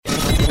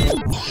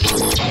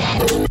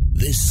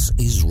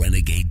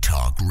Renegade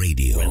Talk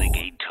Radio.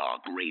 Renegade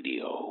Talk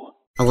Radio.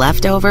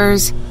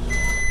 Leftovers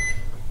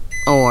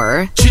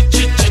or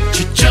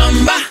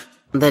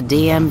the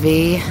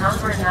DMV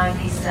Number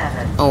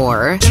 97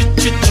 or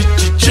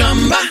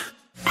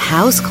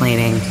house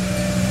cleaning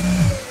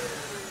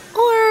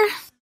or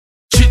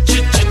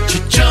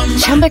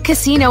Chumba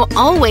Casino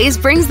always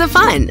brings the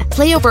fun.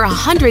 Play over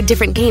 100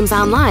 different games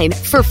online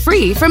for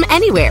free from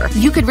anywhere.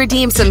 You could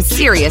redeem some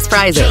serious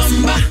prizes.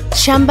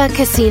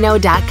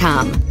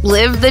 ChumbaCasino.com.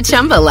 Live the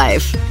Chumba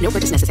life. No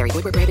purchase necessary.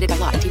 Void where prohibited by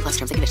law. 18+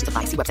 terms and conditions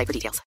apply. See website for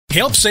details.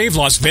 Help save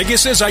Las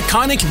Vegas's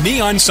iconic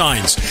neon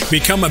signs.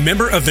 Become a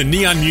member of the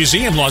Neon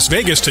Museum Las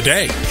Vegas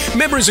today.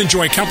 Members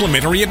enjoy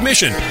complimentary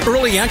admission,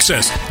 early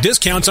access,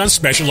 discounts on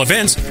special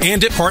events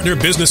and at partner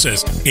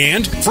businesses,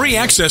 and free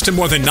access to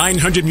more than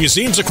 900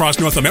 museums across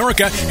North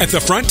America at the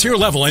frontier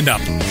level and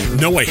up.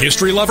 Know a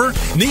history lover?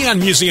 Neon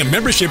Museum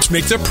memberships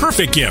make the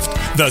perfect gift.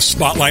 The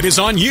spotlight is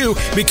on you.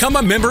 Become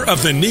a member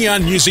of the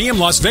Neon Museum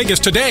Las Vegas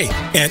today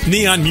at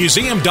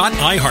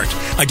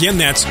neonmuseum.iheart. Again,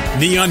 that's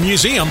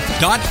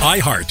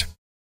neonmuseum.iheart.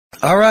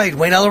 All right,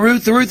 Wayne Allyn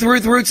Root, the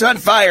Root's on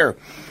fire.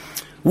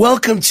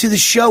 Welcome to the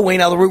show, Wayne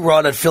Allyn Root. We're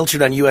on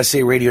Unfiltered on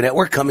USA Radio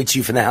Network, coming to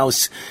you from the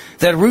house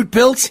that Root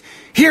built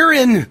here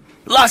in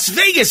Las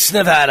Vegas,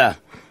 Nevada,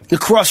 the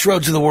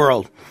crossroads of the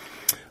world.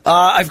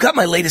 I've got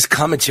my latest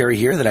commentary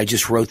here that I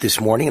just wrote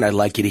this morning, and I'd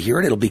like you to hear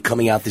it. It'll be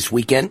coming out this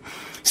weekend,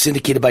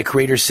 syndicated by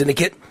Creators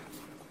Syndicate.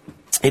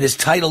 It is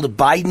titled,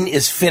 Biden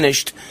is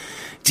Finished.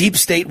 Deep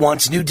State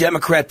wants new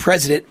Democrat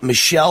president,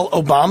 Michelle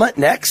Obama.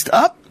 Next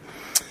up.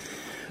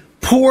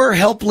 Poor,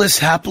 helpless,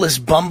 hapless,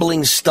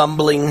 bumbling,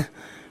 stumbling,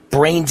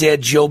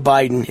 brain-dead Joe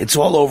Biden. It's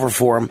all over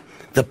for him.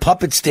 The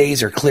puppet's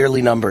days are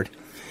clearly numbered.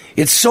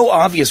 It's so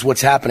obvious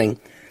what's happening.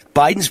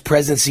 Biden's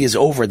presidency is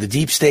over. The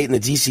deep state and the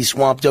D.C.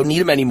 swamp don't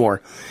need him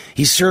anymore.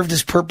 He served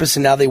his purpose,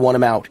 and now they want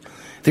him out.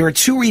 There are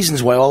two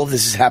reasons why all of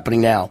this is happening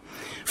now.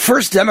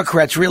 First,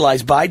 Democrats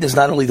realize Biden is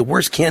not only the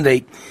worst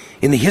candidate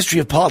in the history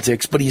of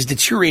politics, but he's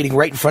deteriorating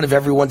right in front of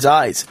everyone's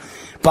eyes.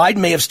 Biden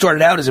may have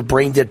started out as a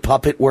brain-dead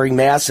puppet wearing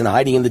masks and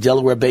hiding in the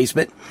Delaware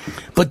basement,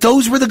 but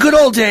those were the good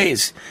old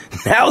days.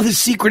 Now the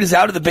secret is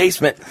out of the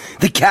basement.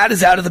 The cat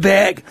is out of the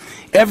bag.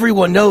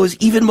 Everyone knows,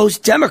 even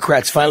most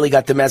Democrats finally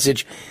got the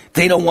message,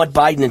 they don't want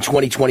Biden in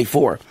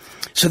 2024.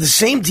 So the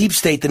same deep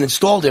state that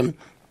installed him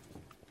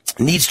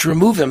needs to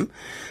remove him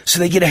so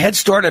they get a head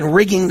start on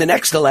rigging the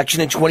next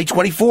election in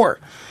 2024.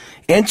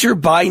 Enter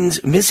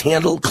Biden's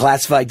mishandled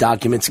classified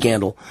document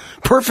scandal.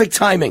 Perfect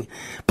timing.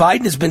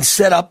 Biden has been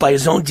set up by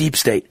his own deep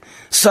state.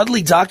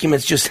 Suddenly,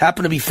 documents just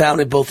happen to be found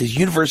in both his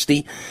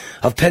University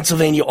of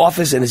Pennsylvania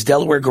office and his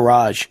Delaware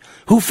garage.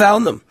 Who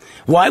found them?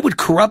 Why would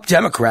corrupt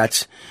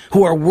Democrats,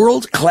 who are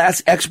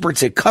world-class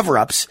experts at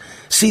cover-ups,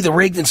 see the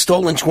rigged and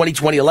stolen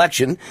 2020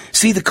 election,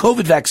 see the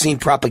COVID vaccine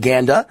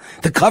propaganda,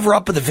 the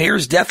cover-up of the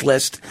VAERS death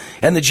list,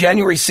 and the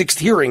January 6th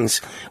hearings?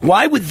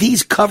 Why would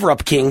these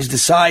cover-up kings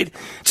decide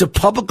to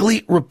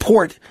publicly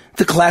report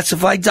the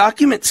classified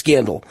document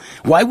scandal?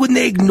 Why wouldn't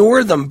they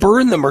ignore them,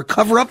 burn them, or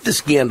cover up the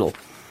scandal?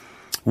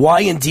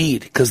 Why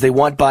indeed? Because they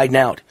want Biden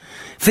out.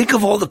 Think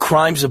of all the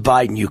crimes of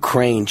Biden: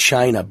 Ukraine,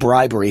 China,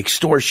 bribery,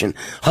 extortion,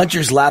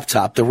 Hunter's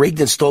laptop, the rigged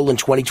and stolen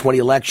 2020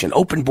 election,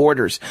 open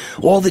borders,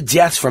 all the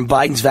deaths from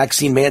Biden's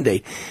vaccine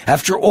mandate.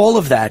 After all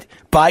of that,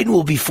 Biden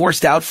will be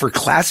forced out for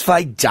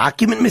classified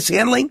document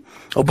mishandling?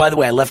 Oh, by the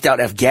way, I left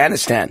out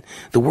Afghanistan,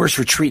 the worst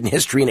retreat in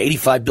history, and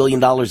 $85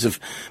 billion of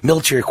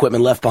military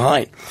equipment left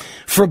behind.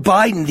 For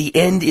Biden, the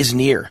end is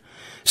near.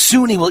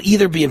 Soon he will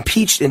either be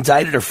impeached,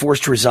 indicted, or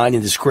forced to resign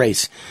in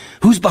disgrace.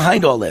 Who's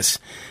behind all this?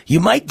 You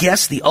might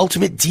guess the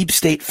ultimate deep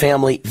state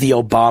family, the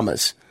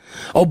Obamas.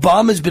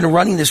 Obama's been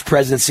running this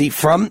presidency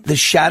from the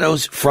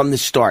shadows from the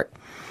start.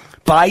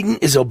 Biden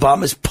is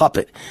Obama's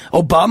puppet.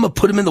 Obama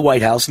put him in the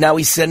White House. Now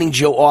he's sending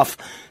Joe off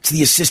to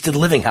the assisted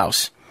living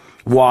house.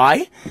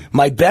 Why?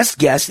 My best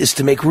guess is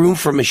to make room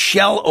for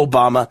Michelle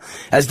Obama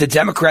as the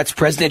Democrats'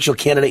 presidential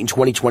candidate in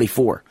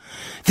 2024.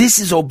 This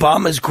is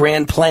Obama's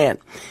grand plan.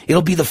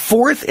 It'll be the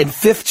fourth and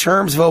fifth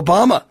terms of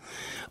Obama.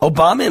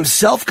 Obama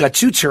himself got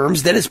 2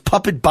 terms, then his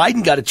puppet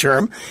Biden got a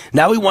term.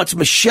 Now he wants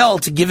Michelle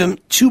to give him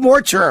 2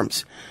 more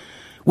terms.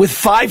 With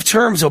 5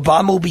 terms,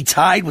 Obama will be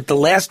tied with the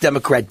last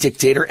Democrat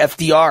dictator,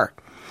 FDR.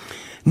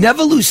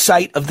 Never lose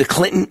sight of the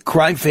Clinton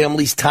crime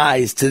family's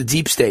ties to the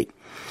deep state.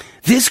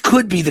 This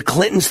could be the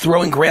Clintons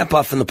throwing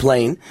Grandpa from the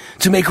plane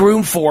to make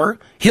room for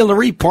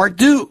Hillary Part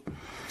 2.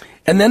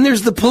 And then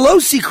there's the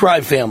Pelosi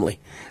crime family.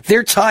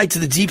 They're tied to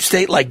the deep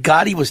state like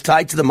Gotti was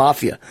tied to the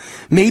mafia.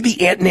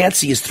 Maybe Aunt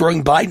Nancy is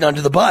throwing Biden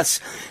under the bus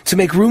to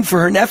make room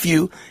for her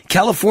nephew,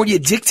 California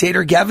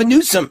dictator Gavin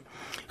Newsom,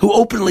 who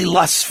openly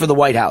lusts for the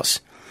White House.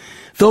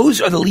 Those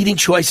are the leading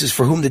choices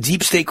for whom the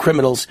deep state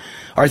criminals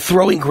are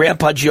throwing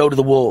Grandpa Joe to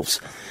the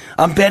wolves.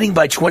 I'm betting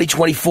by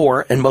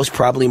 2024, and most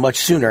probably much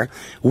sooner,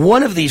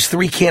 one of these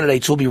 3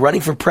 candidates will be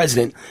running for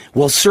president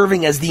while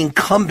serving as the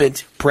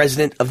incumbent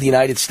president of the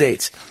United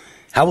States.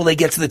 How will they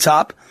get to the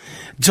top?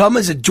 Dumb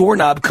as a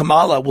doorknob,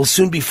 Kamala will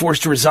soon be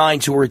forced to resign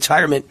to a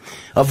retirement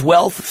of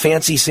wealth,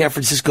 fancy San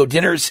Francisco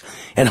dinners,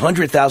 and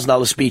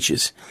 $100,000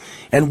 speeches.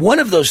 And one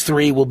of those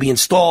three will be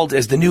installed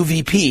as the new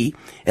VP,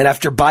 and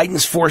after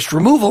Biden's forced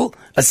removal,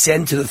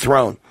 ascend to the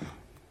throne.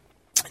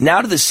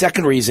 Now to the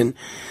second reason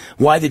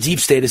why the deep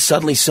state is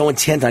suddenly so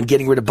intent on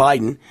getting rid of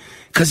Biden,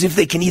 because if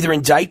they can either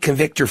indict,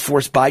 convict, or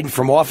force Biden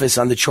from office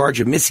on the charge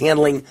of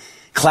mishandling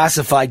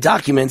classified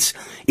documents,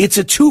 it's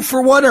a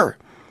two-for-oneer.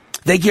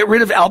 They get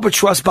rid of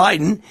Albatross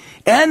Biden,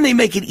 and they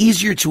make it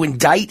easier to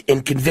indict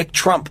and convict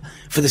Trump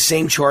for the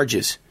same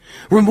charges.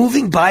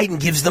 Removing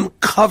Biden gives them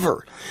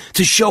cover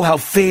to show how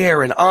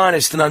fair and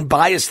honest and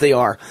unbiased they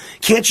are.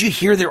 Can't you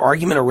hear their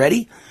argument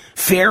already?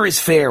 Fair is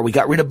fair. We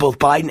got rid of both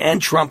Biden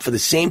and Trump for the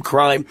same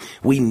crime.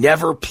 We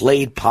never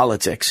played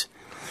politics.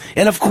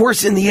 And of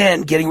course, in the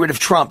end, getting rid of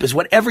Trump is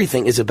what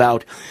everything is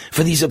about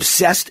for these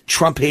obsessed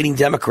Trump-hating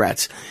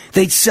Democrats.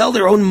 They'd sell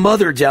their own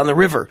mother down the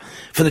river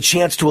for the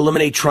chance to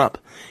eliminate Trump.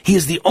 He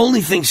is the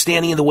only thing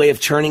standing in the way of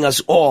turning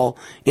us all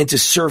into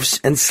serfs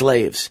and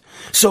slaves.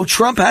 So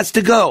Trump has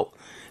to go.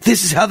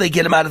 This is how they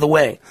get him out of the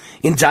way.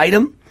 Indict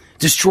him,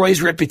 destroy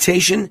his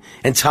reputation,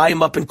 and tie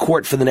him up in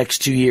court for the next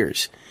 2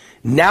 years.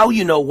 Now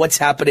you know what's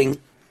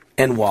happening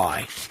and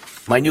why.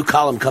 My new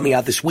column coming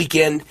out this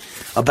weekend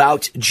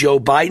about Joe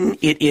Biden.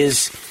 It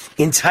is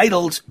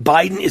entitled,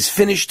 Biden is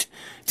Finished.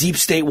 Deep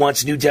State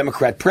Wants New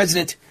Democrat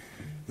President.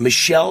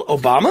 Michelle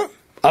Obama.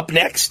 Up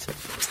next.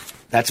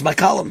 That's my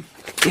column.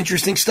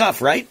 Interesting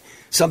stuff, right?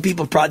 Some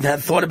people probably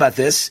haven't thought about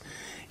this,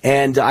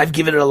 and I've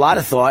given it a lot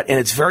of thought, and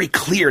it's very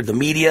clear the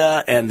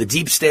media and the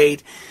deep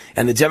state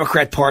and the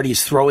Democrat Party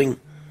is throwing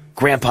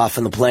Grandpa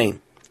from the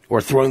plane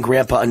or throwing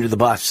Grandpa under the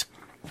bus.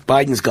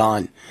 Biden's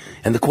gone.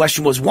 And the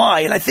question was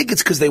why, and I think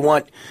it's because they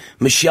want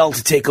Michelle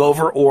to take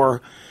over,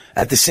 or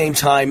at the same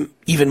time,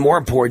 even more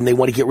important, they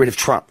want to get rid of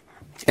Trump.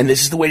 And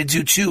this is the way to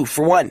do two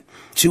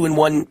in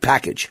one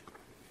package.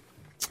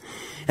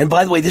 And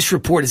by the way, this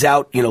report is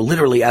out,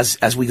 literally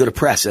as we go to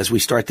press, as we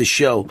start this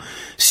show.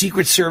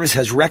 Secret Service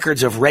has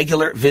records of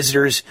regular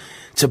visitors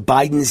to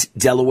Biden's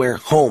Delaware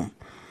home.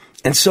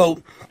 And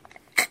so,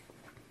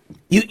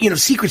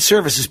 Secret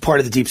Service is part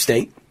of the deep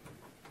state.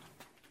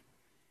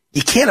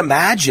 You can't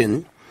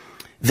imagine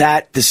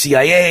that the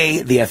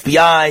CIA, the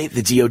FBI,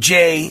 the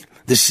DOJ,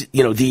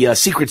 the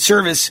Secret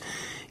Service,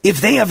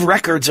 if they have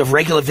records of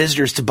regular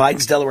visitors to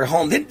Biden's Delaware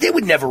home, they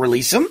would never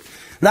release them.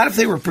 Not if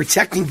they were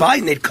protecting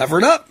Biden, they'd cover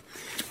it up.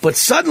 But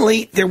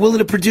suddenly, they're willing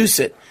to produce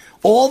it.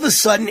 All of a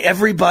sudden,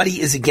 everybody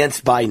is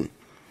against Biden.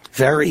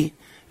 Very,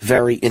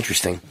 very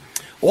interesting.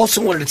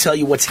 Also wanted to tell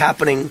you what's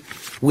happening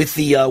with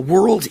the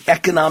World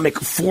Economic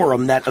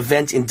Forum. That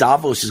event in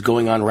Davos is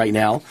going on right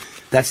now.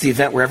 That's the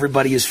event where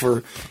everybody is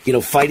for,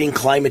 fighting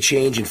climate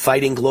change and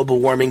fighting global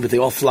warming, but they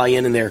all fly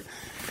in their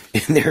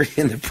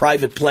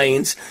private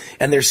planes,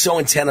 and they're so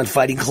intent on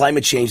fighting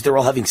climate change, they're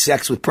all having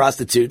sex with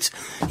prostitutes.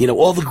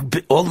 All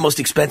the most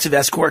expensive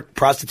escort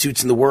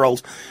prostitutes in the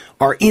world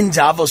are in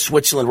Davos,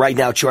 Switzerland right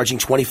now, charging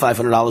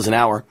 $2,500 an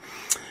hour.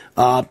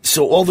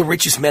 So all the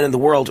richest men in the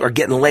world are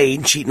getting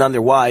laid, cheating on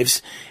their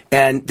wives,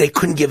 and they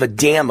couldn't give a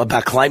damn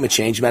about climate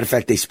change. Matter of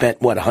fact, they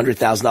spent,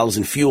 $100,000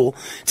 in fuel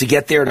to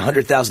get there and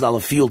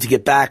 $100,000 fuel to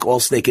get back,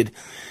 also they could,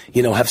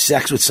 have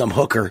sex with some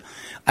hooker.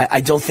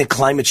 I don't think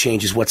climate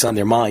change is what's on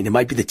their mind. It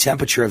might be the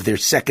temperature of their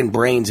second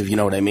brains, if you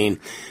know what I mean,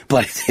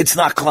 but it's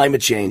not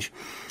climate change.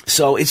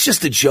 So it's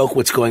just a joke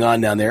what's going on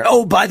down there.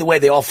 Oh, by the way,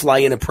 they all fly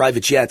in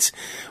private jets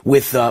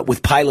with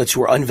pilots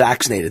who are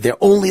unvaccinated. They're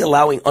only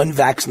allowing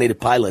unvaccinated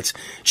pilots.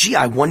 Gee,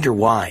 I wonder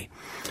why.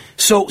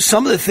 So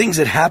some of the things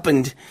that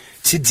happened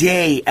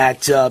today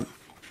at the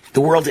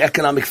World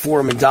Economic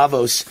Forum in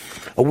Davos,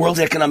 a World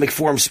Economic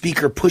Forum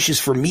speaker pushes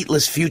for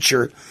meatless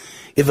future.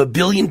 If 1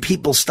 billion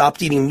people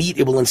stopped eating meat,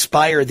 it will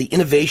inspire the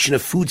innovation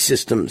of food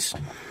systems.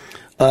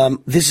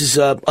 This is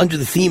under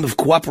the theme of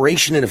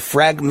cooperation in a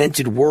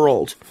fragmented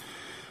world.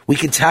 We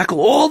can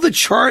tackle all the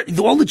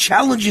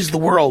challenges of the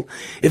world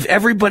if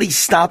everybody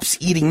stops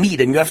eating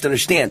meat. And you have to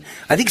understand,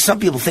 I think some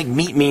people think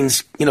meat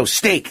means,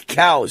 steak,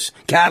 cows,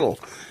 cattle,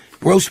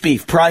 roast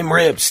beef, prime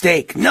rib,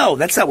 steak. No,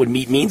 that's not what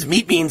meat means.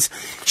 Meat means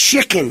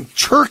chicken,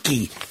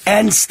 turkey,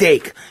 and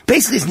steak.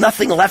 Basically, there's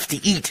nothing left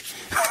to eat.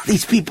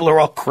 These people are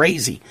all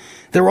crazy.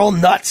 They're all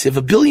nuts. If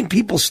 1 billion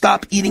people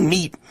stop eating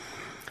meat,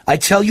 I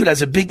tell you, it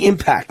has a big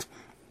impact.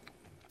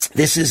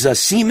 This is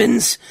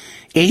Siemens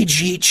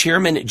AG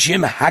Chairman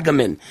Jim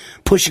Hagemann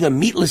pushing a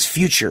meatless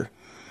future.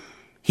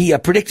 He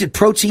predicted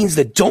proteins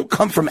that don't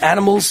come from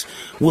animals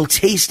will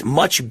taste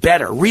much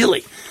better.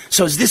 Really?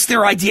 So is this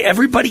their idea?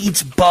 Everybody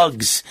eats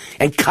bugs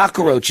and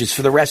cockroaches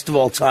for the rest of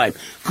all time.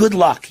 Good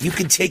luck. You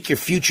can take your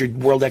future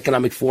World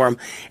Economic Forum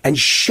and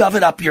shove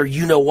it up your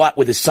you-know-what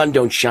where the sun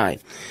don't shine.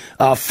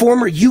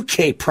 Former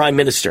UK Prime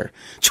Minister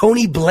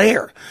Tony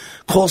Blair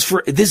calls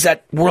for, this is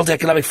at World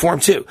Economic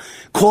Forum too,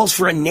 calls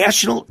for a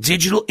national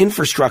digital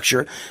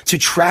infrastructure to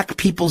track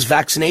people's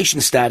vaccination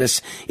status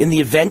in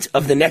the event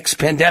of the next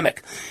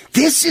pandemic.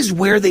 This is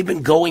where they've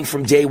been going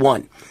from day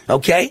one,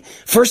 okay?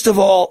 First of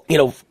all,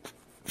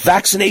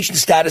 vaccination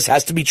status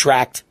has to be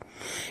tracked.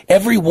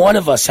 Every one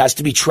of us has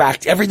to be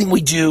tracked. Everything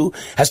we do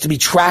has to be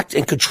tracked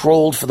and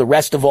controlled for the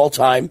rest of all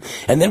time.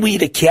 And then we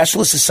need a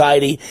cashless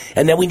society,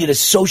 and then we need a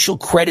social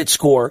credit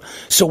score.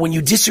 So when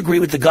you disagree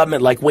with the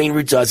government like Wayne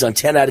Root does on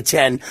 10 out of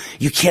 10,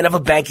 you can't have a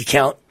bank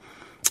account,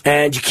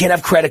 and you can't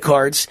have credit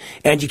cards,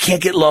 and you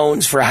can't get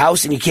loans for a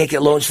house, and you can't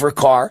get loans for a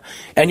car,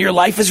 and your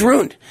life is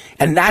ruined.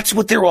 And that's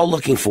what they're all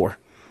looking for.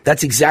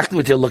 That's exactly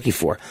what they're looking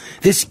for.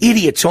 This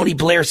idiot, Tony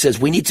Blair, says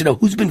we need to know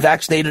who's been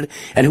vaccinated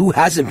and who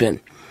hasn't been.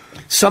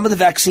 Some of the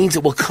vaccines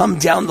that will come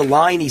down the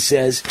line, he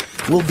says,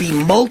 will be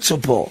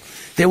multiple.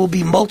 There will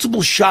be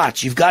multiple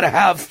shots. You've got to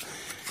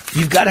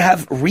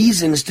have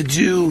reasons to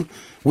do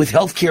with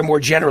healthcare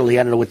more generally.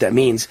 I don't know what that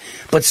means.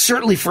 But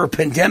certainly for a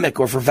pandemic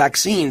or for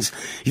vaccines,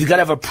 you've got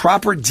to have a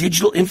proper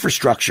digital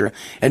infrastructure.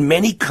 And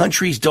many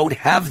countries don't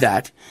have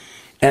that,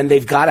 and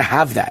they've got to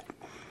have that.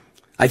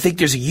 I think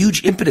there's a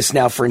huge impetus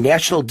now for a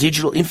national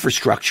digital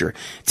infrastructure.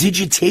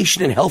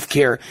 Digitation in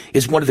healthcare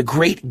is one of the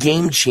great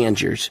game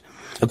changers.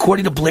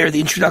 According to Blair,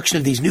 the introduction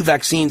of these new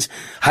vaccines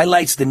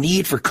highlights the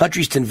need for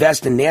countries to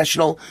invest in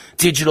national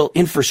digital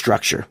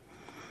infrastructure.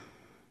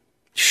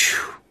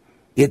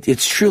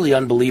 It's truly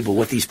unbelievable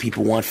what these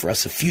people want for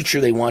us. The future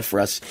they want for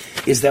us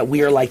is that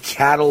we are like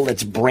cattle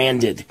that's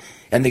branded.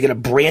 And they're going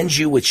to brand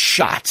you with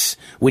shots,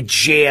 with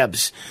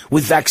jabs,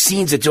 with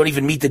vaccines that don't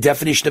even meet the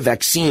definition of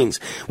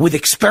vaccines, with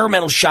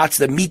experimental shots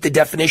that meet the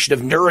definition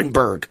of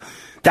Nuremberg.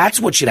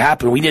 That's what should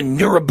happen. We need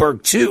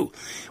Nuremberg too.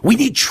 We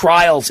need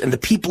trials, and the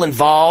people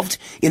involved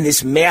in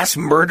this mass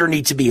murder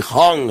need to be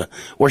hung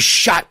or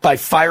shot by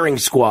firing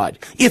squad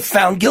if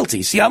found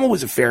guilty. See, I'm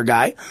always a fair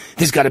guy.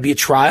 There's got to be a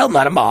trial,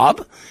 not a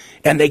mob.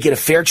 And they get a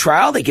fair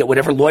trial. They get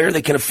whatever lawyer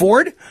they can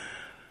afford.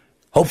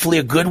 Hopefully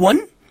a good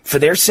one for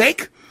their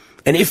sake.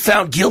 And if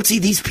found guilty,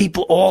 these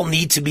people all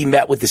need to be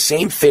met with the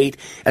same fate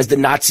as the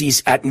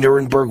Nazis at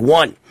Nuremberg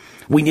 1.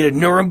 We need a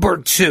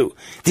Nuremberg 2.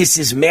 This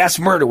is mass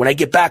murder. When I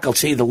get back, I'll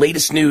tell you the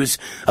latest news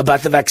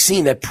about the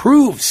vaccine that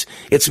proves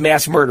it's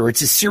mass murder.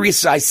 It's as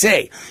serious as I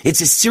say.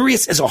 It's as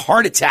serious as a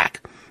heart attack.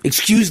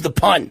 Excuse the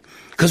pun.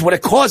 Because what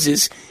it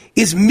causes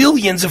is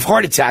millions of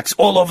heart attacks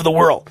all over the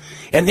world.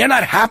 And they're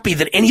not happy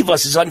that any of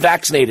us is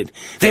unvaccinated.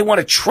 They want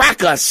to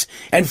track us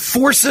and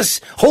force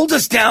us, hold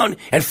us down,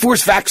 and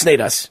force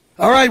vaccinate us.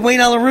 All right, Wayne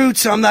Allyn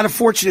Root, I'm not a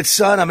fortunate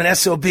son. I'm an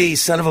SOB,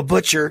 son of a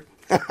butcher.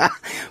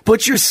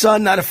 Butcher's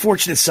son, not a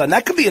fortunate son.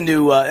 That could be a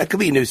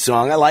new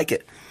song. I like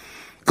it.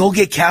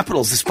 Goldgate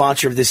Capital is the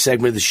sponsor of this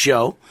segment of the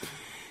show.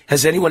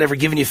 Has anyone ever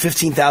given you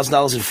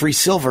 $15,000 in free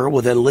silver?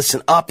 Well, then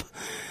listen up.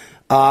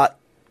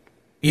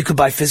 You could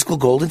buy physical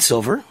gold and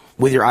silver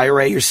with your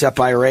IRA, your SEP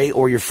IRA,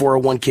 or your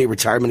 401k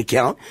retirement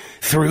account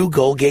through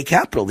Goldgate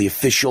Capital, the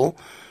official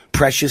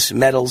precious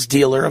metals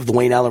dealer of the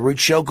Wayne Allyn Root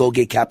Show.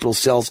 Goldgate Capital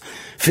sells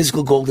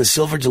physical gold and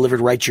silver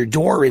delivered right to your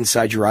door or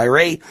inside your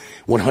IRA.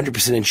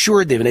 100%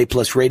 insured. They have an A+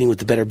 rating with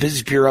the Better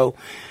Business Bureau.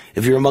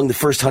 If you're among the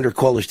first 100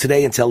 callers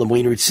today and tell them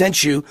Wayne Root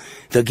sent you,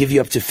 they'll give you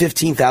up to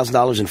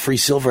 $15,000 in free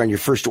silver on your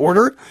first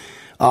order.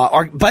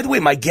 By the way,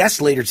 my guest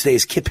later today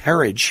is Kip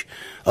Herriage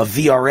of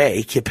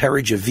VRA. Kip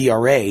Herriage of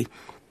VRA.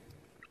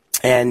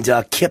 And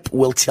Kip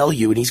will tell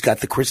you, and he's got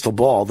the crystal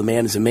ball. The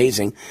man is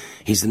amazing.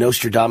 He's the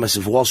Nostradamus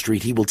of Wall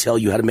Street. He will tell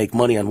you how to make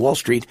money on Wall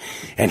Street.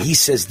 And he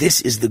says this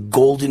is the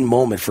golden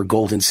moment for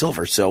gold and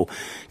silver. So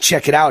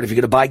check it out. If you're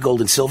going to buy gold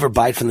and silver,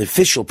 buy it from the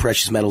official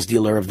precious metals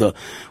dealer of the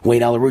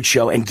Wayne Allyn Root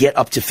Show and get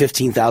up to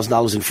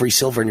 $15,000 in free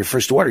silver in your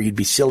first order. You'd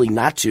be silly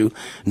not to.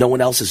 No one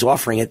else is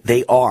offering it.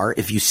 They are,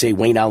 if you say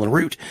Wayne Allyn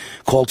Root.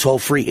 Call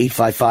toll-free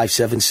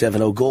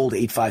 855-770-GOLD,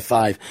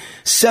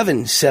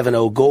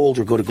 855-770-GOLD,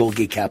 or go to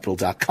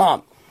goldgatecapital.com.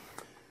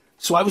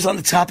 So I was on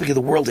the topic of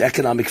the World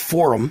Economic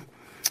Forum.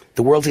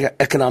 The World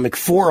Economic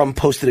Forum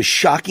posted a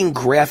shocking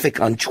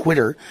graphic on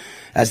Twitter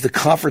as the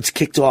conference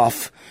kicked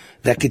off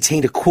that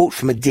contained a quote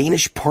from a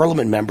Danish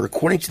parliament member.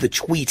 According to the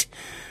tweet,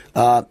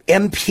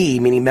 MP,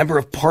 meaning Member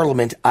of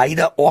Parliament,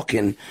 Ida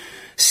Auken,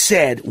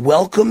 said,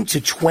 "Welcome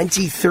to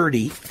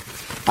 2030.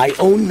 I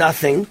own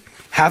nothing,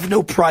 have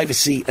no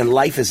privacy, and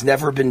life has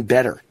never been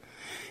better,"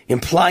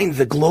 implying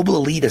the global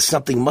elite is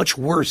something much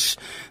worse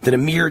than a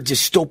mere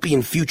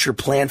dystopian future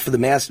planned for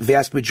the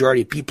vast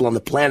majority of people on the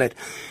planet.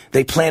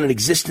 They plan an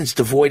existence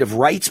devoid of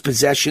rights,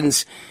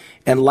 possessions,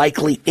 and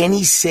likely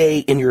any say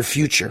in your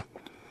future.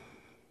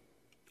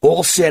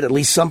 All said, at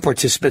least some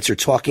participants are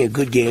talking a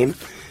good game,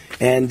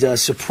 and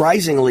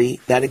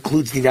surprisingly, that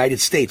includes the United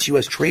States.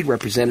 U.S. Trade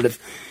Representative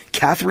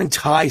Catherine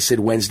Tai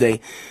said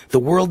Wednesday, the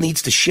world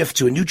needs to shift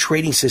to a new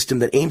trading system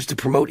that aims to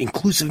promote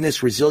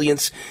inclusiveness,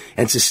 resilience,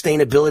 and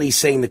sustainability,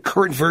 saying the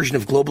current version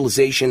of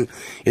globalization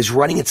is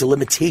running into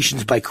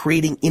limitations by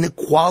creating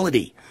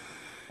inequality.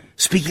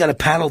 Speaking on a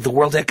panel at the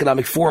World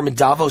Economic Forum in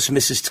Davos,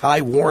 Ms.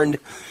 Tai warned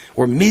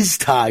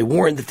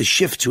that the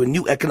shift to a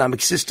new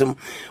economic system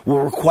will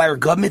require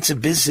governments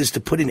and businesses to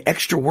put in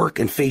extra work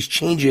and face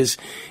changes,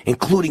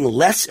 including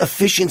less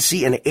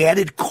efficiency and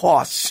added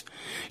costs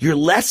Your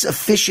less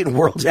efficient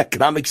world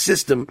economic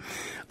system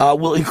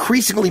will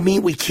increasingly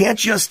mean we can't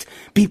just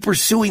be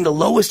pursuing the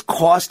lowest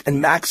cost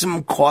and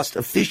maximum cost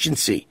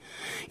efficiency.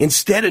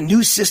 Instead, a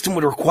new system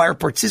would require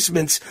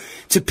participants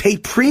to pay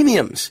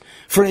premiums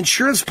for an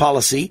insurance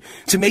policy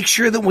to make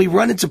sure that when we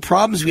run into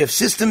problems, we have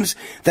systems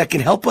that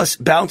can help us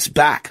bounce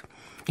back.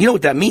 You know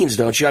what that means,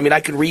 don't you? I mean, I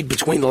can read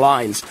between the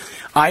lines.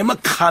 I am a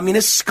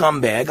communist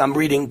scumbag. I'm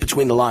reading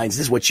between the lines.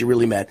 This is what she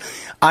really meant.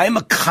 I am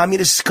a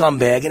communist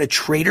scumbag and a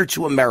traitor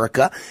to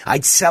America.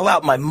 I'd sell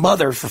out my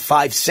mother for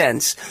 5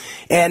 cents.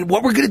 And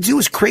what we're going to do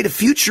is create a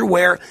future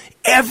where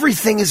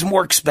everything is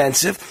more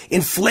expensive.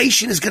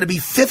 Inflation is going to be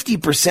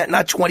 50%,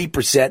 not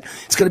 20%.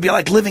 It's going to be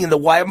like living in the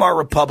Weimar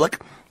Republic.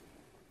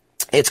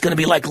 It's going to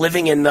be like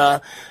living in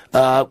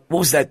what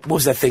was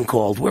that thing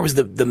called? Where was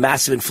the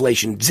massive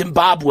inflation?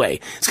 Zimbabwe.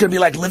 It's going to be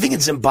like living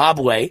in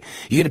Zimbabwe.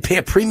 You're going to pay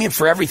a premium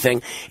for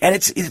everything. And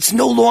it's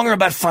no longer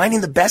about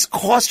finding the best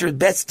cost or the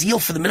best deal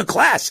for the middle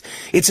class.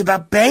 It's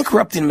about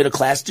bankrupting the middle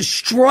class,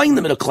 destroying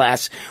the middle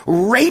class,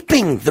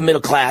 raping the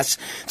middle class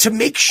to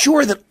make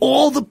sure that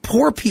all the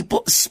poor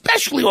people,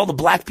 especially all the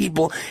black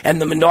people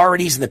and the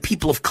minorities and the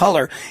people of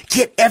color,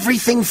 get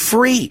everything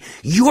free.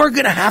 You're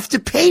going to have to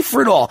pay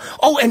for it all.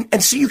 Oh,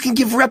 and so you can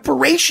give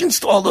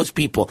reparations to all those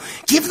people.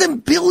 Give them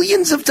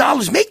billions of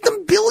dollars. Make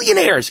them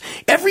billionaires.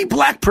 Every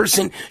black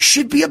person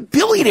should be a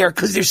billionaire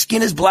because their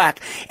skin is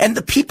black. And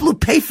the people who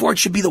pay for it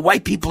should be the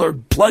white people who are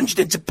plunged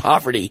into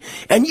poverty.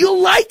 And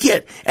you'll like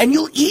it. And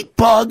you'll eat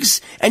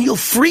bugs. And you'll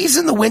freeze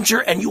in the winter.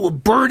 And you will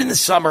burn in the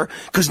summer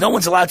because no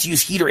one's allowed to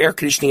use heat or air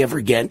conditioning ever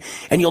again.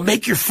 And you'll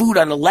make your food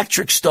on an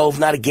electric stove,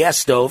 not a gas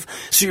stove.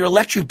 So your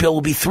electric bill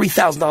will be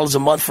 $3,000 a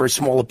month for a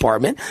small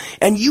apartment.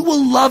 And you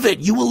will love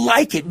it. You will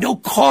like it. No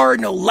car,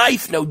 no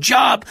life, no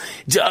job.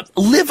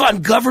 Live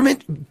on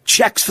government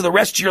checks for the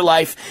rest of your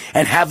life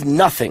and have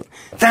nothing.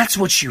 That's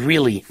what she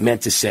really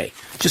meant to say.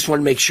 Just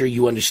want to make sure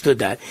you understood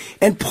that.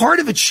 And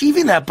part of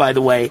achieving that, by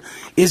the way,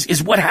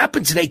 is what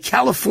happened today.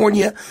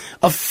 California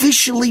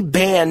officially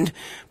banned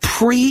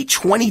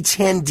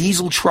pre-2010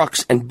 diesel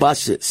trucks and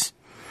buses.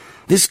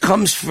 This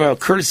comes from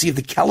courtesy of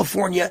the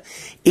California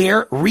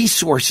Air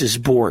Resources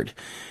Board.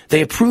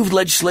 They approved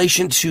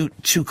legislation to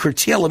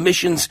curtail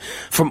emissions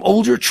from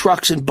older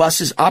trucks and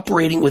buses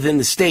operating within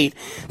the state.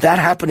 That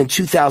happened in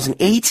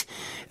 2008.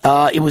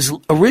 It was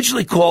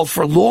originally called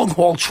for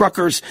long-haul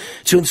truckers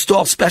to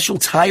install special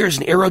tires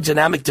and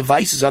aerodynamic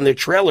devices on their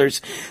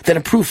trailers that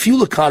improve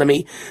fuel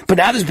economy. But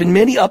now there's been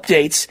many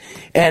updates,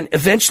 and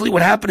eventually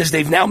what happened is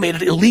they've now made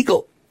it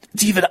illegal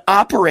to even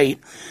operate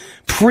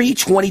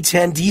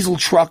pre-2010 diesel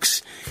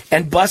trucks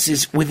and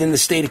buses within the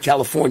state of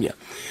California.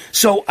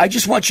 So I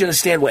just want you to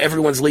understand why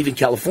everyone's leaving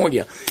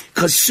California,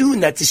 because soon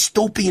that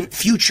dystopian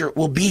future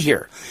will be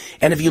here.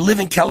 And if you live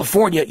in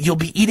California, you'll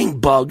be eating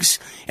bugs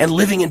and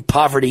living in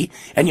poverty,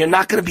 and you're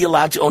not going to be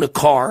allowed to own a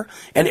car,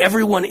 and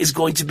everyone is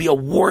going to be a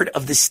ward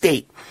of the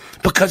state,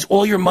 because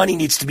all your money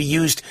needs to be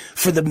used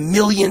for the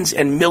millions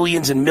and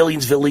millions and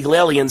millions of illegal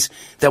aliens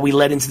that we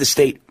let into the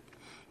state.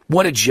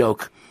 What a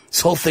joke. This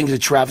whole thing is a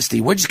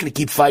travesty. We're just going to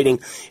keep fighting,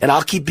 and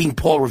I'll keep being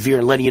Paul Revere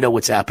and letting you know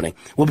what's happening.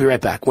 We'll be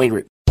right back. Wayne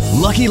Root.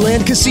 Lucky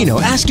Land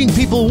Casino, asking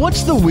people,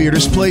 what's the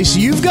weirdest place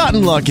you've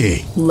gotten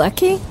lucky?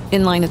 Lucky?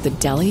 In line at the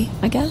deli,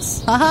 I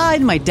guess? Aha,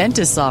 in my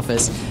dentist's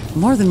office.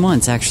 More than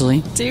once,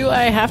 actually. Do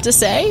I have to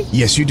say?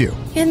 Yes, you do.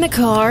 In the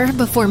car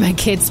before my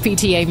kids'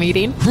 PTA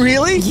meeting.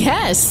 Really?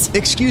 Yes.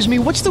 Excuse me,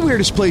 what's the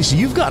weirdest place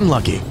you've gotten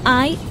lucky?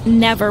 I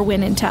never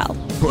win and tell.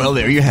 Well,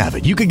 there you have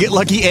it. You can get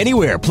lucky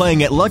anywhere,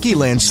 playing at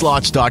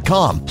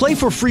LuckyLandSlots.com. Play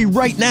for free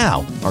right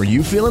now. Are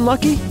you feeling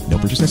lucky? No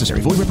purchase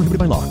necessary. Void where prohibited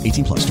by law.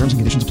 18+. Terms and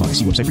conditions apply.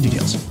 See website for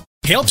details.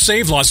 Help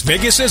save Las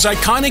Vegas's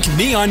iconic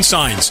neon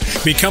signs.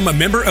 Become a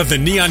member of the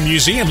Neon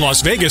Museum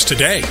Las Vegas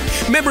today.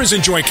 Members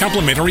enjoy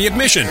complimentary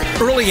admission,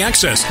 early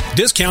access,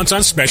 discounts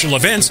on special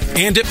events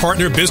and at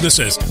partner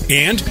businesses,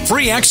 and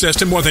free access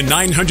to more than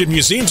 900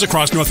 museums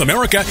across North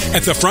America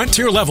at the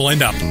frontier level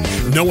and up.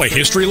 Know a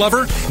history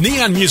lover?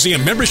 Neon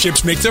Museum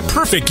memberships make the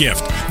perfect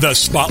gift. The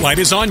spotlight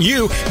is on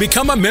you.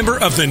 Become a member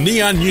of the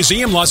Neon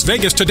Museum Las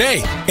Vegas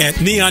today at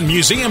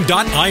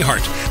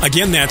neonmuseum.iheart.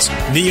 Again, that's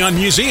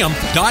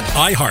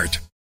neonmuseum.iheart.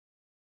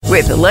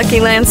 With the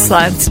Lucky Land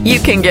Slots, you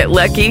can get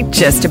lucky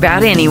just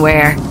about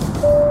anywhere.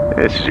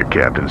 This is your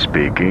captain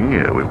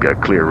speaking. We've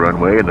got clear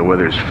runway and the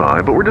weather's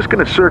fine, but we're just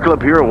going to circle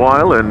up here a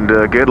while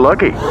and get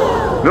lucky.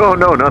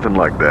 No, nothing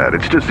like that.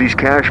 It's just these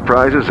cash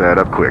prizes add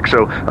up quick.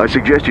 So I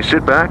suggest you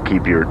sit back,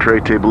 keep your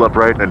tray table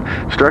upright, and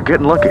start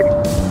getting lucky.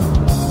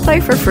 Play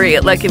for free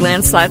at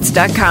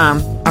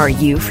LuckyLandSlots.com. Are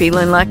you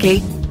feeling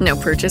lucky? No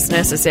purchase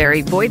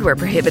necessary. Void where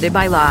prohibited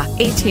by law.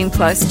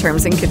 18+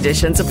 terms and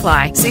conditions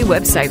apply. See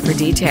website for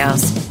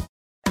details.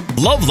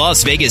 Love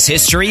Las Vegas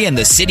history and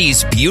the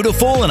city's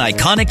beautiful and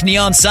iconic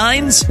neon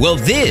signs? Well,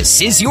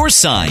 this is your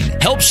sign.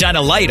 Help shine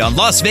a light on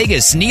Las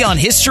Vegas neon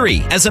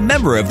history as a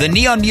member of the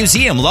Neon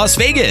Museum Las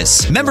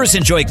Vegas. Members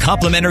enjoy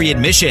complimentary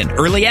admission,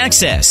 early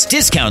access,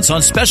 discounts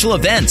on special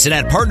events and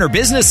at partner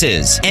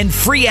businesses, and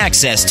free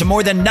access to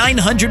more than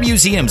 900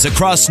 museums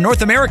across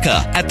North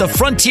America at the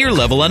frontier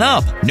level and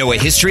up. Know a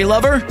history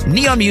lover?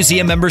 Neon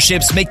Museum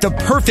memberships make the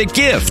perfect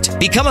gift.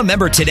 Become a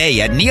member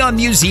today at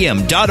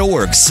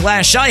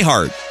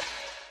neonmuseum.org/iHeart.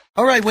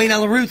 All right, Wayne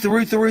Allyn Root, the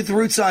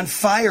Root's on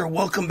fire.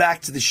 Welcome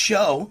back to the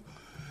show.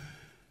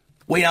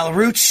 Wayne Allyn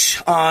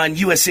Root on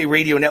USA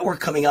Radio Network.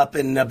 Coming up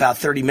in about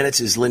 30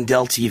 minutes is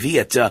Lindell TV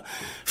at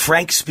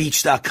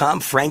frankspeech.com,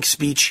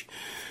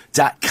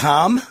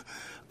 frankspeech.com.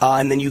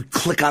 And then you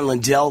click on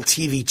Lindell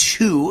TV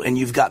 2, and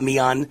you've got me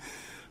on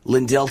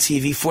Lindell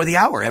TV for the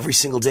hour every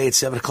single day at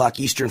 7 o'clock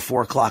Eastern,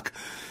 4 o'clock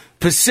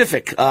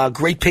Pacific.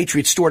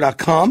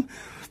 GreatPatriotStore.com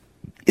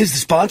is the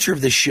sponsor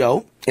of this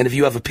show. And if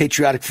you have a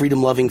patriotic,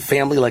 freedom-loving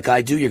family like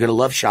I do, you're going to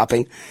love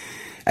shopping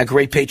at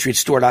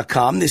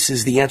GreatPatriotStore.com. This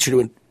is the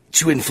answer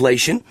to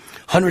inflation.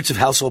 Hundreds of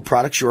household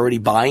products you're already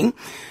buying,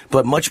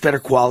 but much better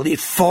quality at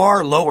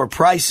far lower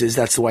prices.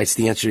 That's why it's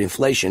the answer to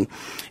inflation.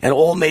 And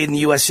all made in the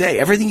USA.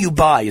 Everything you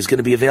buy is going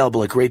to be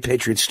available at Great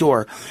Patriot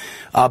Store,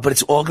 but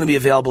it's all going to be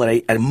available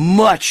at a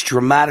much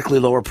dramatically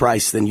lower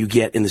price than you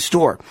get in the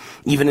store.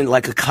 Even in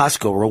like a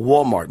Costco or a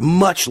Walmart,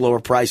 much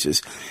lower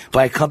prices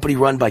by a company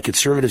run by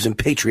conservatives and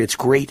patriots.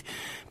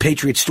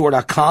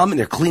 GreatPatriotStore.com, and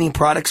their cleaning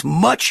products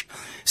much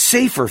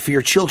safer for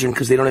your children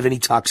because they don't have any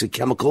toxic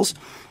chemicals.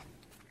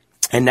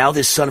 And now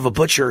this son of a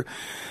butcher,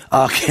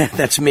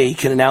 that's me,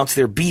 can announce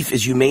their beef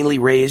is humanely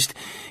raised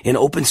in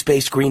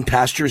open-spaced green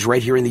pastures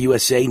right here in the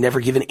USA,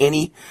 never given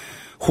any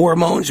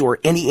hormones or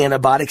any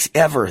antibiotics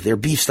ever. Their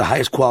beef's the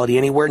highest quality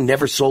anywhere,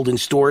 never sold in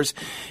stores,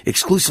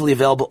 exclusively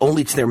available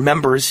only to their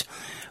members.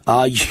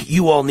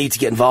 You all need to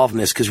get involved in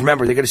this because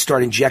remember, they're going to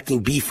start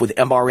injecting beef with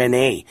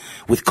mRNA,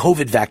 with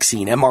COVID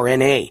vaccine,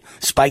 mRNA,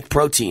 spike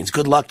proteins.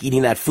 Good luck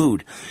eating that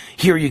food.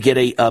 Here you get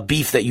a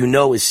beef that you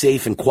know is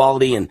safe and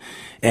quality and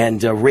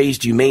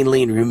raised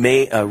humanely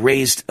and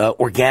raised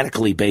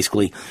organically,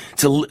 basically.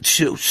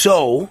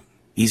 So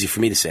easy for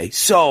me to say.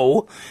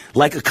 So,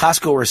 like a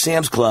Costco or a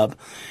Sam's Club,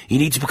 you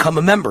need to become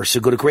a member. So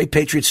go to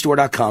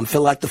GreatPatriotStore.com,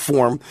 fill out the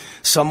form.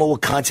 Someone will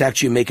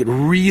contact you and make it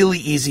really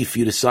easy for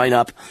you to sign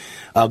up.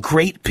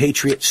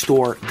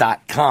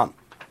 GreatPatriotStore.com.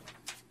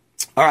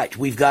 All right,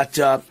 we've got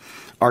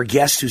our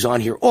guest who's on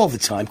here all the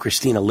time,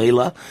 Christina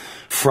Layla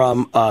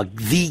from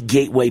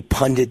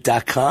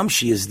TheGatewayPundit.com.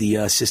 She is the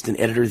assistant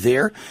editor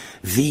there.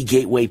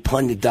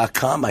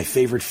 TheGatewayPundit.com, my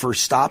favorite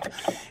first stop.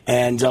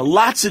 And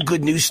lots of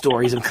good news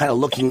stories. I'm kind of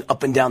looking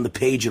up and down the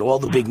page at all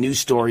the big news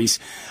stories.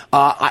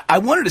 I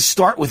wanted to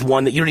start with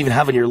one that you don't even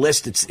have on your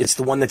list. It's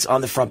the one that's on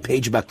the front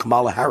page about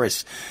Kamala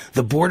Harris,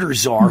 the border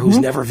czar who's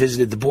never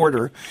visited the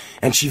border.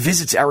 And she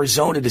visits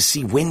Arizona to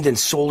see wind and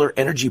solar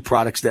energy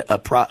projects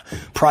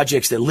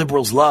that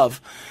liberals love.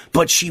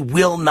 But she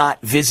will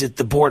not visit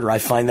the border. I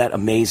find that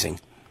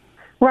amazing.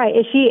 Right.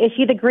 Is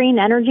she the green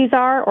energy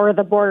czar or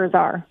the border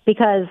czar?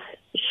 Because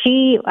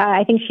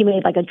I think she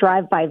made like a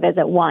drive-by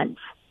visit once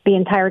the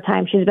entire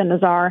time she's been the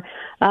czar.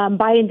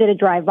 Biden did a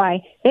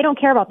drive-by. They don't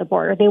care about the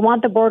border. They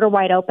want the border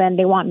wide open.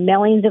 They want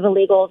millions of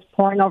illegals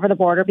pouring over the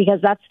border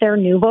because that's their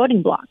new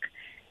voting bloc.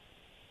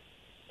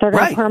 They're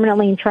going to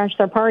permanently entrench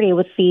their party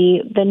with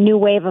the new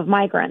wave of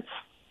migrants.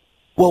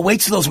 Well,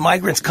 wait till those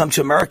migrants come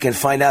to America and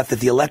find out that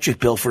the electric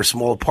bill for a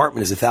small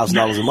apartment is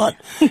 $1,000 a month.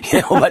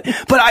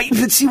 But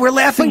see, we're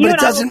laughing, but it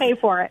doesn't pay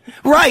for it.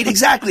 Right,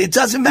 exactly. It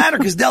doesn't matter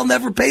because they'll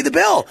never pay the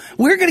bill.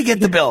 We're going to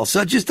get the bill,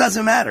 so it just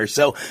doesn't matter.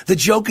 So the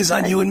joke is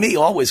on you and me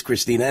always,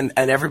 Christina, and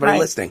everybody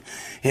listening.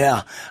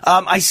 Yeah,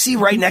 I see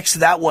right next to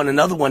that one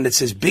another one that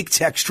says "Big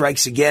Tech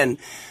strikes again."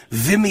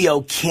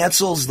 Vimeo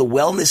cancels the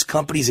wellness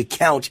company's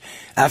account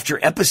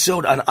after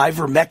episode on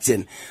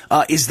ivermectin.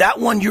 Is that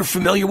one you're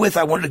familiar with?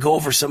 I wanted to go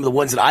over some of the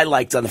ones that I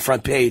liked on the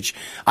front page.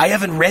 I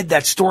haven't read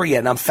that story yet,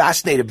 and I'm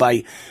fascinated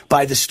by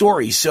the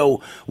story.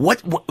 So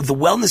what the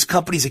wellness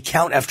company's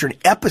account after an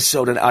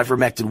episode on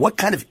ivermectin, what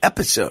kind of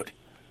episode?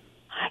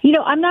 You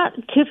know, I'm not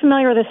too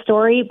familiar with the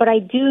story, but I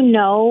do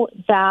know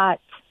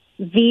that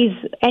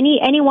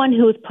anyone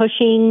who is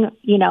pushing,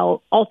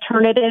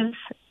 alternatives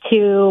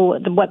to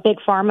what Big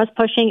Pharma is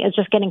pushing is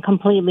just getting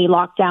completely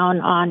locked down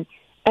on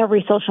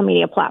every social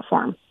media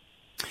platform.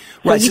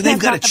 Right, so they've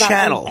got a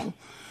channel. Anything.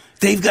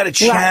 They've got a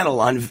channel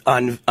on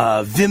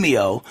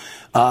Vimeo.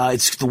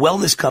 It's the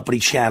Wellness Company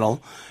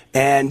channel,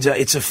 and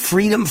it's a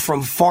Freedom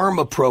from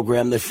Pharma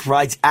program that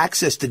provides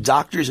access to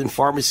doctors and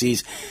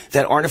pharmacies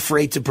that aren't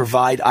afraid to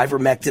provide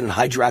ivermectin and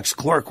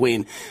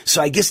hydroxychloroquine.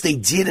 So I guess they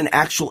did an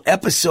actual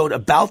episode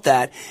about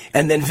that,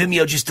 and then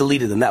Vimeo just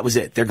deleted them. That was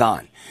it. They're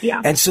gone.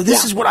 Yeah. And so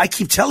this is what I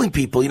keep telling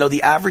people. You know,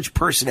 the average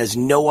person has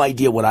no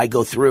idea what I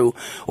go through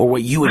or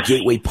what you at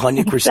Gateway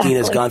Pundit, Christina,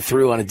 has gone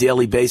through on a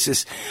daily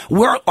basis.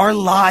 Where our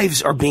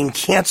lives are being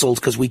canceled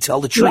because we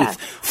tell the truth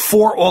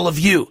for all of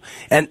you.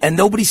 And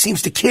nobody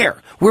seems to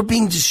care. We're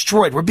being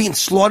destroyed. We're being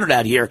slaughtered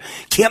out here.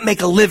 Can't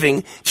make a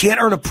living.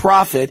 Can't earn a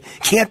profit.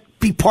 Can't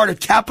be part of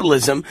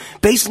capitalism.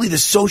 Basically, the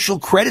social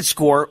credit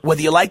score,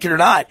 whether you like it or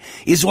not,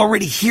 is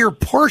already here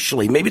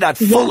partially, maybe not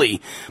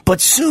fully,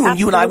 but soon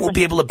you and I won't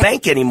be able to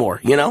bank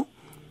anymore, you know?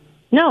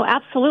 No,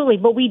 absolutely.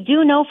 But we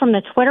do know from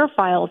the Twitter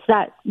files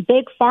that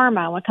Big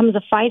Pharma, when it comes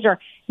to Pfizer,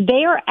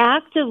 they are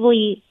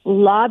actively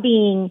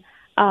lobbying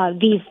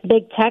these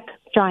big tech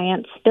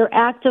giants. They're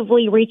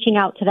actively reaching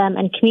out to them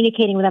and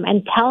communicating with them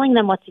and telling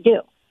them what to do.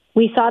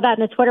 We saw that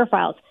in the Twitter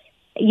files.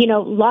 You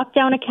know,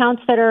 lockdown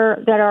accounts that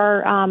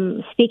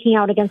are speaking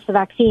out against the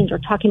vaccines or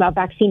talking about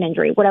vaccine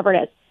injury, whatever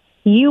it is,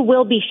 you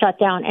will be shut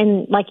down.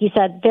 And like you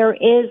said, there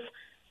is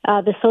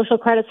the social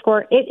credit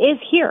score. It is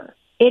here.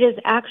 It is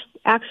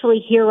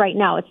actually here right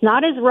now. It's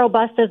not as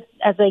robust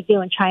as they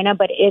do in China,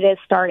 but it is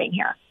starting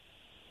here.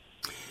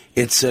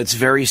 It's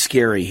very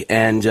scary,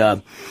 and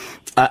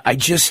I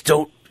just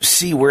don't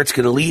see where it's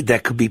going to lead.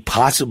 That could be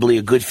possibly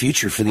a good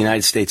future for the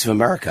United States of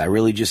America. I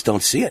really just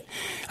don't see it.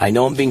 I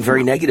know I'm being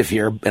very negative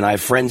here, and I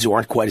have friends who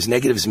aren't quite as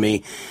negative as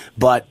me,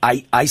 but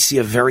I see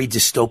a very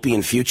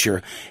dystopian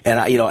future.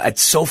 And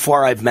so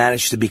far I've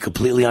managed to be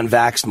completely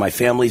unvaxxed. My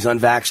family's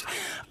unvaxxed.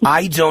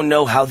 I don't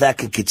know how that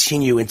can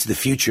continue into the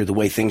future the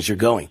way things are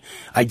going.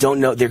 I don't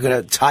know. They're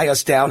going to tie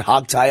us down,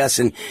 hog tie us,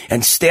 and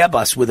stab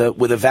us with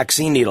a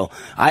vaccine needle.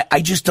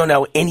 I just don't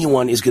know how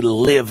anyone is going to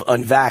live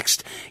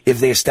unvaxxed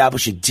if they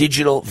establish a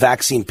digital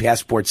vaccine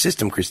passport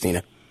system,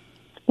 Christina.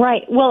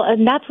 Right. Well,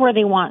 and that's where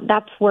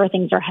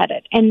things are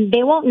headed. And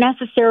they won't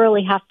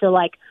necessarily have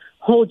to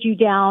hold you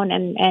down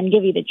and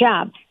give you the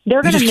jab.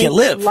 They're going to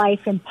make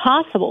life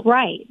impossible.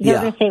 Right.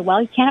 They're going to say,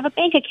 well, you can't have a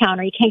bank account,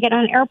 or you can't get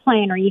on an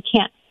airplane, or you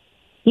can't.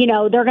 You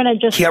know, they're going to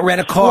just can't rent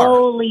a car.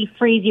 Slowly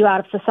freeze you out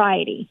of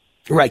society.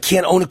 Right.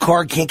 Can't own a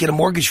car, can't get a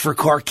mortgage for a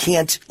car,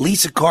 can't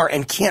lease a car,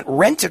 and can't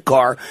rent a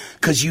car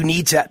because you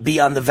need to be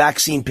on the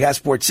vaccine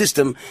passport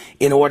system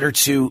in order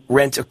to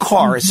rent a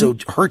car. Mm-hmm.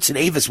 So Hertz and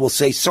Avis will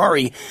say,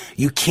 sorry,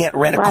 you can't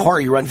rent a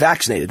car, you're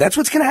unvaccinated. That's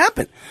what's going to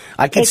happen.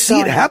 I can see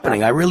it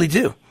happening. I really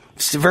do.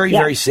 It's very,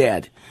 very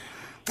sad.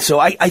 So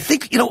I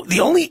think, you know, the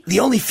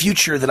only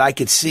future that I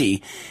could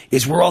see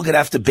is we're all going to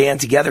have to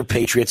band together,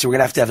 patriots. We're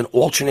going to have an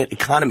alternate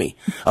economy,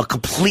 a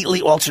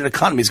completely alternate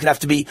economy. It's going to have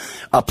to be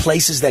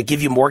places that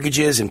give you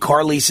mortgages and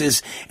car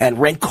leases and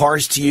rent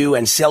cars to you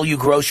and sell you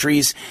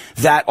groceries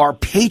that are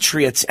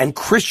patriots and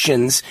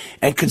Christians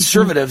and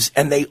conservatives,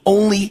 and they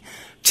only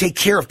take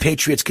care of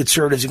patriots,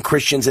 conservatives, and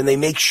Christians, and they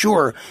make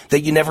sure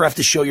that you never have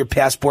to show your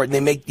passport,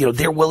 and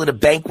they're willing to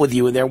bank with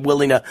you, and they're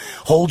willing to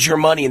hold your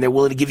money, and they're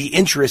willing to give you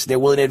interest, and they're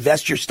willing to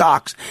invest your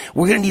stocks.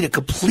 We're going to need a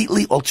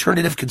completely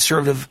alternative,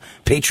 conservative,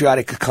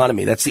 patriotic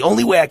economy. That's the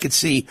only way I could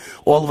see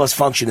all of us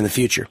function in the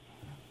future.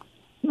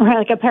 Right,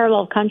 like a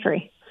parallel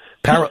country.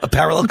 A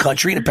parallel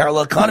country and a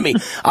parallel economy.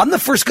 I'm the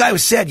first guy who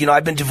said, you know,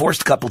 I've been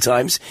divorced a couple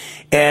times,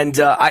 and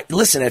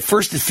listen, at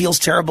first it feels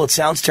terrible, it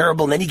sounds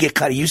terrible, and then you get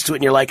kind of used to it,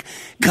 and you're like,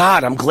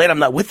 God, I'm glad I'm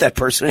not with that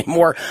person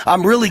anymore.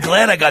 I'm really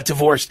glad I got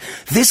divorced.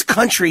 This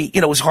country, you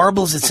know, as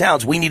horrible as it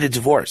sounds, we need a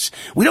divorce.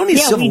 We don't need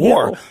a civil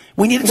war.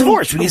 We need a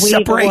divorce. We need a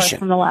separation.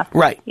 From the left.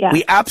 Right. Yeah.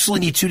 We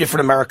absolutely need two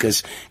different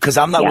Americas, because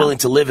I'm not willing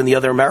to live in the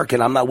other America,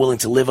 and I'm not willing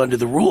to live under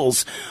the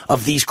rules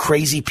of these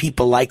crazy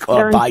people like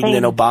Biden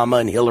and Obama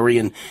and Hillary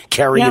and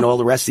Kerry and all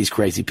the rest of these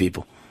crazy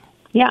people.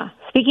 Yeah.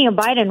 Speaking of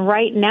Biden,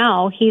 right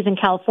now he's in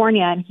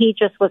California, and he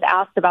just was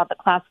asked about the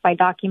classified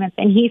documents,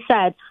 and he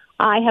said,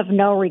 I have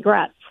no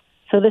regrets.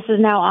 So this is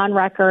now on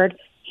record.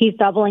 He's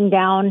doubling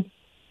down,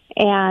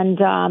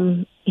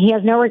 and he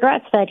has no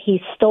regrets that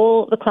he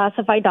stole the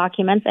classified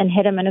documents and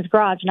hid them in his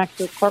garage next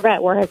to his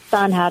Corvette where his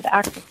son had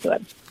access to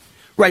it.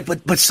 Right,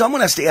 but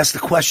someone has to ask the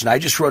question. I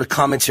just wrote a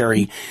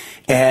commentary,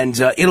 and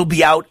it'll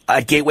be out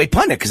at Gateway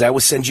Pundit, because I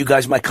always send you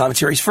guys my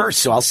commentaries first.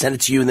 So I'll send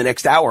it to you in the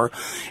next hour,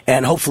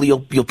 and hopefully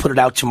you'll put it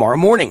out tomorrow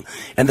morning.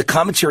 And the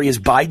commentary is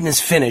Biden is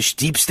finished.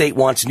 Deep State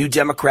wants new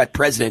Democrat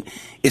president.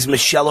 Is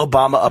Michelle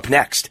Obama up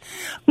next?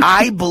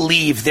 I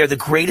believe they're the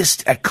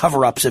greatest at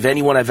cover-ups of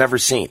anyone I've ever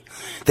seen.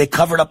 They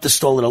covered up the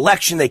stolen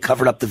election. They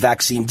covered up the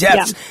vaccine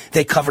deaths. Yeah.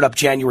 They covered up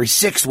January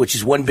 6th, which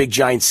is one big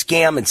giant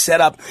scam and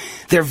setup.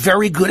 They're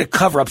very good at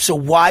cover-up. So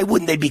why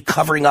wouldn't they be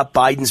covering up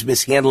Biden's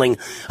mishandling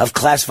of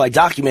classified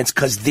documents?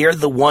 Because they're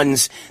the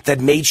ones that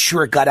made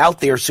sure it got out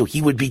there so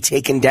he would be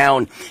taken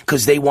down,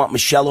 because they want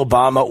Michelle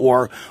Obama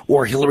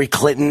or Hillary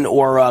Clinton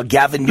or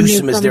Gavin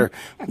Newsom as their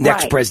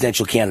next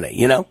presidential candidate,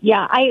 you know?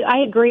 Yeah,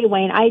 I agree,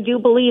 Wayne. I do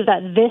believe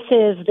that this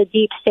is the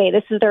deep state.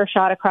 This is their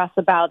shot across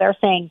the bow. They're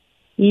saying,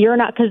 you're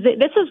not, because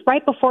this is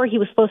right before he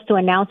was supposed to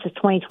announce his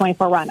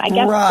 2024 run. I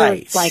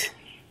guess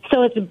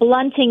so it's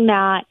blunting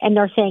that, and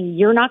they're saying,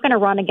 you're not going to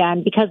run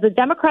again, because the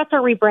Democrats are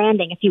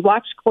rebranding. If you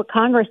watch what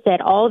Congress did,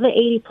 all the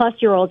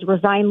 80-plus-year-olds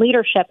resigned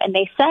leadership, and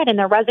they said in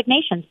their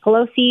resignations,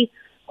 Pelosi,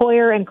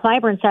 Hoyer, and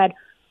Clyburn said,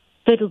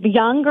 the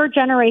younger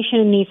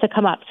generation needs to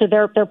come up. So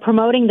they're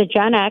promoting the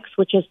Gen X,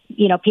 which is,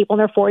 people in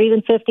their 40s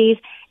and 50s,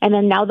 and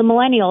then now the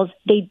millennials.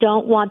 They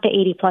don't want the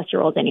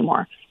 80-plus-year-olds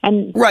anymore.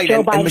 And right,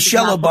 and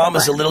Michelle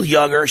Obama's a little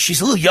younger.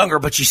 She's a little younger,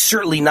 but she's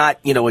certainly not,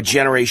 a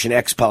Generation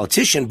X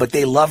politician, but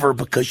they love her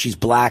because she's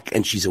black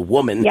and she's a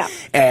woman. Yeah.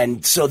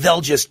 And so they'll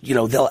just,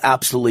 they'll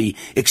absolutely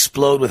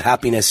explode with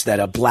happiness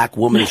that a black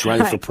woman is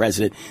running for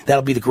president.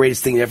 That'll be the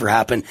greatest thing that ever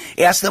happened.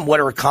 Ask them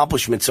what her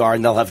accomplishments are,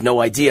 and they'll have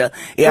no idea.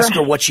 Ask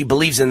her what she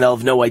believes in, they'll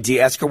have no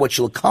idea. Ask her what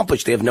she'll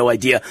accomplish, they have no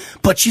idea.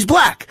 But she's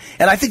black.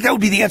 And I think that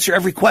would be the answer to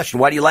every question.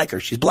 Why do you like her?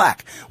 She's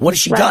black. What has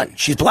she done?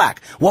 She's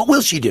black. What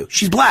will she do?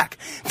 She's black.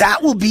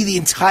 That will be the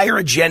entire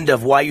agenda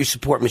of why you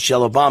support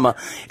Michelle Obama.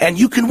 And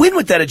you can win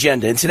with that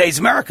agenda in today's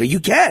America. You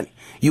can.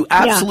 You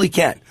absolutely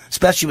can.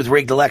 Especially with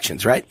rigged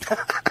elections, right?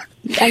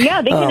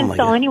 Yeah, they can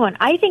install anyone.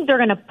 I think they're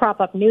going to prop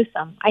up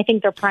Newsom. I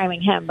think they're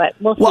priming him, but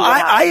we'll see. Well,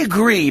 I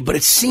agree, but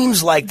it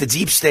seems like the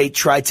deep state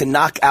tried to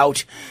knock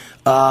out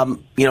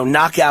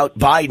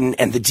Biden,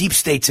 and the deep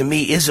state to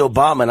me is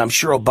Obama, and I'm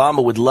sure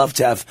Obama would love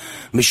to have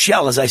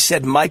Michelle. As I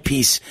said in my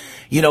piece,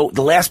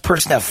 the last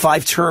person to have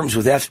 5 terms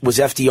was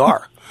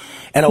FDR.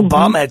 And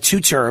Obama had 2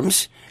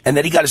 terms, and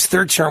then he got his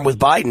 3rd term with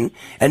Biden,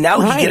 and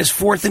now he can get his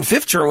 4th and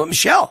 5th term with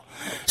Michelle.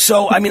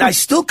 So, I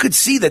still could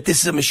see that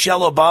this is a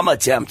Michelle Obama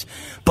attempt,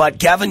 but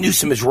Gavin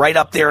Newsom is right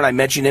up there, and I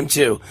mentioned him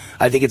too.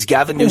 I think it's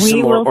Gavin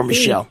Newsom or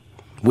Michelle.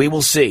 We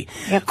will see.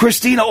 Yep.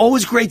 Christina,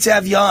 always great to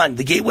have you on.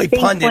 The Gateway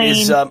Pundit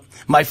is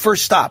my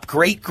first stop.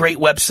 Great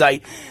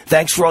website.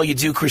 Thanks for all you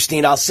do,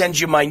 Christina. I'll send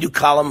you my new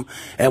column,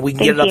 and we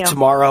can get it up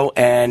tomorrow,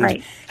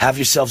 and have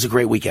yourselves a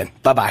great weekend.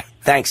 Bye-bye.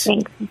 Thanks.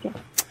 Thanks.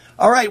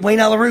 All right, Wayne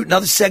Allyn Root,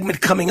 another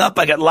segment coming up.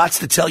 I got lots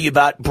to tell you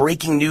about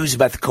breaking news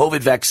about the COVID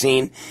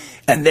vaccine.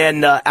 And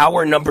then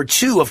hour number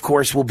 2, of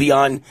course, will be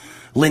on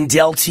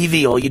Lindell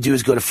TV. All you do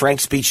is go to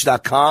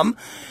frankspeech.com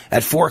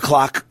at 4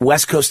 o'clock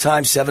West Coast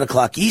time, 7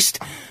 o'clock East.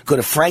 Go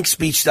to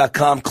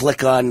frankspeech.com,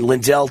 click on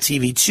Lindell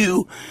TV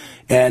 2,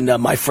 and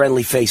my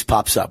friendly face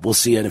pops up. We'll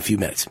see you in a few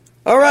minutes.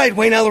 All right,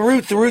 Wayne Allyn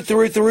Root,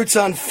 the Root's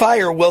on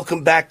fire.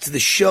 Welcome back to the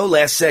show.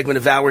 Last segment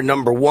of hour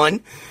number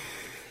 1.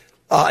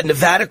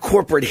 Nevada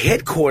Corporate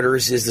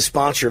Headquarters is the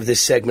sponsor of this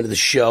segment of the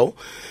show.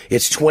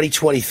 It's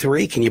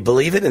 2023. Can you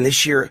believe it? And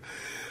this year,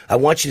 I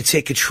want you to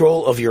take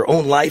control of your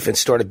own life and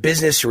start a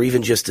business or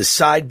even just a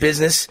side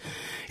business.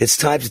 It's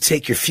time to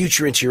take your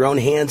future into your own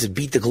hands and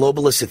beat the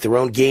globalists at their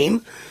own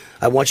game.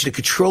 I want you to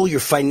control your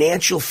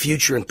financial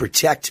future and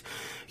protect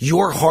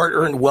your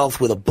hard-earned wealth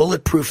with a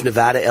bulletproof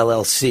Nevada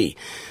LLC.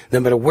 No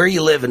matter where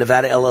you live, a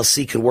Nevada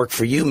LLC can work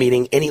for you,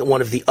 meaning any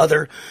one of the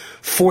other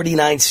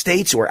 49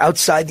 states or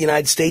outside the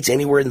United States,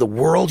 anywhere in the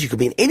world. You could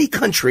be in any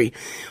country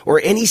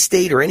or any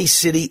state or any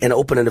city and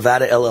open a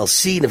Nevada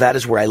LLC.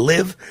 Nevada's where I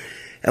live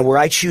and where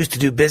I choose to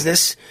do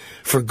business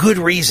for good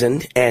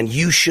reason, and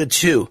you should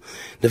too.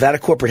 Nevada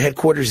Corporate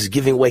Headquarters is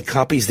giving away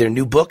copies of their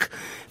new book,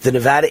 The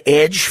Nevada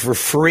Edge, for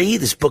free.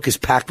 This book is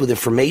packed with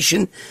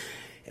information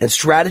and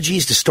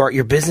strategies to start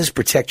your business,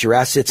 protect your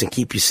assets, and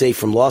keep you safe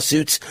from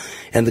lawsuits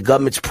and the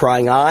government's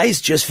prying eyes.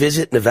 Just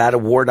visit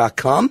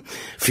NevadaWar.com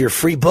for your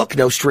free book,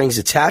 no strings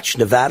attached,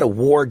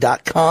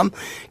 NevadaWar.com.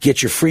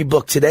 Get your free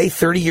book today.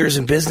 30 years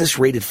in business,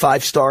 rated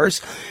 5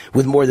 stars,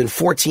 with more than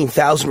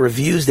 14,000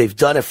 reviews. They've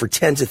done it for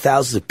tens of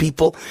thousands of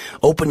people.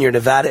 Open your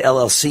Nevada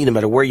LLC, no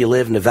matter where you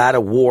live,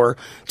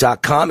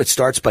 NevadaWar.com. It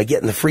starts by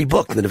getting the free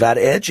book, The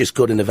Nevada Edge. Just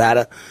go to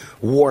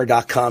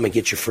NevadaWar.com and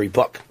get your free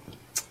book.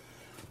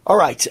 All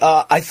right.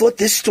 I thought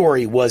this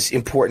story was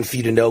important for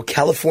you to know.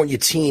 California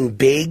teen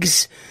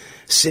begs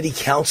city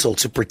council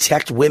to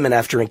protect women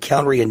after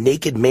encountering a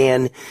naked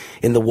man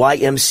in the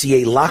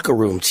YMCA locker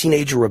room.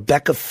 Teenager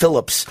Rebecca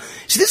Phillips.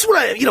 So this is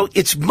what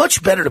it's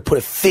much better to put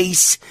a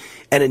face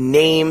and a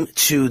name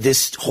to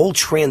this whole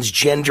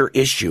transgender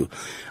issue.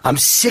 I'm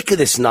sick of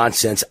this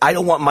nonsense. I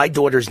don't want my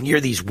daughters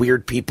near these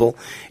weird people,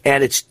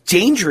 and it's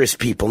dangerous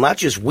people, not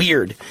just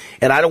weird.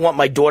 And I don't want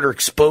my daughter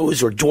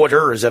exposed, or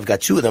daughters, I've got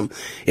 2 of them,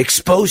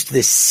 exposed to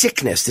this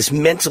sickness, this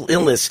mental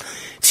illness.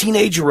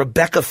 Teenager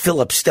Rebecca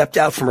Phillips stepped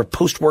out from her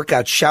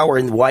post-workout shower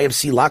in the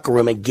YMCA locker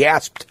room and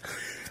gasped.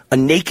 A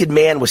naked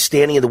man was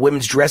standing in the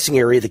women's dressing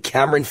area of the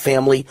Cameron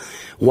Family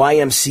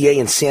YMCA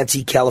in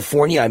Santee,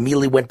 California. I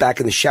immediately went back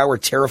in the shower,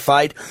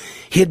 terrified,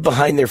 hid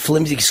behind their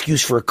flimsy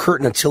excuse for a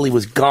curtain until he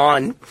was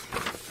gone.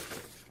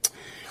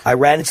 I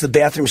ran into the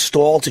bathroom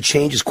stall to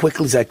change as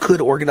quickly as I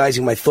could,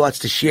 organizing my thoughts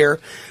to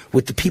share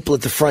with the people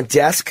at the front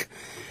desk.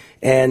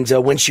 And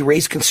when she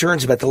raised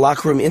concerns about the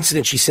locker room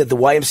incident, she said the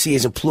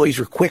YMCA's employees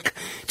were quick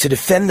to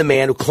defend the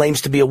man who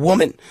claims to be a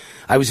woman.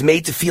 I was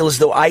made to feel as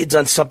though I had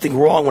done something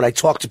wrong when I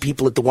talked to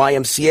people at the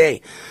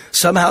YMCA.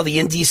 Somehow the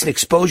indecent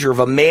exposure of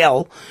a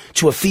male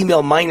to a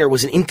female minor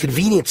was an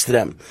inconvenience to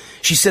them.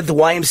 She said the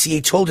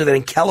YMCA told her that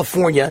in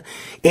California,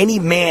 any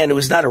man who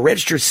is not a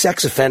registered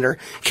sex offender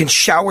can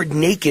shower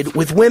naked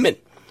with women.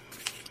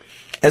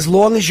 As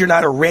long as you're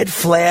not a red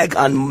flag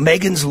on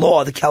Megan's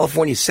Law, the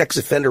California Sex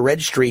Offender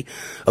Registry,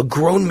 a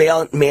grown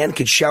man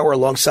could shower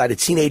alongside a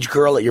teenage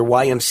girl at your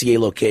YMCA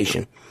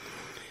location.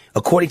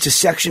 According to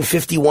Section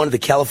 51 of the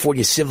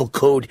California Civil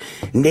Code,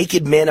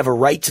 naked men have a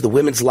right to the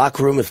women's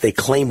locker room if they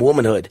claim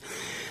womanhood.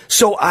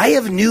 So I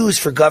have news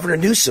for Governor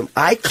Newsom.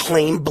 I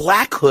claim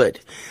blackhood.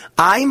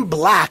 I'm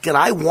black and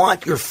I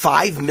want your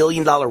 $5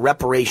 million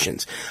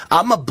reparations.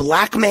 I'm a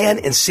black man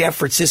in San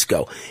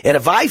Francisco. And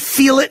if I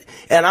feel it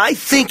and I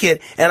think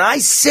it and I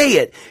say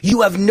it,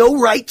 you have no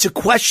right to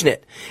question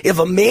it. If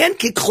a man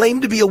can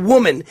claim to be a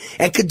woman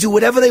and could do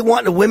whatever they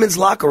want in a women's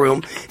locker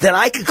room, then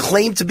I could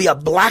claim to be a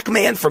black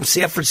man from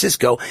San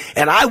Francisco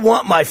and I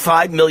want my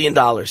 $5 million.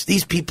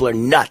 These people are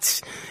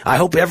nuts. I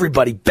hope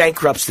everybody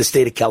bankrupts the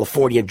state of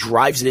California and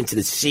drives it into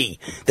the sea.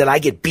 Then I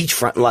get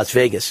beachfront in Las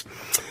Vegas.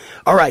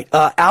 All right,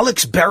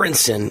 Alex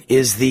Berenson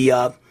is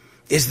the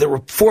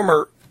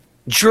former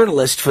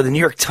journalist for the New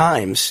York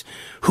Times,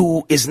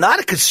 who is not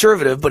a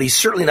conservative, but he's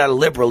certainly not a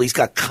liberal. He's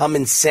got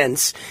common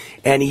sense,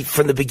 and he,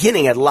 from the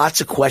beginning, had lots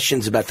of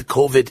questions about the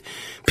COVID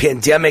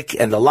pandemic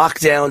and the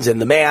lockdowns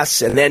and the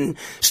masks, and then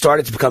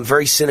started to become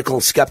very cynical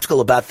and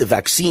skeptical about the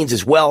vaccines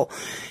as well.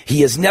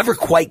 He has never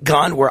quite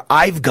gone where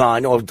I've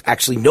gone, or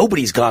actually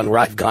nobody's gone where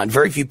I've gone.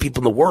 Very few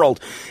people in the world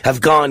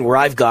have gone where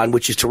I've gone,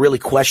 which is to really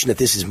question that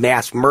this is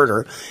mass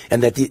murder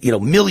and that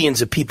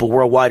millions of people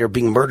worldwide are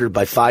being murdered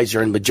by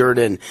Pfizer and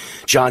Moderna and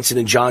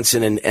Johnson &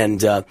 Johnson and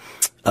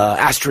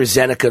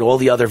AstraZeneca and all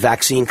the other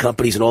vaccine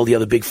companies and all the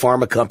other big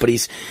pharma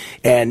companies,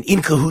 and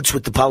in cahoots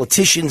with the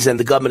politicians and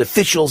the government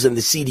officials and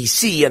the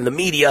CDC and the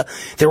media.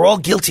 They're all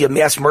guilty of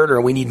mass murder,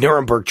 and we need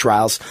Nuremberg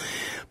trials.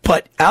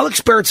 But Alex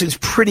Berenson's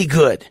pretty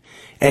good,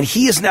 and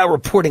he is now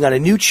reporting on a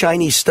new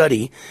Chinese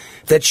study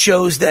that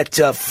shows that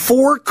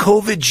 4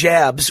 COVID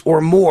jabs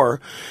or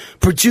more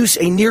produce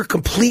a near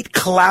complete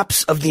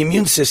collapse of the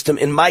immune system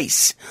in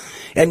mice.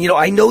 And,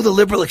 I know the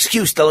liberal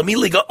excuse. They'll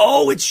immediately go,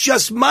 oh, it's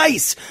just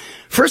mice.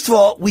 First of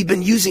all, we've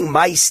been using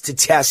mice to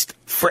test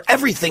for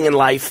everything in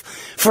life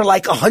for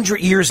like 100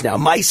 years now.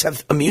 Mice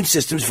have immune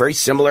systems very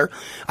similar,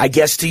 I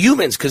guess, to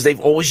humans because they've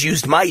always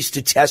used mice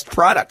to test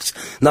products.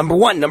 Number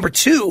one. Number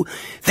two,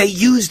 they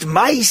used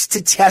mice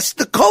to test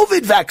the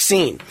COVID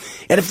vaccine.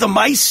 And if the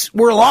mice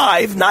were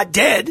alive, not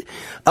dead,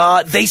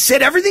 they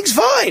said everything's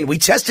fine. We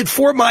tested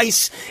 4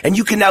 mice and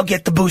you can now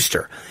get the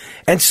booster.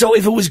 And so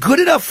if it was good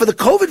enough for the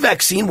COVID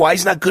vaccine, why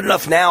is it not good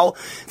enough now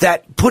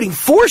that putting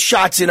 4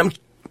 shots in them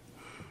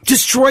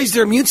destroys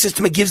their immune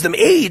system and gives them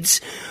AIDS?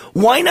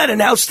 Why not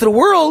announce to the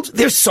world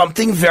there's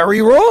something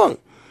very wrong?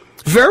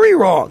 Very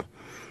wrong.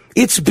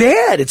 It's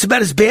bad. It's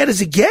about as bad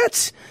as it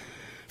gets.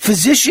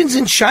 Physicians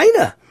in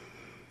China.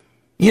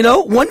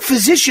 One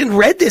physician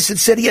read this and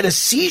said he had a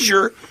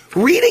seizure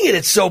reading it.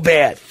 It's so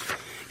bad.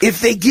 If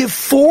they give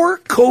 4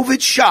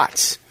 COVID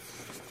shots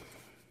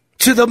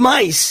to the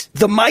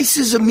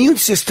mice's immune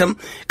system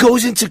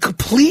goes into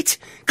complete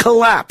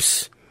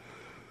collapse.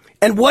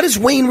 And what has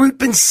Wayne Root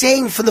been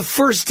saying from the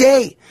first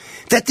day?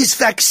 That this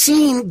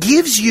vaccine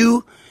gives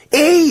you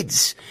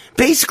AIDS.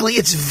 Basically,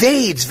 it's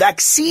VAIDS,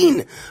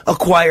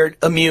 vaccine-acquired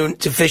immune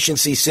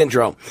deficiency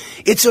syndrome.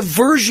 It's a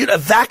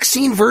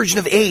vaccine version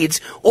of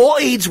AIDS. All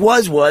AIDS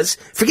was,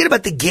 forget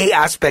about the gay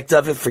aspect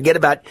of it, forget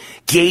about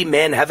gay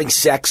men having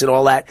sex and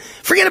all that.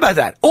 Forget about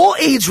that. All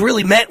AIDS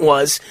really meant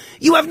was,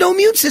 you have no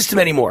immune system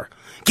anymore.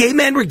 Gay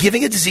men were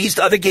giving a disease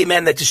to other gay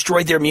men that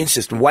destroyed their immune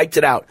system, wiped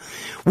it out.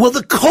 Well,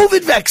 the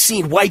COVID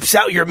vaccine wipes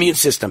out your immune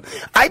system.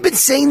 I've been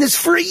saying this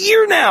for a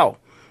year now.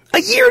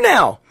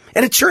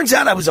 And it turns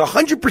out I was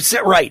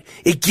 100% right.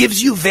 It gives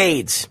you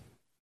VAIDS.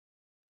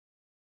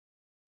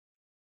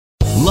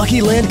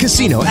 Lucky Land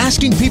Casino,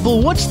 asking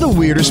people, what's the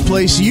weirdest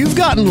place you've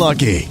gotten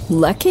lucky?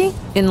 Lucky?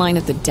 In line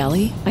at the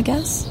deli, I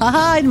guess?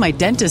 Aha, in my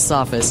dentist's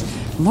office.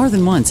 More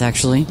than once,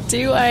 actually.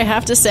 Do I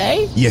have to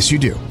say? Yes, you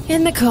do.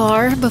 In the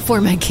car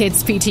before my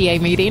kids' PTA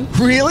meeting.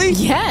 Really?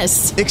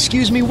 Yes.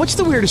 Excuse me, what's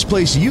the weirdest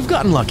place you've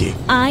gotten lucky?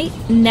 I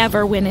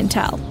never win and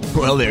tell.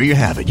 Well, there you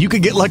have it. You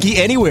can get lucky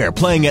anywhere,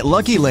 playing at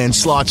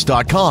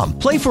LuckyLandSlots.com.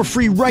 Play for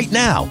free right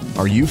now.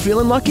 Are you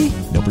feeling lucky?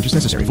 No purchase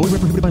necessary. Void where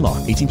prohibited by law.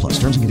 18+.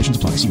 Terms and conditions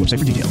apply. See website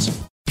for details.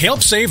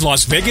 Help save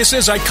Las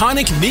Vegas's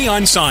iconic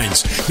neon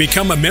signs.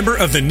 Become a member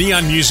of the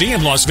Neon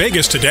Museum Las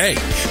Vegas today.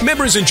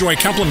 Members enjoy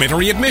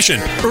complimentary admission,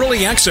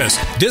 early access,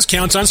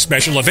 discounts on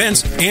special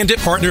events and at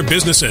partner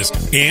businesses,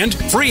 and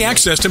free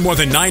access to more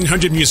than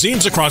 900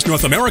 museums across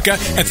North America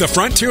at the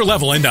frontier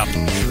level and up.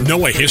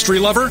 Know a history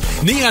lover?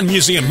 Neon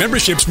Museum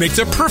memberships make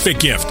the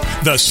perfect gift.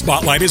 The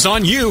spotlight is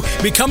on you.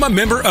 Become a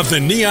member of the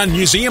Neon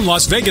Museum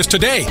Las Vegas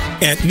today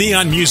at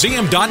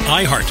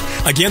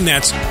neonmuseum.iheart. Again,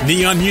 that's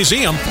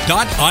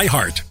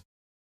neonmuseum.iheart.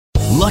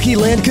 Lucky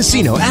Land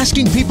Casino,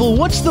 asking people,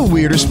 what's the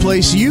weirdest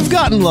place you've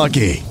gotten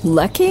lucky?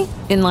 Lucky?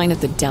 In line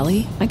at the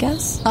deli, I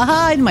guess?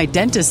 Aha, in my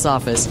dentist's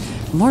office.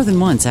 More than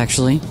once,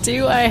 actually.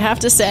 Do I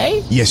have to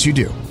say? Yes, you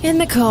do. In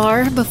the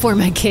car before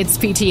my kids'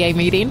 PTA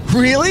meeting.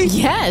 Really?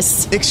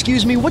 Yes.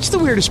 Excuse me, what's the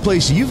weirdest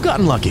place you've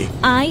gotten lucky?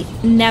 I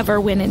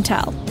never win and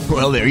tell.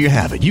 Well, there you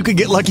have it. You can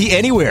get lucky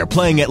anywhere,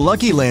 playing at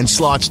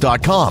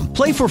LuckyLandSlots.com.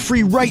 Play for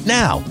free right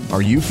now.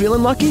 Are you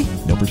feeling lucky?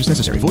 No purchase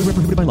necessary. Void where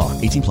prohibited by law.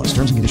 18+.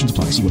 Terms and conditions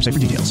apply. See website for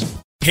details.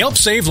 Help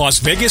save Las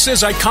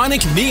Vegas's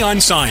iconic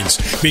neon signs.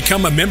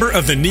 Become a member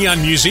of the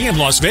Neon Museum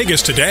Las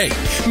Vegas today.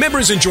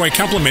 Members enjoy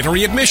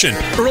complimentary admission,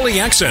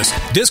 early access,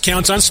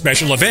 discounts on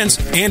special events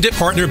and at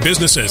partner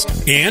businesses,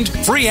 and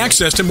free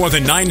access to more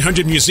than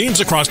 900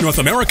 museums across North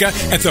America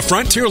at the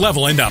frontier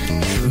level and up.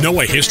 Know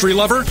a history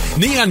lover?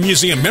 Neon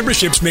Museum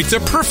memberships make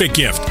the perfect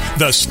gift.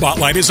 The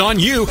spotlight is on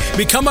you.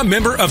 Become a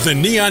member of the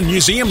Neon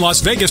Museum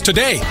Las Vegas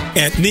today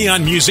at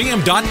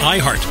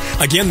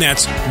neonmuseum.iheart. Again,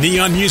 that's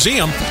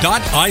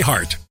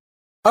neonmuseum.iheart.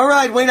 All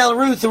right, Wayne Allyn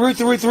Root,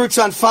 the Root's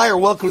on fire.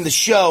 Welcome to the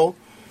show.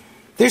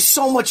 There's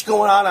so much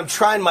going on. I'm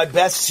trying my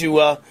best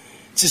to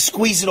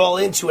squeeze it all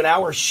into an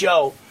hour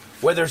show.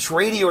 Whether it's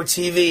radio or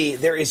TV,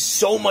 there is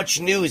so much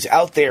news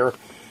out there,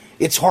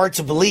 it's hard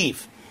to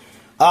believe.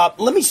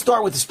 Let me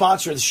start with the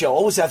sponsor of the show.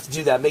 Always have to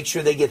do that. Make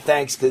sure they get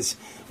thanks, because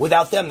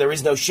without them, there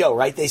is no show,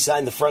 right? They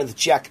sign the front of the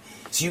check.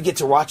 So you get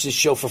to watch this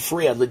show for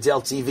free on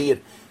Liddell TV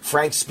at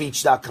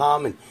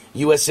frankspeech.com and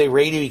USA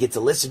Radio. You get to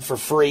listen for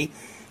free.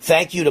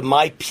 Thank you to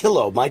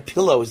MyPillow.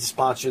 MyPillow is the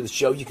sponsor of the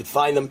show. You can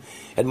find them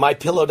at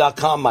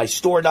mypillow.com,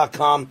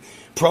 mystore.com.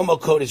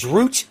 Promo code is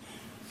ROOT.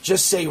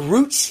 Just say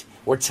ROOT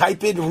or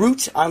type in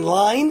ROOT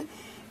online,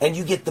 and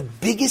you get the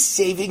biggest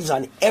savings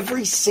on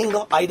every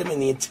single item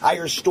in the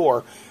entire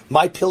store.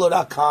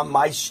 MyPillow.com,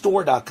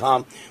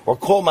 mystore.com, or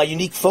call my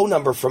unique phone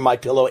number from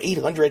MyPillow,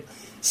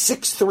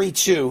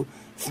 800-632-9437,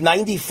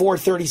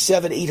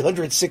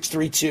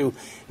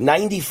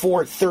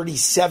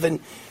 800-632-9437.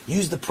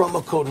 Use the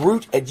promo code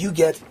ROOT, and you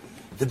get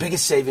the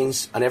biggest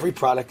savings on every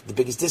product, the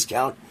biggest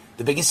discount,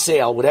 the biggest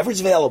sale, whatever's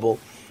available,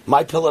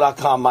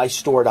 mypillow.com,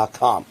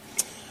 mystore.com.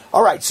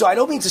 All right, so I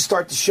don't mean to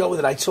start the show with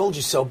an I told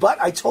you so, but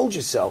I told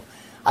you so.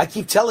 I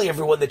keep telling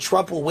everyone that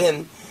Trump will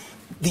win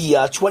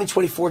the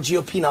 2024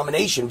 GOP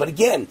nomination. But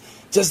again,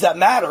 does that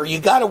matter? You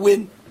got to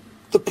win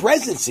the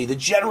presidency, the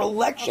general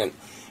election.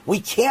 We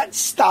can't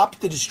stop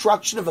the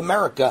destruction of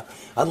America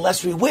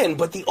unless we win.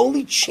 But the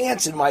only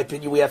chance, in my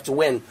opinion, we have to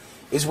win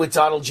is with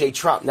Donald J.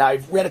 Trump. Now,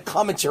 I read a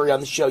commentary on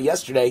the show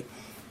yesterday,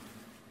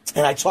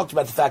 and I talked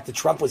about the fact that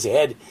Trump was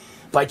ahead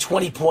by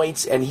 20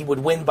 points, and he would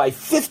win by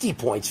 50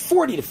 points,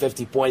 40 to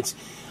 50 points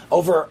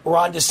over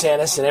Ron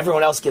DeSantis, and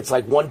everyone else gets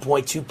like 1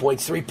 point, 2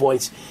 points, 3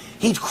 points.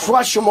 He'd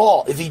crush them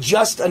all if he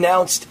just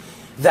announced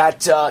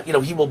that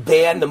he will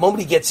ban, the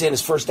moment he gets in,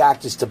 his first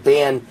act is to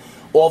ban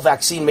all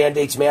vaccine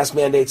mandates, mask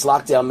mandates,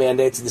 lockdown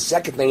mandates. And the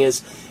second thing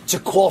is to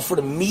call for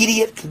an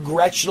immediate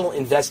congressional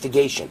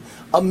investigation.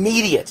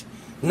 Immediate.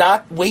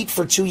 Not wait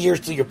for 2 years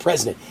till you're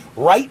president.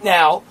 Right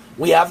now,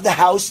 we have the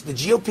House, the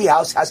GOP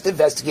House has to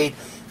investigate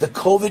the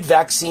COVID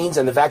vaccines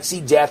and the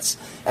vaccine deaths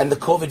and the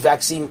COVID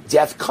vaccine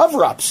death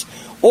cover-ups.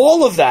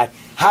 All of that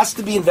has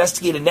to be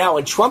investigated now,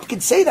 and Trump can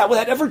say that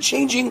without ever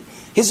changing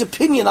his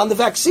opinion on the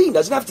vaccine.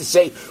 Doesn't have to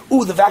say,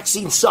 ooh, the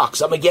vaccine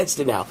sucks, I'm against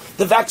it now.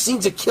 The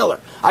vaccine's a killer.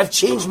 I've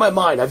changed my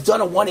mind. I've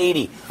done a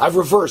 180. I've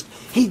reversed.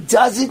 He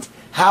doesn't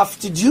have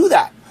to do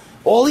that.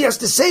 All he has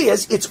to say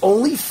is it's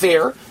only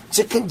fair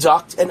to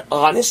conduct an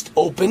honest,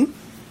 open,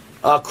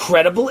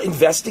 credible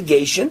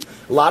investigation.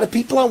 A lot of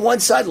people on one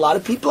side, a lot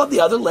of people on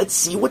the other. Let's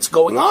see what's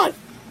going on.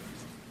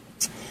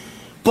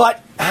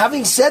 But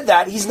having said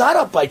that, he's not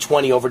up by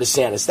 20 over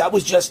DeSantis. That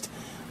was just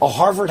a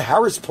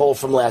Harvard-Harris poll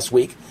from last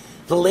week.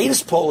 The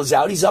latest poll is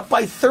out. He's up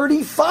by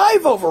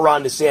 35 over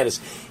Ron DeSantis.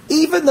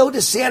 Even though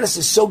DeSantis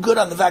is so good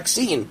on the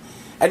vaccine,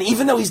 and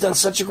even though he's done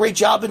such a great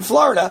job in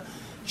Florida,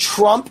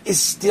 Trump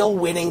is still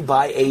winning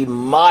by a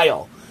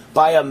mile,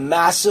 by a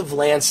massive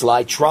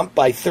landslide. Trump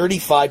by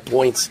 35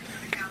 points.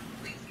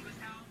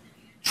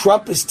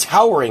 Trump is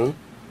towering.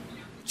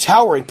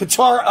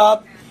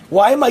 Pitar,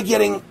 why am I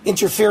getting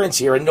interference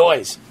here and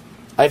noise?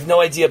 I have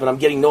no idea, but I'm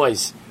getting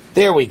noise.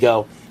 There we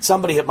go.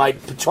 Somebody hit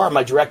Pitar,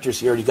 my director's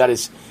here, and he got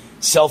his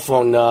cell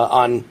phone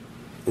on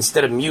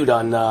instead of mute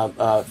on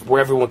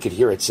where everyone could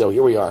hear it. So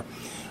here we are.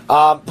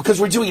 Because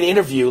we're doing an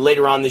interview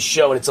later on this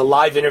show, and it's a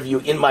live interview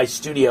in my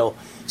studio,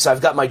 so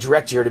I've got my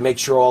director here to make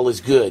sure all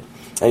is good,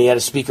 and he had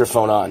a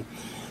speakerphone on.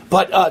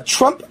 But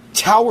Trump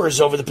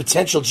towers over the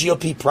potential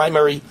GOP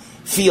primary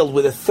field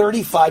with a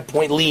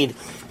 35-point lead.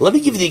 Let me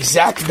give you the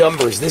exact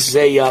numbers. This is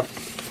a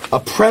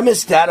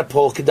premise data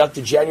poll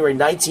conducted January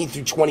 19th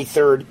through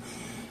 23rd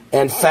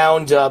and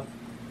found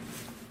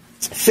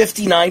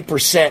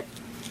 59%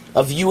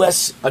 of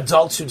U.S.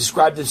 adults who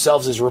describe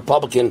themselves as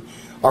Republican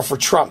are for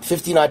Trump.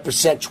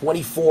 59%,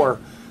 24%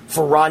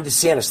 for Ron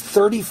DeSantis.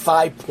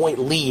 35-point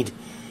lead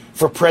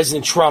for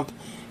President Trump.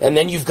 And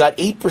then you've got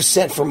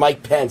 8% for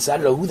Mike Pence. I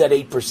don't know who that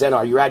 8%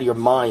 are. You're out of your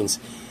minds.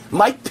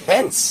 Mike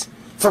Pence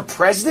for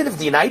President of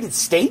the United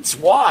States?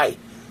 Why?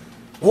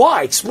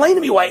 Why? Explain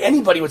to me why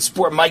anybody would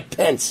support Mike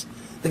Pence,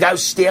 the guy who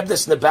stabbed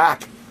us in the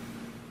back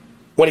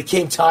when it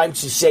came time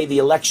to say the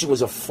election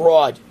was a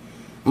fraud.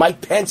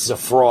 Mike Pence is a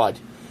fraud.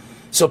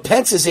 So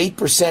Pence is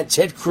 8%,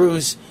 Ted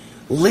Cruz,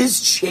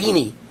 Liz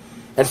Cheney,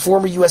 and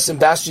former U.S.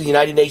 Ambassador to the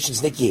United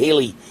Nations, Nikki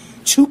Haley,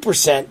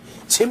 2%,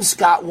 Tim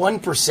Scott,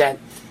 1%,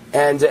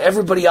 and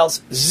everybody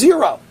else,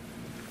 0.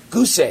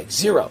 Goose egg,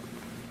 0.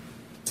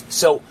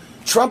 So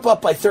Trump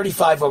up by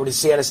 35 over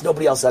DeSantis.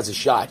 Nobody else has a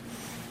shot.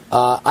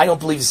 I don't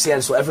believe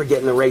DeSantis will ever get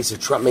in the race if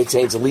Trump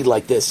maintains a lead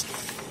like this.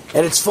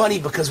 And it's funny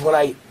because when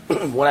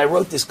I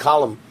wrote this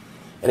column,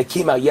 and it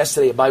came out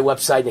yesterday at my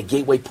website and at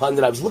Gateway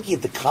Pundit, I was looking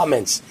at the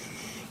comments,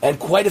 and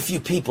quite a few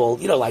people,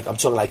 like I'm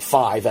talking like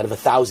 5 out of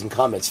 1,000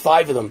 comments,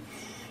 5 of them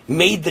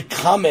made the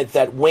comment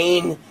that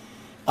when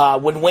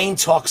Wayne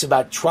talks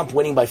about Trump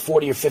winning by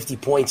 40 or 50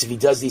 points, if he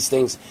does these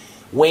things,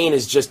 Wayne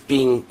is just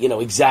being,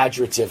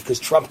 exaggerative because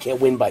Trump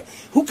can't win by...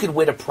 Who could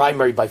win a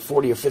primary by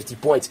 40 or 50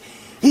 points?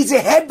 He's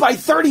ahead by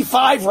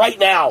 35 right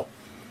now.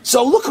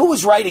 So look who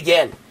was right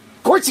again.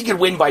 Of course he could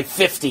win by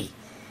 50.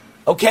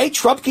 Okay?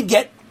 Trump could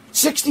get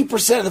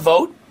 60% of the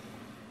vote,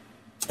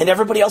 and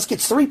everybody else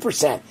gets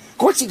 3%. Of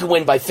course he could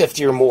win by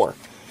 50 or more.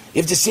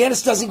 If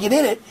DeSantis doesn't get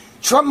in it,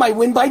 Trump might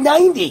win by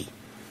 90.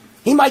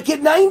 He might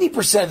get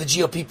 90% of the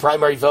GOP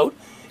primary vote,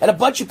 and a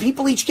bunch of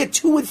people each get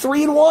 2 and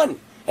 3 and 1,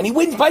 and he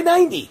wins by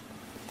 90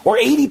 or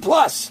 80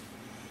 plus.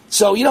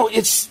 So,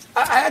 it's...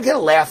 I gotta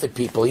laugh at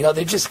people.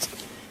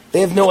 They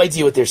have no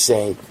idea what they're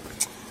saying.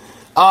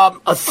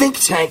 A think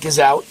tank is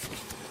out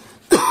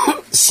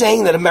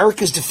saying that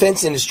America's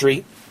defense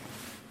industry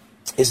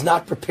is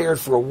not prepared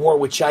for a war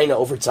with China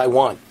over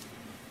Taiwan.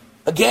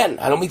 Again,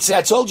 I don't mean to say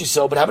I told you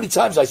so, but how many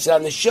times I said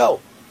on this show,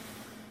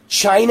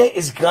 China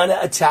is going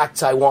to attack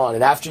Taiwan.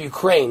 And after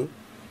Ukraine,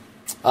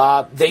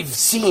 they've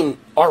seen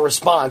our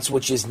response,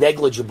 which is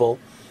negligible,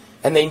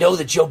 and they know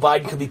that Joe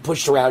Biden could be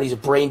pushed around. He's a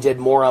brain-dead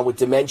moron with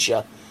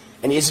dementia,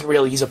 and he's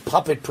a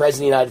puppet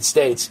president of the United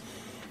States.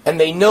 And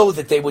they know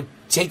that they would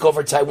take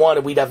over Taiwan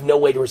and we'd have no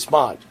way to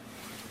respond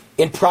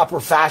in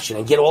proper fashion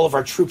and get all of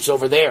our troops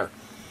over there.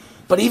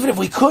 But even if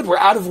we could, we're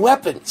out of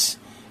weapons.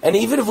 And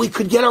even if we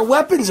could get our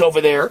weapons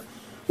over there,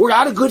 we're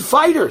out of good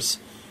fighters.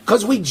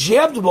 Because we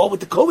jabbed them all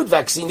with the COVID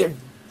vaccine. They're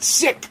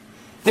sick.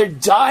 They're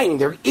dying.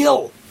 They're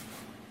ill.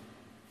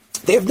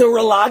 They have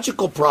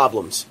neurological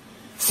problems.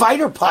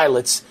 Fighter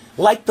pilots,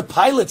 like the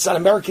pilots on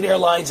American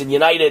Airlines and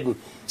United and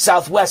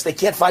Southwest, they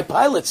can't find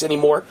pilots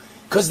anymore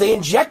because they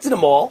injected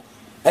them all,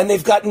 and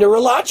they've got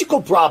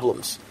neurological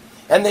problems.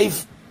 And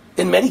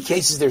in many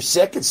cases, they're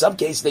sick. In some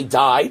cases, they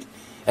died.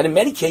 And in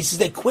many cases,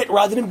 they quit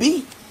rather than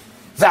be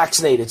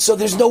vaccinated. So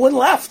there's no one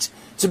left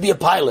to be a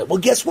pilot. Well,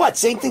 guess what?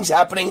 Same thing's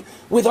happening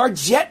with our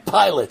jet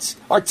pilots,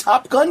 our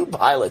Top Gun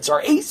pilots,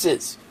 our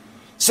aces.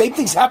 Same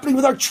thing's happening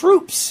with our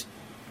troops.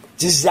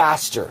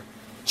 Disaster.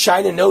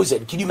 China knows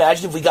it. Can you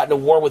imagine if we got in a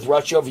war with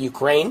Russia over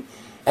Ukraine,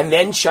 and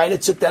then China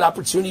took that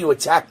opportunity to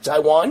attack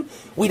Taiwan?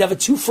 We'd have a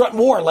 2-front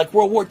war like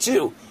World War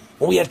II,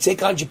 when we had to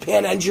take on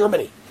Japan and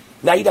Germany.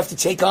 Now you'd have to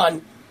take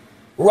on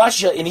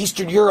Russia in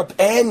Eastern Europe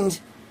and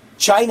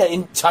China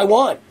in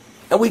Taiwan.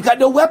 And we've got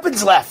no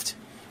weapons left.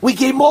 We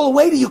gave them all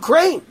away to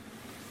Ukraine.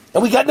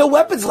 And we got no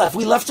weapons left.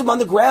 We left them on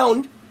the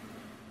ground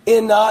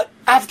in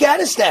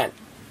Afghanistan.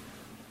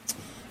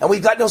 And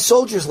we've got no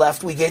soldiers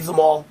left. We gave them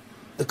all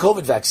the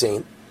COVID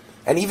vaccine.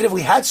 And even if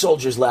we had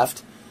soldiers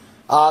left,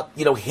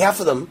 half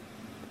of them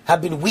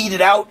have been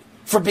weeded out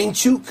for being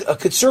too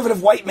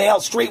conservative white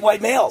males, straight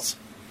white males,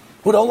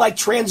 who don't like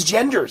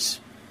transgenders.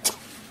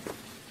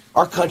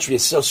 Our country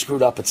is so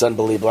screwed up, it's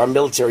unbelievable. Our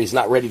military is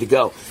not ready to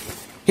go.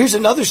 Here's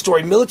another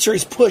story.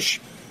 Military's push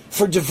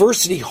for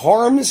diversity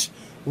harms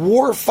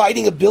war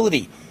fighting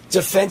ability,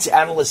 defense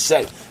analysts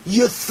say.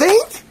 You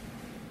think?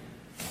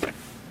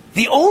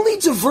 The only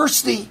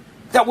diversity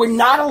that we're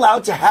not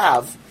allowed to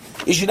have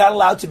is you're not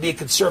allowed to be a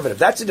conservative.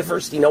 That's a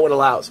diversity no one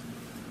allows.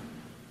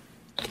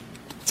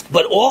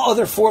 But all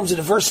other forms of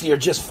diversity are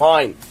just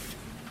fine,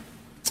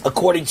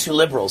 according to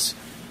liberals.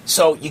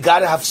 So you got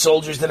to have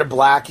soldiers that are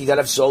black, you got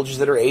to have soldiers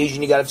that are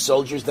Asian, you got to have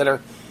soldiers that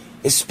are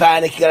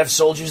Hispanic, you got to have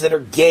soldiers that are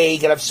gay, you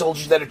got to have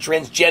soldiers that are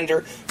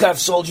transgender, you got to have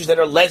soldiers that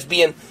are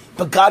lesbian.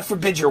 But God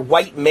forbid you're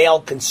white,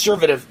 male,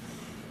 conservative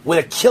with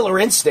a killer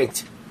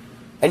instinct,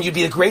 and you'd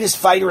be the greatest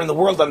fighter in the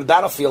world on the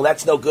battlefield.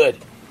 That's no good.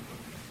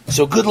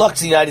 So good luck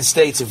to the United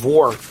States if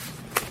war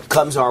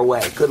comes our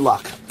way. Good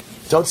luck.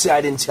 Don't say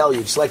I didn't tell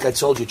you. Just like I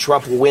told you,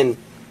 Trump will win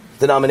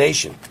the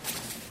nomination.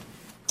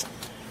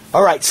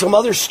 All right, some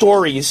other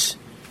stories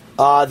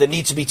that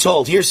need to be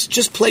told. Here's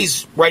just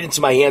plays right into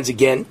my hands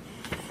again.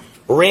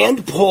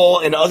 Rand Paul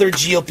and other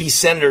GOP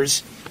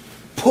senators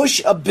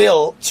push a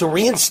bill to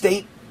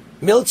reinstate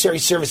military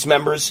service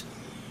members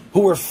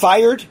who were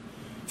fired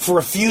for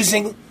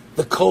refusing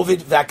the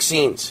COVID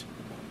vaccines.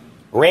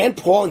 Rand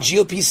Paul and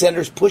GOP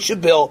senators push a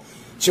bill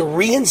to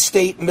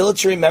reinstate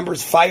military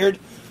members fired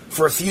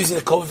for refusing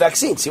the COVID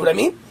vaccine. See what I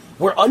mean?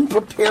 We're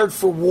unprepared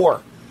for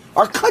war.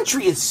 Our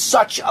country is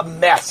such a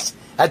mess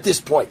at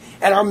this point,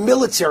 and our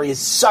military is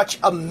such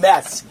a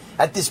mess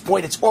at this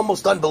point. It's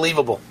almost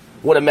unbelievable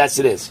what a mess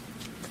it is.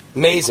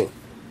 Amazing.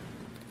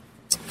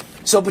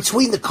 So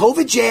between the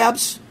COVID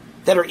jabs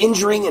that are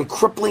injuring and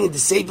crippling and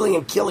disabling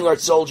and killing our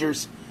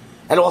soldiers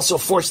and also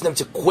forcing them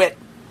to quit,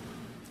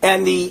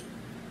 and the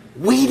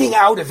weeding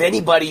out of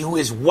anybody who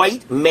is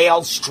white,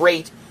 male,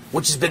 straight,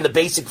 which has been the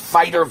basic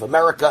fighter of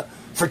America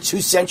for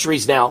 2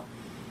 centuries now,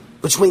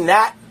 between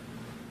that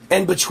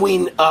and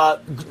between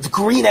the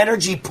green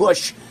energy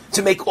push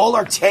to make all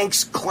our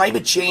tanks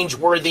climate change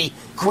worthy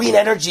green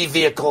energy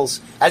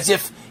vehicles, as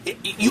if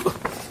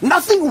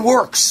Nothing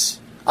works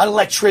on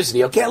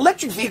electricity, okay?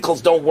 Electric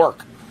vehicles don't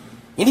work.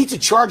 You need to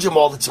charge them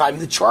all the time.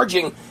 The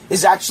charging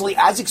is actually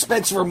as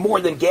expensive or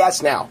more than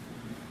gas now.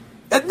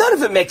 And none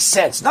of it makes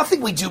sense.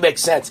 Nothing we do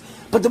makes sense.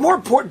 But the more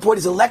important point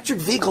is electric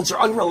vehicles are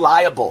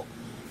unreliable.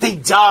 They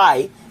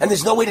die, and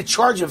there's no way to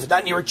charge them if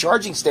not near a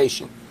charging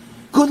station.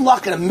 Good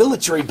luck in a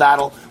military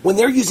battle when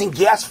they're using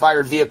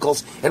gas-fired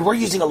vehicles and we're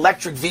using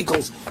electric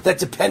vehicles that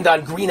depend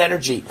on green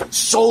energy,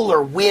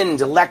 solar,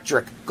 wind,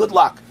 electric. Good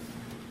luck.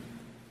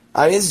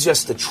 I mean, this is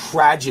just a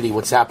tragedy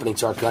what's happening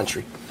to our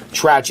country.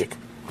 Tragic.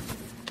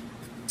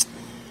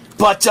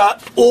 But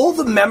all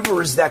the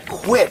members that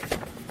quit,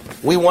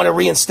 we want to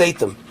reinstate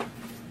them.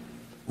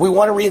 We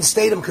want to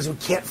reinstate them because we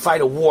can't fight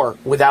a war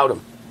without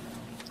them.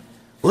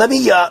 Let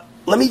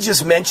me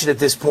just mention at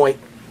this point,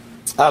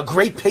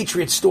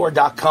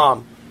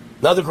 GreatPatriotStore.com,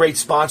 another great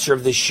sponsor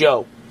of this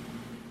show.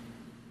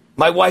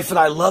 My wife and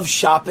I love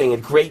shopping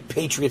at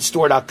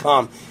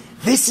GreatPatriotStore.com.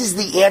 This is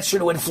the answer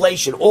to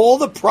inflation. All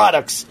the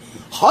products,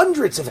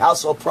 hundreds of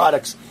household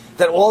products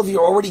that all of you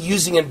are already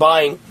using and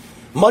buying,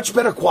 much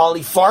better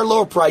quality, far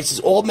lower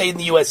prices, all made in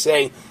the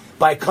USA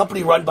by a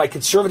company run by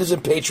conservatives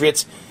and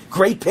patriots,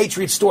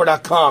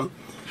 GreatPatriotStore.com.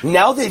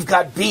 Now they've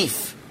got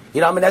beef.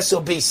 You know, I'm an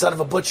SOB, son of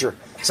a butcher.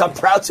 So I'm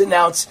proud to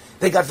announce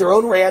they got their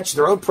own ranch,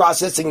 their own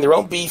processing, their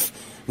own beef,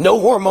 no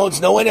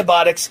hormones, no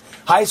antibiotics,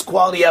 highest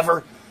quality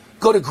ever.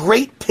 Go to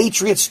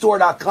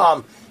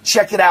GreatPatriotStore.com.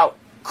 Check it out.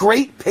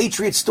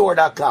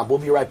 GreatPatriotStore.com. We'll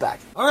be right back.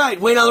 All right,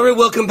 Wayne Allyn Root,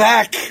 welcome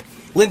back.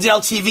 Lindell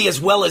TV as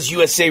well as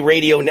USA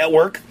Radio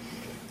Network.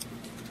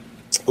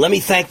 Let me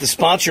thank the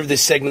sponsor of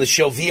this segment of the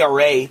show,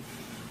 VRA,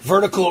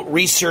 Vertical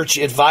Research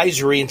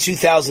Advisory. In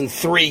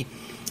 2003,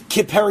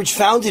 Kip Herriage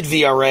founded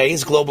VRA,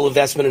 his global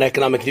investment and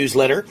economic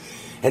newsletter.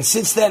 And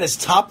since then, his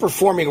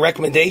top-performing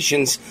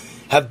recommendations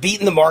have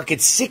beaten the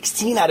market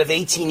 16 out of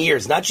 18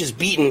 years. Not just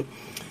beaten,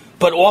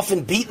 but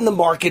often beaten the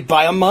market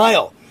by a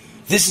mile.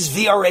 This is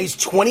VRA's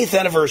 20th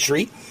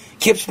anniversary.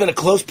 Kip's been a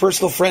close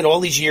personal friend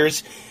all these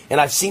years,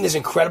 and I've seen his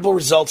incredible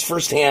results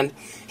firsthand.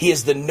 He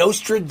is the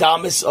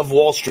Nostradamus of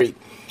Wall Street.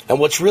 And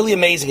what's really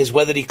amazing is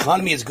whether the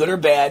economy is good or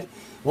bad,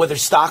 whether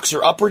stocks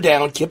are up or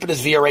down, Kip and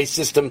his VRA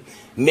system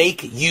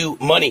make you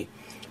money.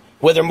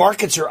 Whether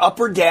markets are up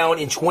or down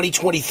in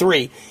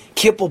 2023,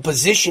 Kip will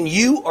position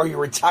you or your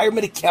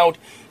retirement account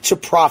to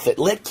profit.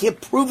 Let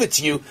Kip prove it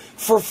to you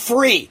for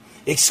free,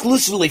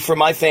 exclusively for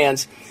my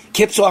fans.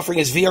 Kip's offering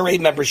his VRA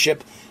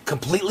membership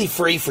completely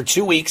free for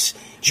 2 weeks.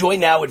 Join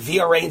now at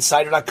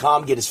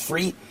VRAinsider.com. Get his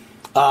free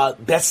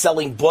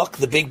best-selling book,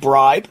 The Big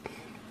Bribe.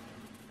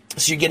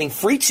 So you're getting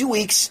free 2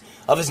 weeks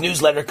of his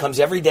newsletter,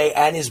 comes every day,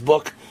 and his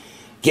book.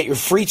 Get your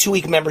free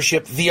 2-week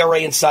membership,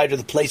 VRA Insider,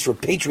 the place where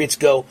patriots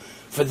go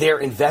for their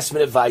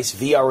investment advice,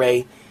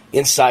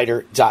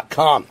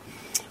 VRAinsider.com.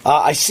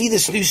 I see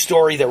this news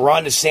story that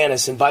Ron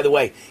DeSantis, and by the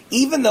way,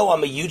 even though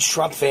I'm a huge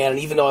Trump fan, and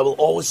even though I will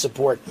always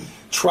support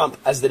Trump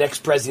as the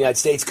next president of the United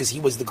States because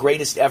he was the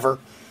greatest ever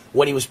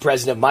when he was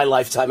president of my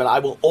lifetime, and I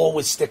will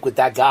always stick with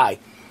that guy,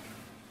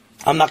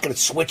 I'm not going to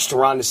switch to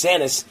Ron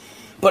DeSantis.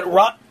 But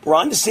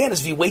Ron DeSantis,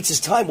 if he waits his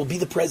time, will be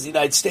the president of the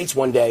United States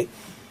one day,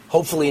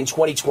 hopefully in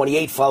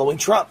 2028 following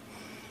Trump.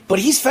 But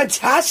he's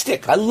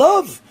fantastic. I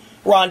love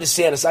Ron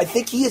DeSantis. I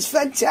think he is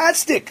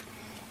fantastic.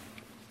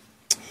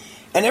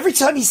 And every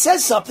time he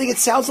says something, it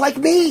sounds like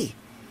me.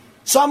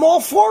 So I'm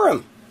all for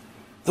him.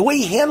 The way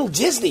he handled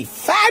Disney,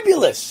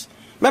 fabulous.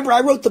 Remember,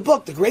 I wrote the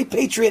book, The Great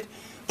Patriot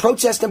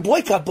Protest and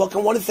Boycott book,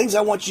 and one of the things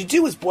I want you to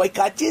do is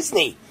boycott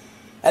Disney.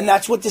 And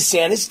that's what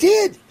DeSantis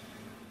did.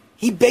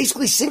 He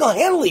basically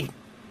single-handedly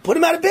put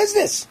him out of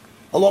business,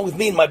 along with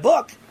me in my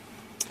book.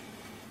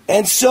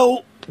 And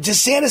so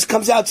DeSantis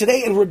comes out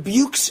today and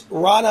rebukes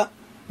Ronna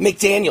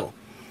McDaniel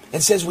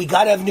and says we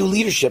got to have new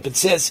leadership. It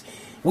says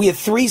we had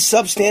 3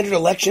 substandard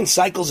election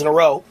cycles in a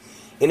row,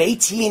 in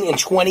 18 and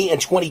 20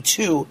 and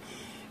 22,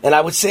 and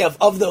I would say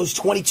of those,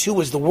 22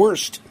 was the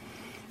worst.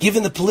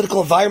 Given the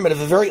political environment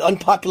of a very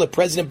unpopular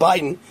President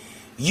Biden,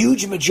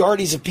 huge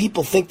majorities of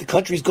people think the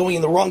country is going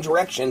in the wrong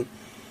direction,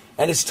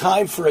 and it's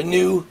time for a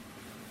new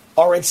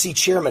RNC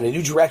chairman, a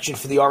new direction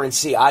for the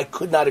RNC. I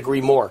could not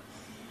agree more.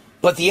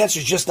 But the answer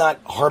is just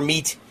not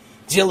Harmeet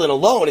Dillon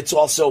alone. It's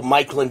also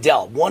Mike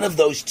Lindell. One of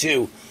those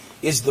two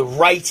is the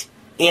right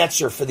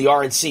answer for the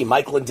RNC.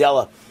 Mike Lindell,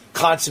 a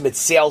consummate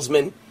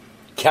salesman,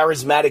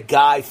 charismatic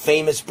guy,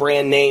 famous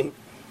brand name.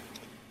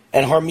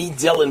 And Harmeet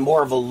Dillon,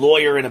 more of a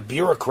lawyer and a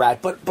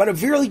bureaucrat, but a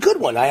really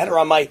good one. I had her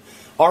on my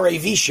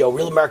RAV show,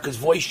 Real America's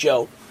Voice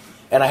show,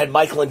 and I had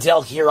Mike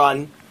Lindell here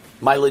on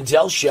my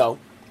Lindell show.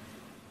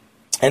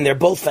 And they're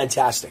both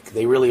fantastic.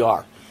 They really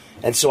are.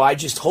 And so I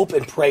just hope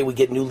and pray we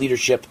get new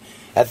leadership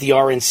at the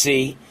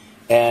RNC.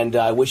 And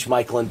I wish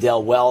Mike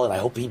Lindell well, and I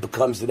hope he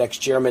becomes the next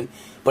chairman.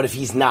 But if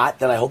he's not,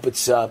 then I hope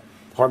it's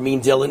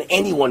Harmeet Dillon,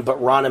 anyone but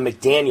Ronna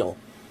McDaniel.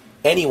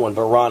 Anyone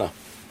but Ronna.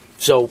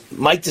 So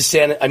Ron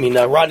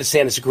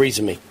DeSantis agrees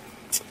with me.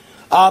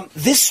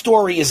 This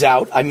story is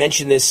out. I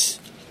mentioned this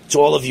to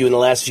all of you in the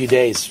last few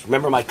days.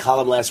 Remember my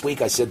column last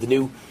week? I said the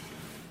new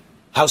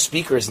House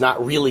Speaker is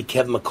not really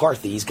Kevin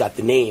McCarthy. He's got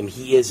the name.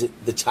 He is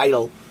the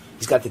title.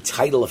 He's got the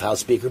title of House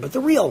Speaker. But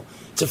the real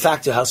de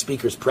facto House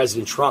Speaker is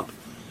President Trump.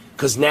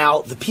 Because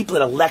now the people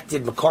that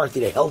elected McCarthy,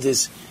 they held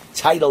his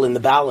title in the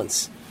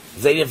balance.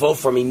 If they didn't vote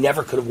for him, he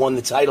never could have won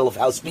the title of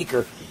House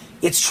Speaker.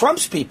 It's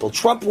Trump's people,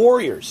 Trump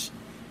warriors,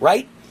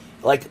 right?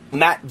 Like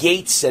Matt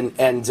Gaetz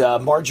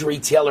and Marjorie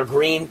Taylor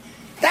Greene.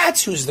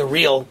 That's who's the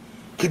real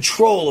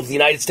control of the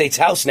United States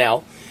House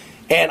now.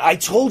 And I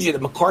told you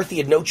that McCarthy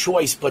had no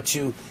choice but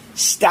to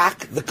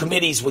stack the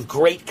committees with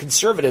great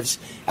conservatives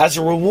as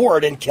a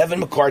reward, and Kevin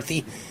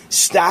McCarthy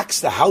stacks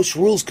the House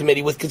Rules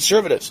Committee with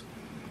conservatives.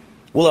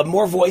 We'll have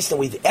more voice than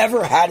we've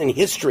ever had in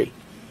history.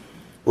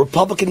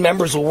 Republican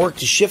members will work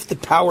to shift the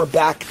power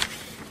back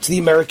to the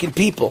American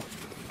people.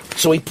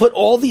 So he put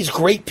all these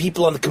great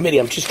people on the committee.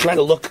 I'm just trying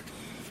to look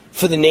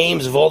for the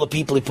names of all the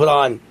people he put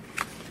on.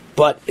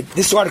 But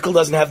this article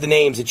doesn't have the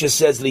names. It just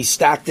says that he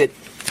stacked it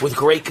with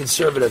great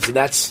conservatives, and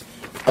that's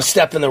a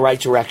step in the right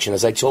direction.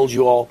 As I told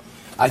you all,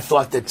 I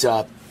thought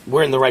that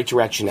we're in the right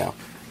direction now.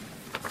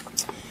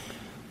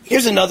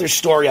 Here's another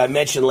story I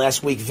mentioned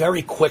last week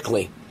very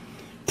quickly.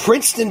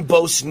 Princeton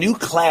boasts new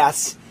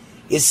class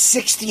is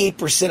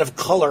 68% of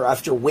color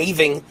after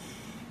waiving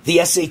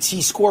the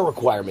SAT score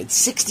requirement.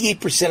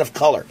 68% of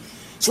color.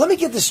 So let me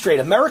get this straight.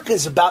 America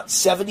is about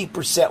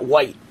 70%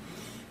 white.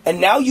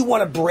 And now you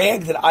want to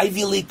brag that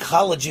Ivy League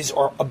colleges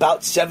are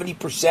about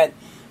 70%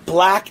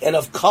 black and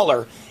of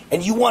color.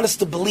 And you want us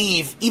to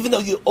believe, even though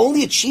you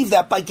only achieve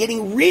that by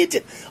getting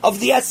rid of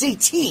the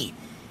SAT,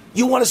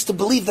 you want us to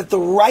believe that the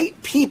right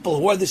people,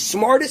 who are the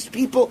smartest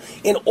people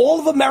in all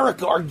of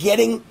America, are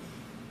getting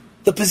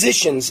the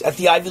positions at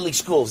the Ivy League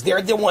schools.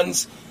 They're the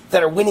ones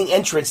that are winning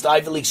entrance to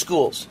Ivy League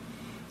schools.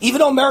 Even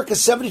though America's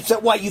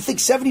 70% white, you think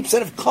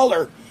 70% of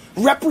color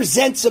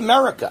represents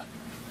America.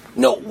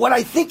 No, what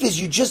I think is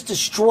you just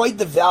destroyed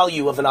the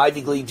value of an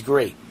Ivy League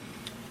degree.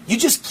 You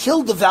just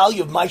killed the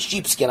value of my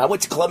sheepskin. I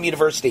went to Columbia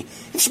University.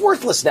 It's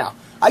worthless now.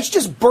 I should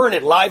just burn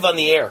it live on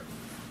the air.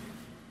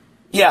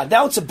 Yeah,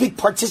 now it's a big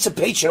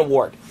participation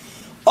award.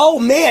 Oh,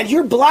 man,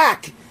 you're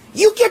black.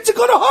 You get to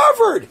go to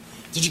Harvard.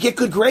 Did you get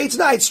good grades?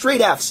 No, I had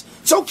straight Fs.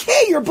 It's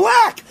okay, you're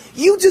black.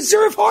 You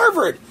deserve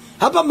Harvard.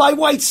 How about my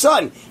white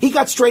son? He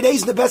got straight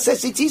A's and the best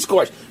SAT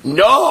scores.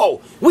 No,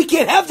 we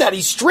can't have that.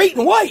 He's straight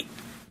and white.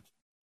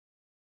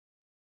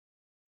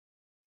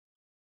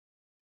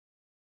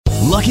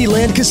 Lucky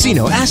Land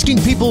Casino,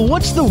 asking people,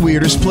 what's the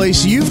weirdest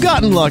place you've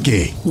gotten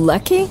lucky?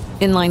 Lucky?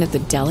 In line at the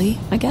deli,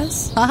 I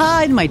guess?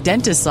 Aha, in my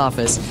dentist's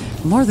office.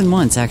 More than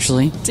once,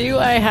 actually. Do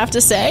I have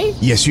to say?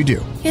 Yes, you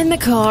do. In the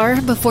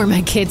car before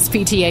my kids'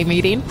 PTA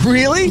meeting.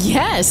 Really?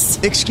 Yes.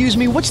 Excuse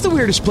me, what's the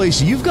weirdest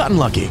place you've gotten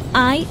lucky?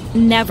 I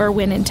never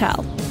win and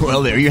tell.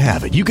 Well, there you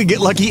have it. You can get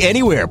lucky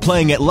anywhere,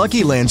 playing at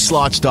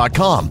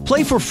LuckyLandSlots.com.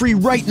 Play for free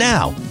right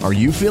now. Are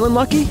you feeling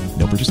lucky?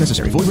 No purchase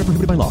necessary. Void where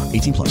prohibited by law.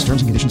 18 plus.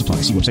 Terms and conditions apply.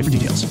 See website for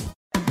details.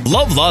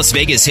 Love Las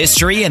Vegas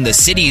history and the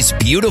city's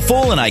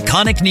beautiful and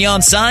iconic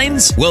neon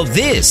signs? Well,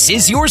 this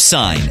is your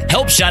sign.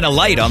 Help shine a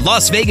light on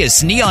Las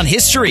Vegas neon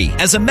history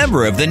as a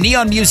member of the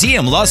Neon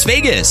Museum Las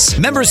Vegas.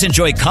 Members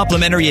enjoy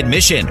complimentary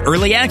admission,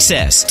 early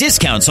access,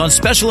 discounts on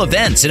special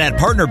events and at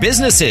partner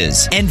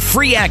businesses, and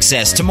free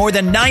access to more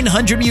than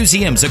 900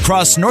 museums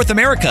across North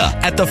America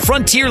at the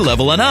frontier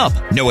level and up.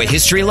 Know a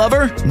history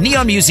lover?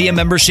 Neon Museum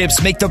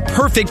memberships make the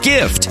perfect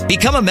gift.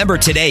 Become a member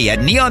today at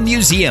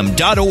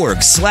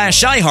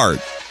neonmuseum.org/iHeart.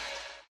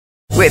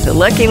 With the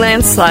Lucky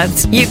Land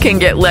Slots, you can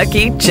get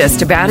lucky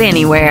just about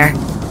anywhere.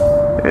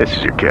 This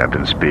is your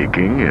captain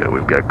speaking.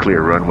 We've got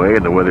clear runway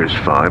and the weather's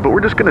fine, but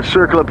we're just going to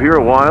circle up here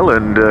a while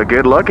and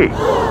get lucky.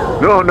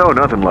 No,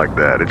 nothing like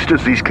that. It's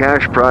just these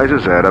cash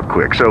prizes add up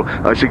quick. So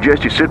I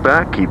suggest you sit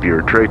back, keep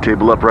your tray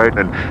table upright,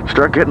 and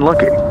start getting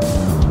lucky.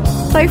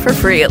 Play for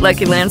free at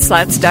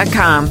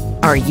LuckyLandSlots.com.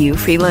 Are you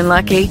feeling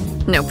lucky?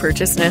 No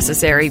purchase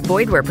necessary.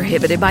 Void where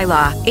prohibited by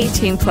law.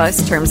 18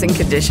 plus terms and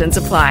conditions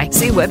apply.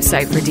 See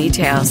website for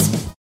details.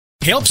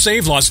 Help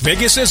save Las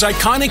Vegas's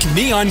iconic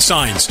neon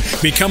signs.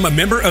 Become a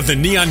member of the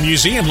Neon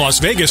Museum Las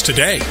Vegas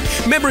today.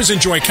 Members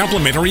enjoy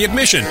complimentary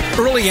admission,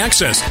 early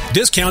access,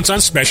 discounts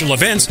on special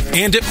events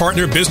and at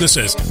partner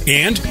businesses,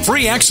 and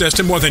free access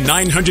to more than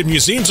 900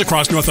 museums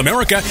across North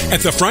America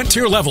at the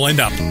frontier level and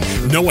up.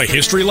 Know a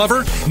history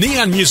lover?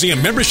 Neon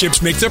Museum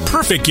memberships make the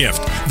perfect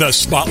gift. The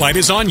spotlight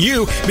is on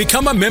you.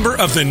 Become a member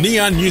of the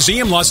Neon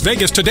Museum Las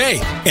Vegas today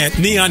at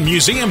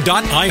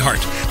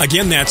neonmuseum.iHeart.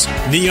 Again, that's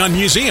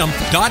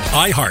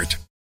neonmuseum.iHeart.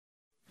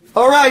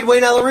 All right,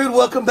 Wayne Alaroot,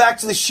 welcome back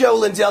to the show,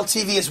 Lindell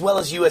TV as well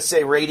as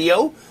USA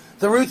Radio.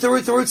 The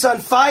Root's on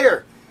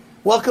fire.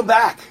 Welcome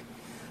back.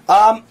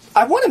 I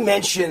want to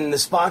mention the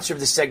sponsor of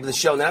this segment of the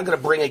show, and then I'm going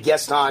to bring a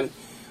guest on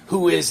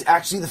who is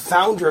actually the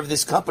founder of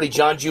this company,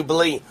 John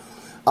Jubilee.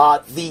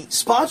 The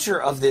sponsor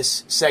of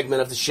this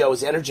segment of the show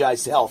is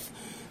Energized Health.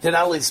 They're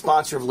not only the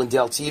sponsor of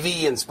Lindell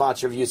TV and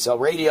sponsor of USL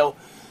Radio,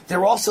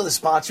 they're also the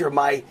sponsor of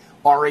my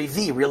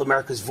RAV, Real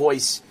America's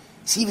Voice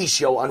TV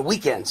show on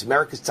weekends,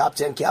 America's Top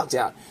 10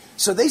 Countdown.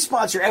 So they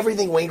sponsor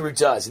everything Wayne Root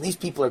does, and these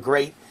people are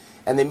great,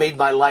 and they made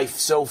my life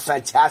so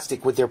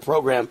fantastic with their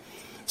program.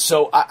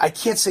 So I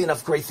can't say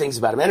enough great things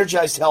about him.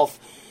 Energized Health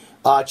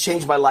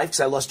changed my life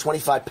because I lost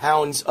 25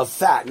 pounds of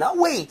fat. Not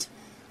weight.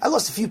 I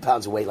lost a few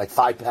pounds of weight, like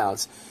 5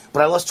 pounds.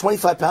 But I lost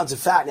 25 pounds of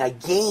fat, and I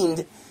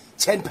gained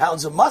 10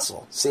 pounds of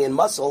muscle. Saying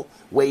muscle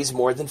weighs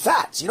more than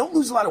fat. So you don't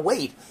lose a lot of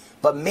weight.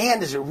 But, man,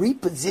 does it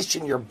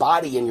reposition your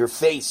body and your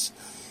face.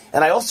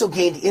 And I also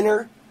gained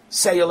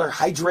intercellular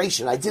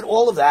hydration. I did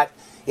all of that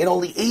in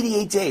only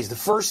 88 days, the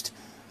first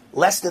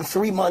less than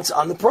 3 months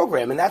on the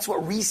program. And that's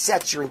what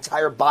resets your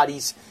entire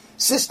body's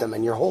system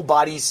and your whole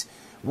body's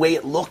way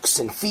it looks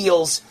and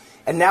feels.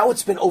 And now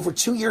it's been over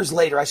 2 years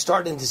later. I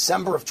started in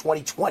December of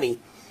 2020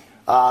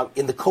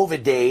 in the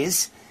COVID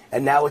days.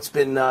 And now it's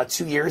been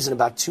 2 years and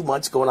about 2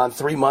 months, going on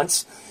 3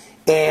 months.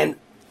 And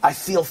I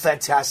feel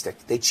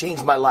fantastic. They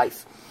changed my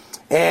life.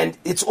 And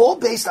it's all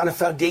based on a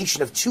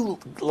foundation of 2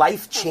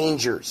 life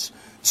changers,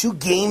 2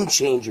 game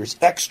changers,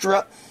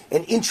 extra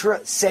and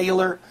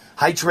intracellular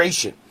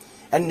hydration.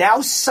 And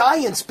now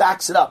science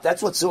backs it up.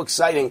 That's what's so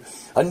exciting.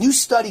 A new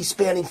study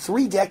spanning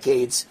 3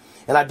 decades,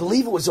 and I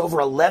believe it was over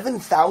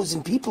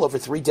 11,000 people over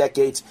 3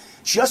 decades,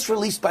 just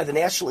released by the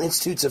National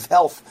Institutes of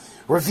Health,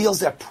 reveals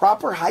that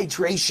proper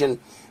hydration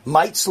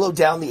might slow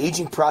down the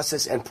aging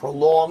process and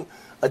prolong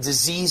a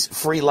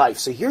disease-free life.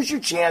 So here's your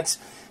chance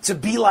to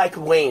be like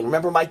Wayne.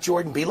 Remember Mike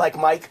Jordan, be like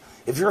Mike?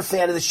 If you're a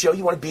fan of the show,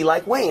 you want to be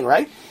like Wayne,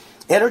 right?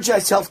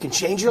 Energized Health can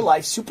change your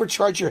life,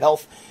 supercharge your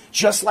health,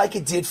 just like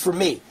it did for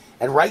me.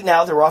 And right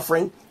now they're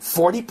offering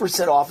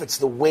 40% off. It's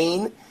the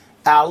Wayne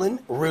Allen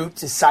Root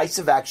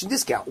Decisive Action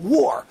Discount.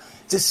 WAR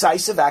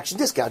Decisive Action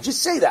Discount.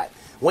 Just say that.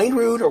 Wayne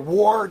Root or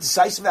WAR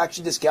Decisive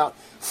Action Discount.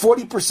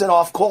 40%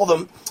 off. Call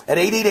them at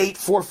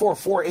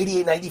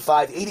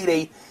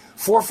 888-444-8895,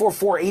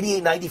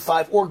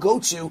 888-444-8895, or go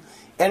to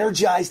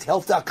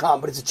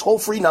energizedhealth.com. But it's a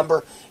toll-free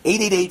number,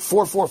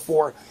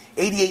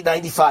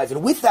 888-444-8895.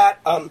 And with that,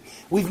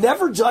 we've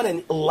never done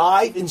a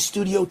live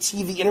in-studio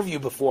TV interview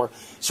before,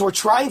 so we're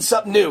trying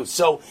something new.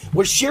 So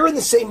we're sharing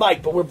the same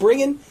mic, but we're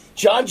bringing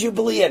John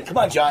Jubilee in. Come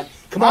on, John.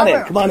 Come on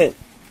in. Come on in.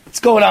 What's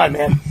going on,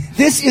 man?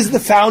 This is the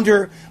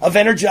founder of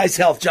Energized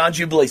Health, John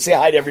Jubilee. Say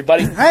hi to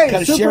everybody. Hey,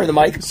 kind of sharing the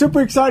mic.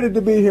 Super excited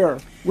to be here.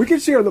 We can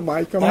share the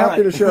mic. I'm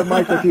happy to share a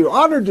mic with you.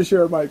 Honored to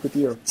share a mic with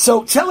you.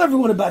 So tell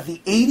everyone about the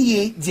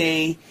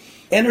 88-day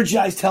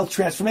Energized Health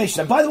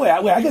transformation. And by the way,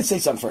 I got to say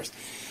something first.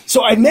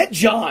 So I met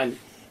John,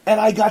 and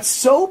I got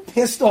so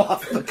pissed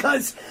off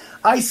because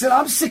I said,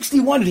 I'm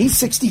 61 and he's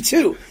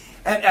 62.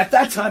 And at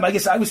that time, I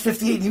guess I was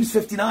 58 and he was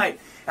 59.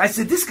 I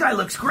said, this guy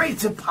looks great.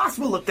 It's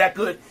impossible to look that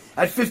good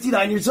at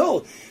 59 years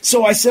old.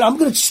 So I said, I'm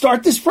going to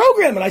start this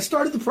program. And I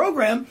started the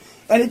program,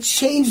 and it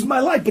changed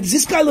my life. But does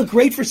this guy look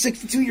great for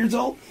 62 years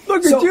old?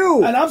 Look at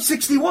you. And I'm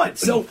 61.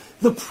 So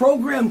the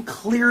program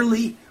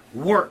clearly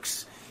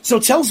works. So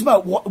tell us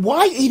about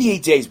why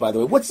 88 days, by the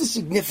way. What's the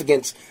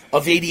significance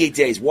of 88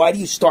 days? Why do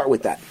you start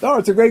with that? Oh,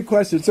 it's a great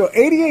question. So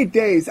 88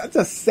 days, that's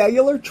a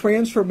cellular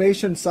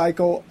transformation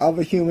cycle of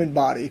a human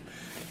body.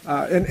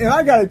 And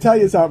I got to tell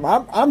you something.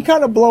 I'm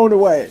kind of blown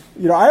away.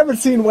 You know, I haven't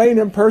seen Wayne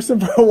in person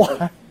for a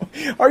while.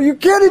 Are you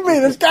kidding me?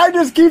 This guy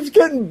just keeps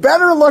getting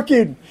better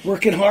looking.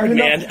 Working hard,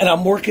 man, and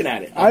I'm working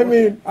at it. I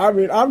mean,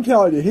 I'm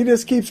telling you, he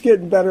just keeps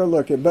getting better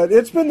looking. But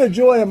it's been the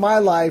joy of my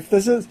life.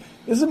 This is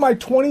my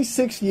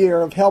 26th year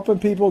of helping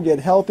people get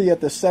healthy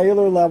at the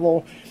cellular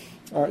level.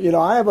 You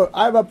know, I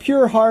have a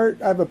pure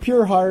heart. I have a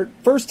pure heart.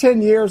 First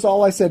 10 years,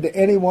 all I said to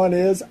anyone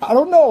is, I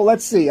don't know,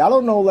 let's see. I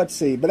don't know, let's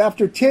see. But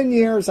after 10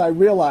 years, I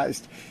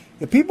realized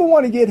if people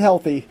want to get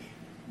healthy,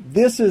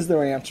 this is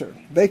their answer.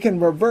 They can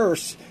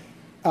reverse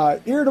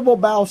irritable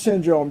bowel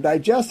syndrome,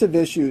 digestive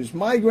issues,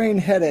 migraine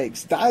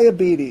headaches,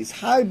 diabetes,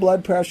 high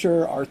blood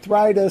pressure,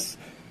 arthritis,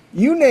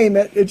 you name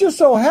it. It just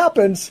so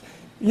happens,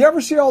 you ever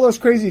see all those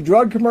crazy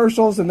drug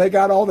commercials and they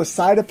got all the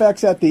side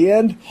effects at the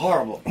end?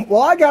 Horrible.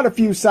 Well, I got a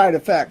few side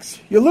effects.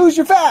 You lose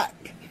your fat.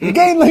 You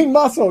gain lean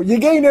muscle. You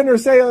gain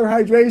intercellular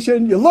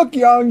hydration. You look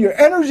young.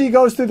 Your energy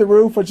goes through the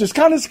roof, which is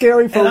kind of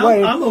scary for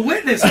Wayne. I'm a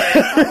witness, man.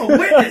 I'm a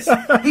witness.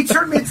 He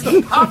turned me into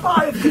the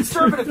Popeye of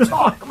conservative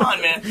talk. Come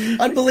on, man.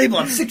 Unbelievable.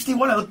 I'm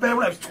 61. I look better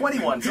when I was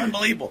 21. It's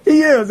unbelievable.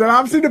 He is, and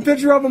I've seen a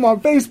picture of him on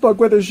Facebook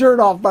with his shirt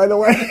off, by the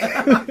way.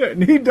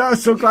 And he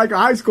does look like a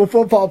high school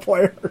football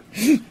player.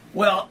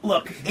 Well,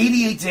 look,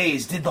 88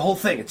 days did the whole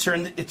thing. It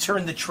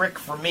turned the trick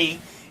for me,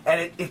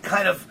 and it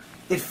kind of...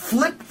 It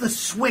flipped the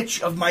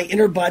switch of my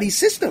inner body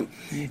system.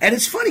 And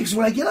it's funny because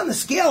when I get on the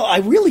scale, I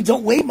really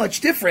don't weigh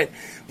much different,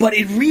 but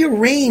it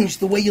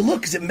rearranged the way you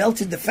look because it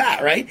melted the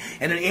fat, right?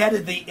 And it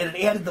added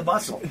the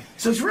muscle.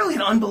 So it's really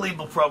an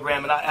unbelievable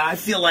program, and I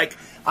feel like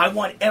I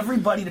want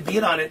everybody to be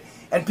in on it.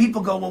 And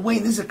people go, well,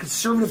 Wayne, this is a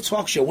conservative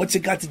talk show. What's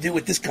it got to do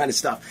with this kind of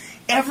stuff?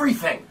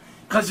 Everything.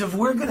 Because if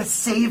we're going to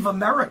save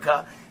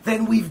America,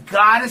 then we've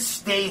got to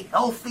stay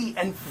healthy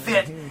and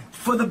fit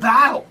for the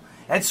battle.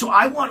 And so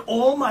I want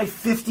all my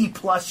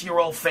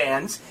 50-plus-year-old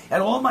fans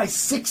and all my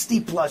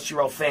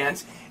 60-plus-year-old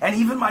fans and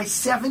even my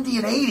 70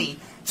 and 80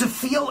 to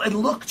feel and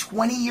look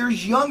 20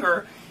 years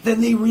younger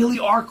than they really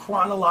are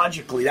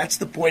chronologically. That's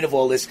the point of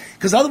all this,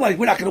 because otherwise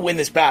we're not going to win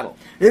this battle.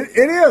 It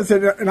is,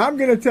 and I'm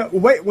going to tell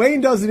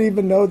Wayne doesn't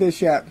even know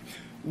this yet.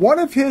 one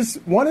of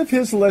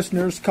his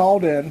listeners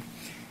called in,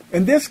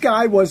 and this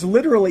guy was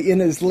literally in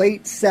his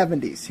late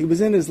 70s. He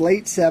was in his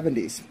late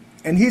 70s.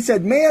 And he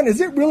said, man, is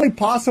it really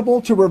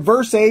possible to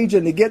reverse age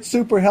and to get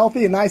super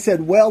healthy? And I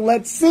said, well,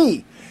 let's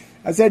see.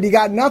 I said, you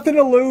got nothing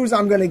to lose.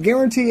 I'm going to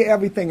guarantee you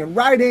everything in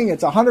writing.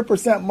 It's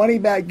 100% money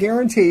back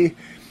guarantee.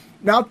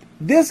 Now,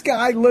 this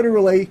guy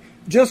literally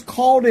just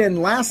called in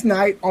last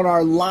night on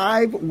our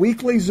live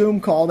weekly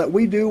Zoom call that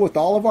we do with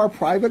all of our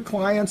private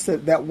clients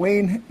that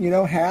Wayne,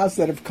 has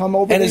that have come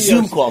over. And a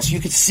Zoom call, so you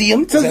can see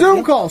them? It's a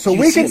Zoom call, so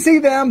we can see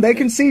them. They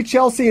can see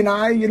Chelsea and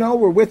I.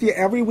 We're with you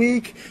every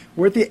week.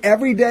 We're with you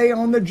every day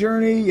on the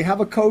journey. You have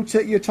a coach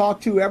that you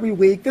talk to every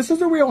week. This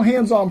is a real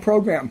hands-on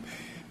program.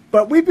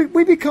 But we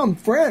become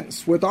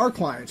friends with our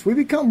clients. We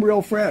become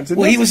real friends.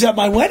 And he was at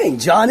my wedding.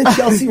 John and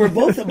Chelsea were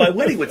both at my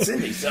wedding with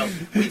Cindy, so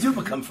we do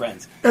become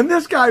friends. And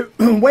this guy,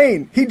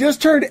 Wayne, he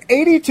just turned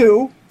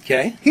 82.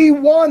 Okay. He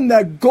won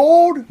the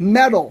gold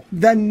medal,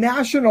 the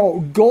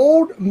national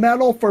gold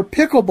medal for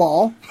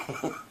pickleball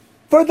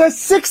for the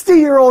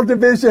 60-year-old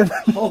division.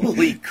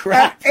 Holy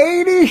crap. At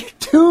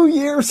 82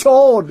 years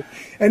old.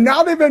 And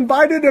now they've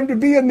invited him to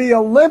be in the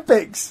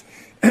Olympics.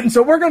 And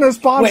so we're going to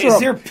sponsor. Wait, is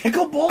there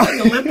pickleball in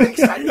the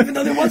Olympics? I didn't even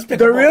know there was pickleball.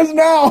 There is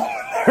now.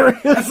 For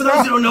those who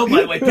don't know,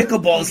 by the way,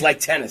 pickleball is like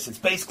tennis. It's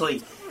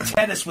basically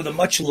tennis with a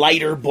much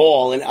lighter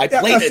ball, and I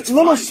played it. It's a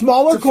little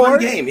smaller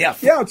court. It's a fun game, yeah.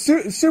 Yeah,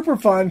 it's super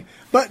fun.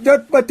 But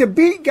to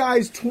beat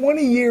guys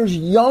 20 years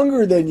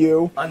younger than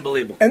you.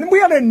 Unbelievable. And then we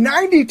had a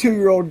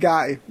 92-year-old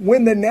guy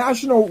win the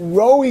National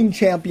Rowing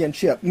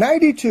Championship.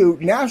 92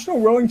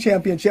 National Rowing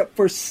Championship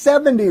for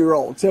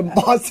 70-years-olds in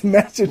Boston,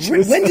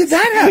 Massachusetts. When did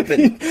that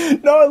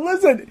happen? No,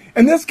 listen.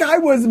 And this guy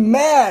was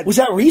mad. Was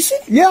that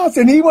recent? Yes,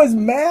 and he was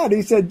mad.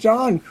 He said,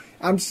 John,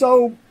 I'm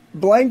so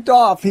blanked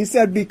off. He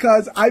said,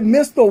 because I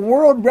missed the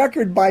world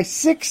record by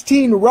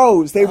 16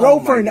 rows. They row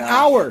for an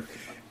hour.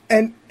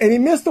 And he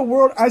missed the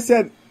world. I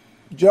said,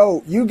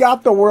 Joe, you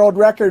got the world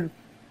record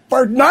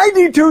for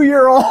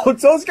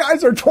 92-year-olds. Those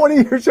guys are 20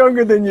 years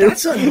younger than you.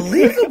 That's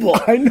unbelievable.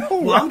 I know.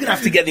 Well, I'm going to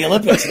have to get in the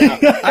Olympics now.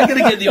 I'm going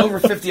to get in the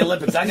over 50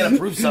 Olympics. I'm going to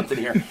prove something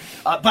here.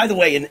 By the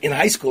way, in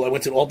high school, I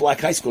went to an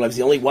all-black high school. I was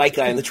the only white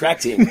guy on the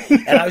track team.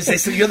 And they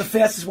said, you're the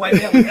fastest white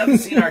man we haven't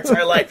seen our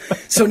entire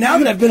life. So now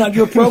that I've been on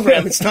your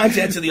program, it's time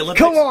to enter the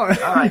Olympics. Come on.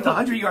 All right, the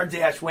 100-yard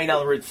dash, Wayne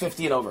Ellerud,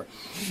 50 and over.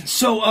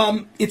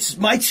 So it's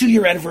my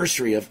 2-year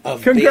anniversary of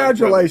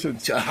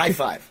Congratulations. High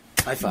five.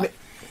 High five.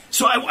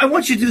 So I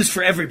want you to do this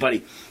for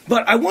everybody,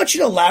 but I want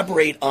you to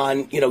elaborate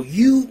on,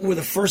 you were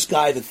the first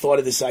guy that thought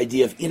of this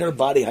idea of inner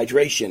body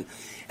hydration,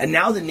 and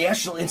now the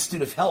National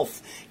Institute of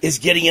Health is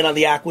getting in on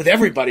the act with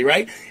everybody,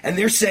 right? And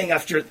they're saying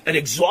after an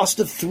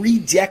exhaustive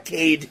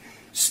 3-decade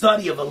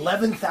study of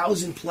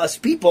 11,000 plus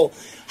people,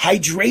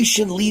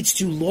 hydration leads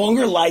to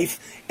longer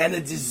life and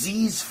a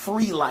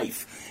disease-free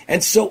life.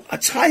 And so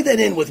tie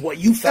that in with what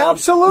you found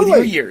with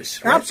your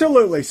years. Right?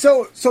 Absolutely.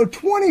 So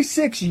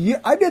 26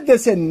 years. I did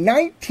this in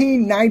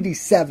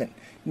 1997.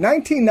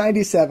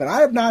 1997. I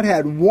have not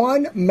had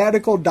one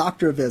medical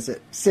doctor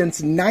visit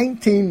since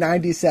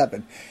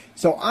 1997.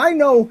 So I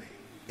know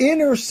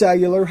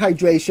intercellular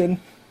hydration.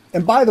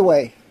 And by the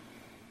way,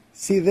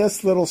 see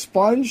this little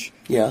sponge?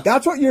 Yeah.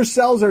 That's what your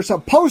cells are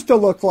supposed to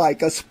look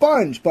like, a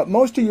sponge. But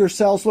most of your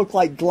cells look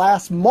like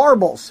glass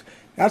marbles.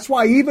 That's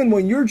why even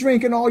when you're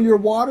drinking all your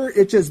water,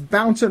 it's just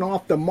bouncing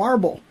off the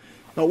marble.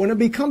 But when it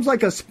becomes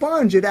like a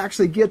sponge, it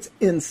actually gets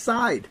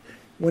inside.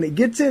 When it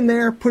gets in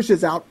there,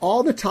 pushes out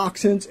all the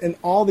toxins and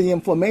all the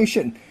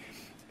inflammation.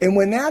 And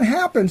when that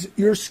happens,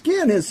 your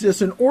skin is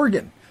just an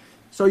organ.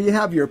 So you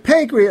have your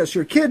pancreas,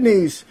 your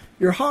kidneys,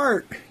 your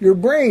heart, your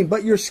brain,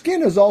 but your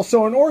skin is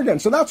also an organ.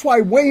 So that's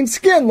why Wayne's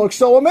skin looks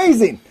so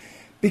amazing.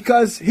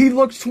 Because he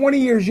looks 20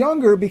 years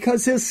younger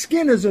because his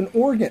skin is an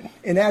organ.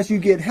 And as you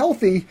get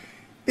healthy,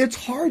 it's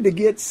hard to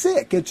get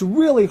sick. It's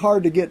really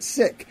hard to get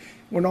sick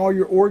when all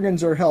your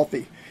organs are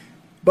healthy.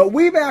 But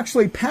we've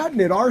actually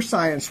patented our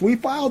science. We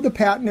filed the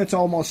patent. It's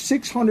almost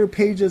 600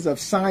 pages of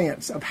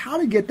science of how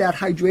to get that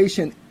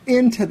hydration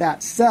into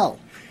that cell.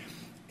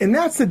 And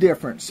that's the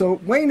difference. So,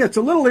 Wayne, it's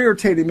a little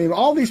irritating me.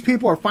 All these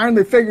people are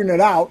finally figuring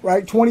it out,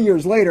 right, 20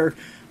 years later.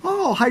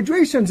 Oh,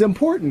 hydration's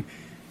important.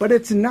 But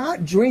it's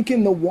not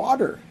drinking the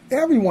water.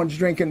 Everyone's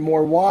drinking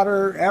more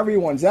water.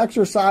 Everyone's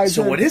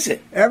exercising. So what is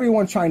it?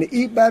 Everyone's trying to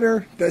eat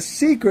better. The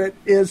secret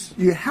is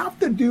you have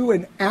to do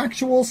an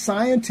actual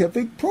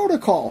scientific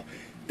protocol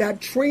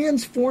that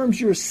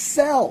transforms your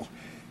cell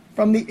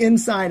from the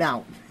inside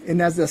out. And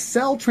as the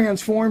cell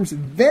transforms,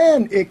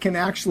 then it can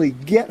actually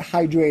get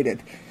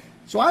hydrated.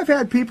 So I've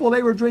had people,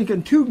 they were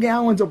drinking 2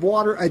 gallons of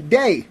water a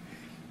day.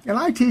 And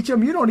I teach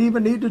them you don't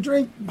even need to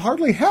drink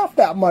hardly half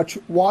that much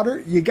water.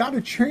 You got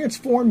to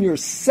transform your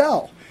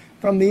cell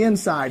from the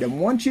inside. And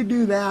once you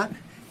do that,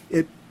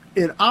 it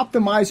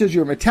optimizes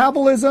your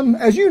metabolism.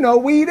 As you know,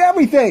 we eat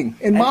everything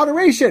in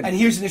moderation. And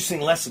here's an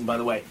interesting lesson, by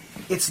the way.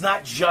 It's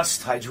not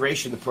just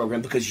hydration, the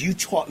program, because you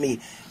taught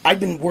me. I've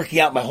been working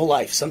out my whole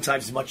life,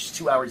 sometimes as much as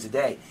 2 hours a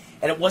day.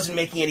 And it wasn't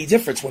making any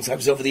difference once I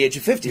was over the age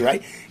of 50,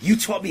 right? You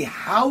taught me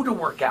how to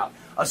work out,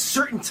 a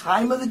certain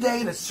time of the day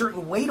and a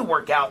certain way to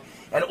work out.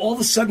 and all of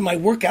a sudden my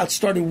workouts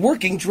started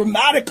working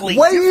dramatically.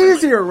 Way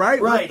easier,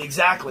 right? Right,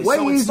 exactly. Way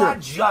so it's easier.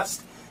 not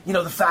just,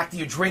 the fact that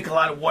you drink a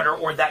lot of water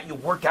or that you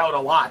work out a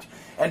lot.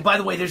 And by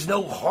the way, there's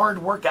no hard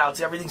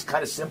workouts. Everything's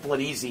kind of simple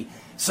and easy.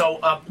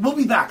 So we'll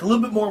be back a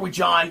little bit more with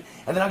John,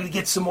 and then I'm going to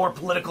get some more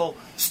political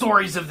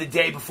stories of the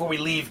day before we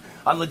leave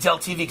on Liddell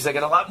TV, because I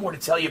got a lot more to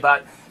tell you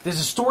about. There's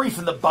a story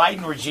from the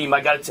Biden regime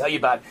I got to tell you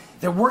about.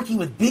 They're working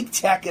with big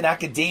tech and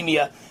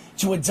academia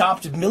to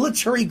adopt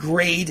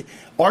military-grade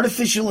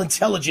artificial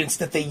intelligence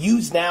that they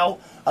use now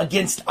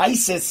against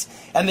ISIS,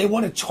 and they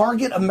want to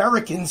target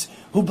Americans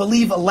who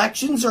believe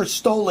elections are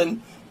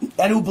stolen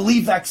and who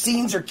believe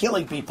vaccines are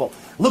killing people.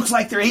 Looks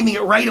like they're aiming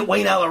it right at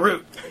Wayne Allyn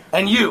Root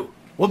and you.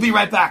 We'll be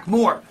right back.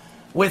 More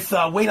with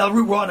Wayne Allyn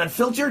Root, Raw and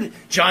Unfiltered,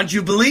 John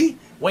Jubilee,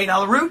 Wayne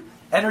Allyn Root,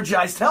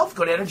 Energized Health.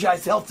 Go to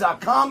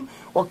EnergizedHealth.com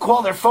or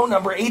call their phone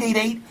number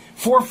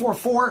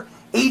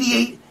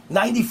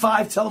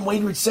 888-444-8895. Tell them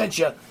Wayne Root sent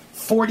you.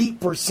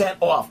 40%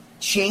 off.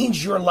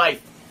 Change your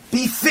life.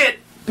 Be fit.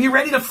 Be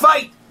ready to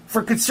fight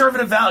for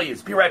conservative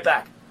values. Be right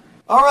back.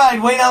 All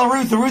right, Wayne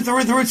Allyn Root, the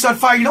Root's on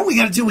fire. You know what we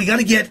got to do? We got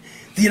to get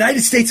the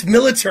United States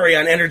military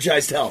on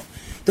Energized Health.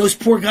 Those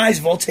poor guys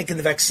have all taken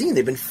the vaccine.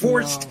 They've been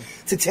forced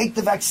to take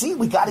the vaccine.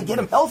 We got to get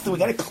them healthy. We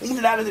got to clean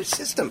it out of their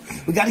system.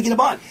 We got to get them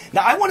on.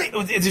 Now,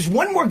 there's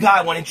one more guy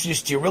I want to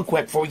introduce to you real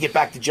quick before we get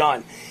back to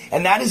John,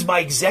 and that is my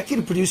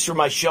executive producer of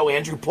my show,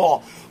 Andrew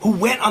Paul, who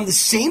went on the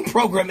same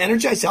program,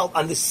 Energized Health,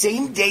 on the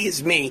same day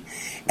as me,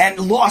 and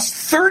lost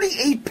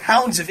 38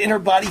 pounds of inner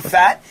body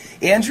fat.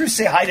 Andrew,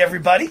 say hi to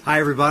everybody. Hi,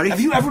 everybody. Have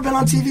you ever been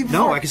on TV before?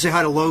 No, I can say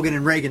hi to Logan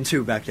and Reagan,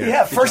 too, back there.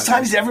 Yeah, first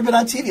time he's ever been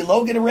on TV.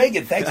 Logan and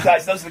Reagan. Thanks,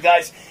 guys. Those are the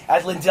guys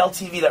at Liddell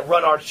TV that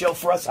run our show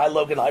for us. Hi,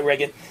 Logan. Hi,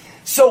 Reagan.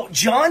 So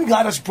John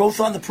got us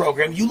both on the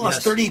program. You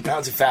lost 38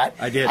 pounds of fat.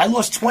 I did. I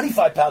lost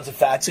 25 pounds of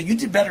fat, so you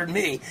did better than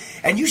me.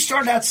 And you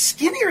started out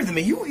skinnier than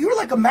me. You were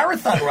like a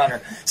marathon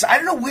runner. So I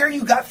don't know where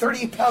you got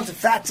 38 pounds of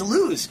fat to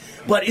lose,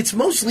 but it's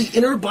mostly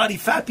inner body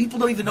fat. People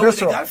don't even know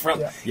Visceral. where they got it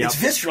from. Yeah. It's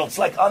visceral. It's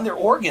like on their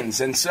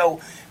organs. And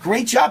so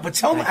great job. But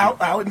tell them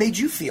how it made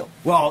you feel.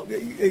 Well,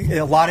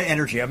 a lot of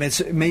energy. I mean, it's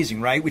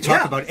amazing, right? We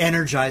talk about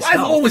energized I've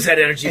health. always had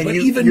energy, And but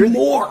you're even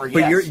more.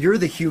 But yes. you're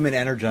the human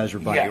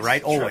energizer bunny, Yes,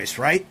 right? true. Always,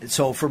 right?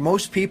 So for most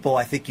people,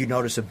 I think you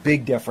notice a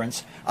big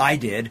difference. I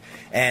did.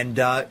 And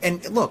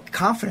look,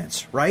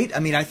 confidence, right? I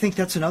mean, I think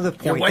that's another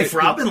point. Your wife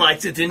Robin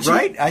liked it, didn't she?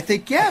 Right? I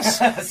think yes.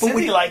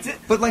 Cindy liked it.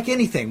 But like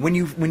anything, when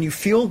you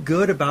feel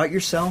good about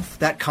yourself,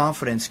 that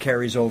confidence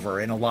carries over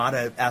in a lot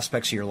of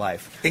aspects of your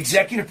life.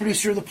 Executive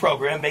producer of the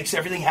program, makes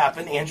everything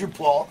happen, Andrew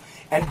Paul,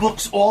 and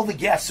books all the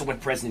guests. So when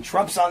President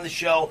Trump's on the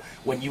show,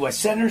 when U.S.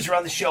 senators are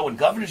on the show, when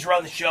governors are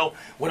on the show,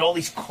 when all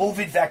these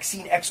COVID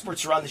vaccine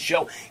experts are on the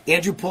show,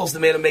 Andrew Paul's the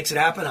man who makes it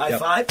happen. High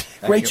five.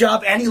 Great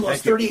job. And he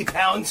lost 38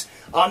 pounds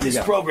on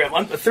this program.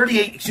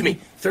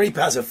 30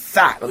 pounds of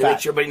fat. Let me make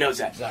sure everybody knows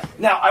that. Exactly.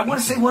 Now, I want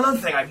to say one other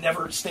thing. I've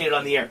never stated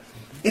on the air.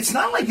 It's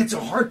not like it's a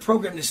hard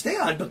program to stay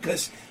on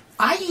because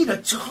I eat a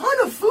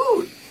ton of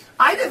food.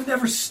 I'd have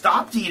never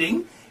stopped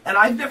eating, and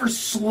I've never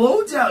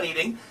slowed down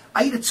eating.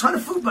 I eat a ton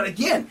of food, but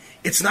again,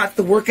 it's not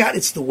the workout,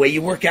 it's the way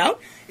you work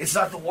out. It's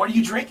not the water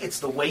you drink,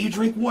 it's the way you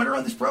drink water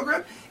on this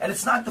program. And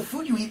it's not the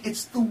food you eat,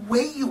 it's the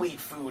way you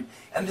eat food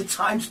and the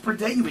times per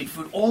day you eat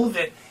food. All of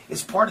it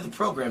is part of the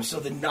program.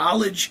 So the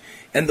knowledge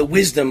and the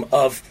wisdom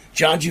of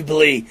John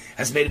Jubilee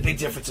has made a big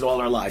difference in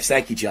all our lives.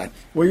 Thank you, John.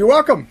 Well, you're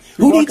welcome.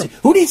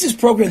 Who needs this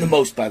program the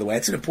most, by the way?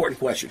 That's an important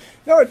question.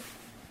 No,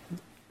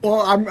 well,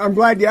 I'm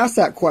glad you asked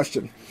that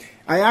question.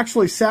 I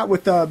actually sat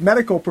with a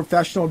medical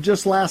professional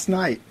just last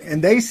night,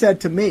 and they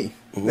said to me,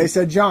 they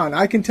said, John,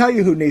 I can tell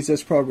you who needs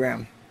this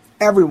program.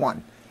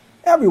 Everyone.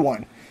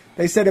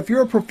 They said if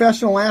you're a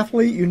professional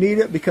athlete, you need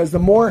it because the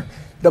more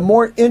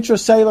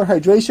intracellular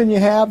hydration you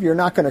have, you're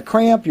not going to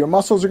cramp. Your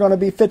muscles are going to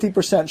be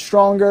 50%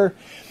 stronger.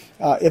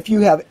 If you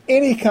have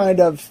any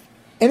kind of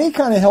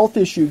health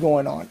issue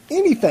going on,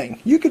 anything,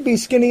 you could be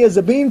skinny as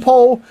a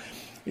beanpole.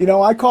 You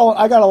know, I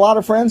got a lot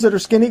of friends that are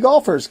skinny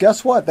golfers.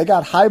 Guess what? They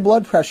got high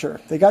blood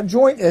pressure. They got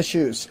joint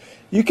issues.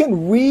 You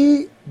can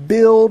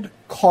rebuild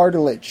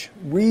cartilage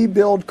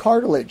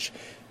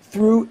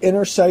through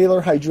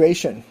intercellular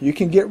hydration. You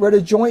can get rid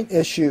of joint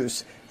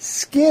issues,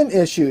 skin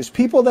issues,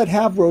 people that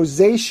have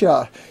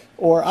rosacea,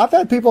 or I've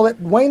had people that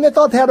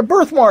thought they had a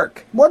birthmark.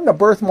 It wasn't a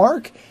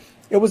birthmark.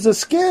 It was a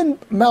skin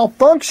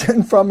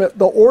malfunction from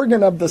the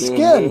organ of the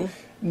skin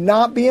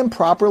not being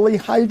properly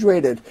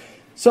hydrated.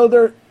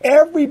 So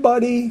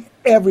everybody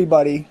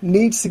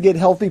needs to get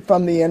healthy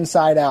from the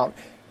inside out.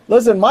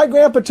 Listen, my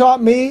grandpa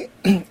taught me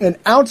an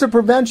ounce of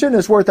prevention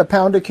is worth a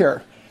pound of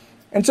cure.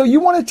 And so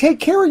you want to take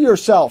care of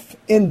yourself.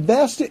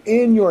 Invest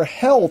in your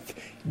health.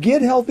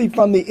 Get healthy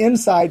from the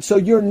inside so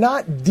you're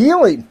not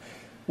dealing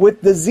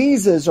with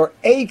diseases or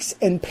aches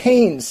and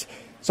pains.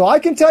 So I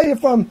can tell you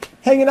from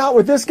hanging out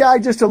with this guy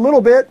just a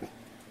little bit,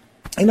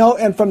 you know,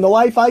 and from the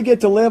life I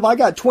get to live, I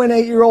got twin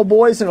 8-year-old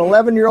boys and an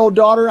 11-year-old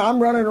daughter.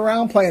 I'm running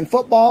around playing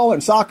football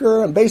and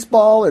soccer and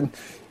baseball and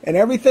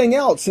everything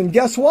else. And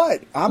guess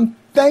what? I'm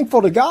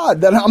thankful to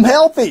God that I'm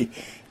healthy.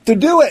 to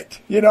do it.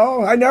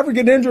 I never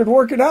get injured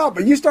working out,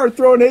 but you start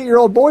throwing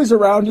 8-year-old boys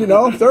around,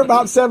 they're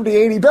about 70,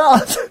 80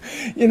 pounds.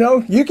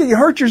 You can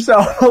hurt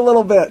yourself a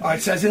little bit. All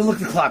right, so as I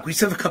look at the clock, we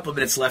still have a couple of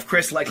minutes left.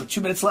 Chris, like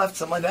 2 minutes left,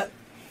 something like that?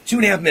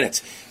 2.5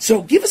 minutes.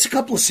 So give us a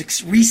couple of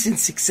recent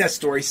success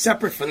stories,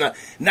 separate from the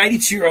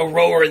 92-year-old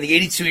rower and the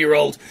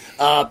 82-year-old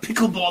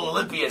pickleball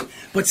Olympian.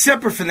 But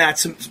separate from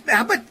that,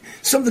 how about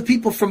some of the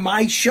people from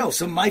my show,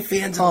 some of my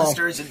fans and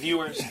listeners and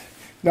viewers?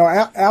 No,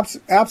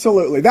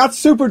 absolutely. That's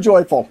super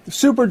joyful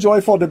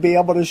to be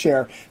able to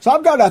share. So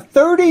I've got a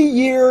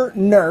 30-year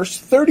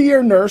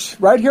nurse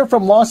right here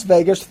from Las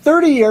Vegas.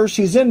 30 years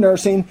she's in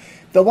nursing.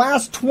 The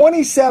last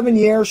 27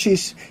 years,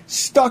 she's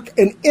stuck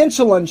an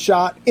insulin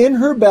shot in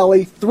her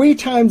belly 3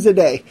 times a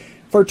day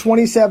for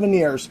 27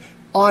 years.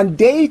 On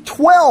day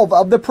 12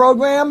 of the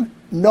program,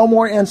 no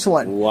more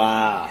insulin.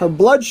 Wow. Her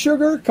blood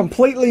sugar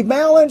completely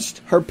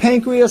balanced. Her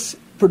pancreas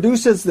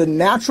produces the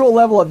natural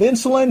level of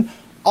insulin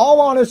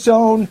all on its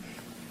own,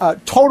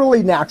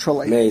 totally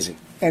naturally. Amazing.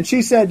 And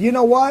she said, you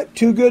know what?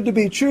 Too good to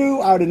be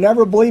true. I would have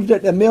never believed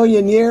it in a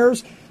million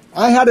years.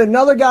 I had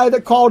another guy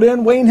that called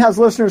in. Wayne has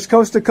listeners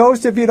coast to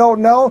coast, if you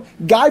don't know.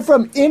 Guy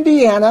from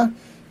Indiana,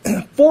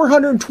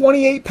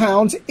 428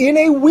 pounds, in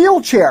a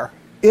wheelchair,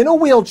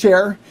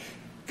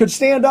 could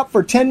stand up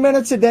for 10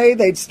 minutes a day.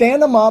 They'd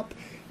stand him up,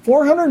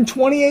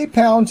 428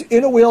 pounds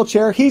in a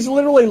wheelchair. He's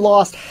literally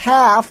lost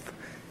half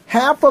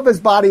of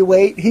his body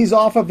weight. He's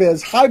off of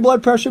his high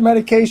blood pressure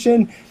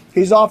medication.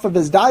 He's off of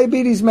his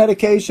diabetes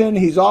medication.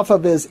 He's off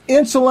of his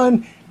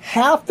insulin.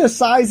 Half the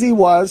size he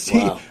was.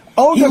 Wow.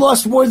 He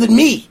lost more than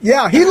me.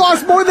 Yeah, he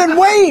lost more than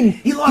Wayne.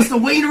 He lost the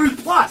Wayne Root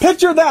Plus.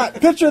 Picture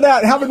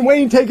that, having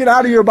Wayne taken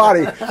out of your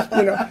body.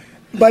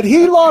 But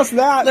he lost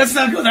that. Let's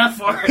not go that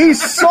far. He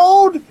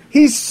sold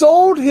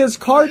his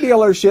car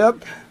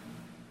dealership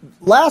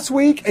last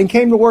week and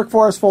came to work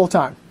for us full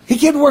time. He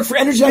came to work for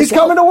Energized Health. He's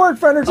coming to work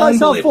for Energized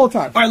Health full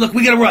time. All right, look,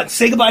 we got to run.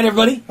 Say goodbye to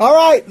everybody. All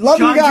right, love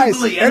you guys.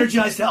 John Jubilee,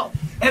 Energized Health.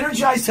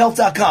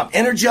 EnergizedHealth.com.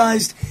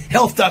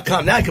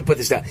 EnergizedHealth.com. Now I can put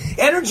this down.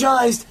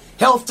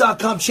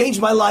 EnergizedHealth.com. Changed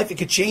my life. It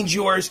could change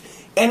yours.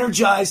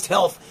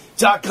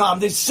 EnergizedHealth.com.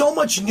 There's so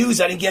much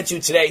news I didn't get to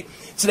today.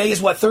 Today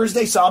is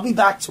Thursday? So I'll be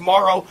back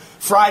tomorrow,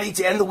 Friday,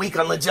 to end the week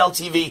on Lindell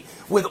TV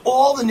with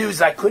all the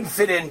news I couldn't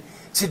fit in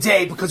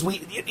today because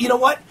you know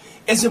what?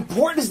 As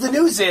important as the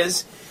news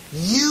is,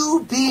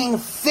 you being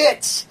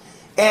fit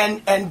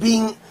and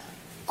being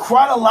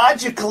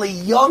chronologically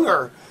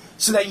younger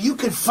so that you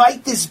can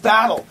fight this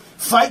battle.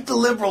 Fight the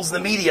liberals in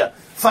the media.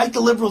 Fight the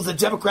liberals in the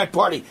Democrat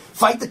Party.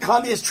 Fight the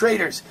communist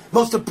traitors.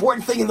 Most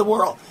important thing in the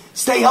world.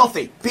 Stay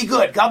healthy. Be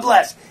good. God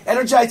bless.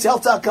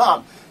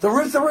 EnergizedHealth.com. The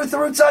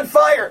root's on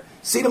fire.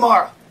 See you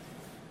tomorrow.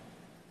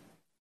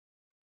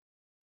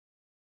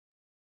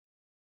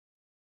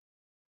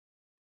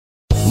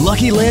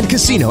 Lucky Land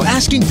Casino,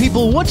 asking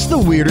people, what's the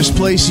weirdest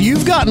place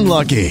you've gotten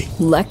lucky?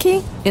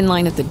 Lucky? In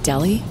line at the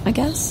deli, I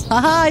guess?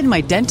 Aha, in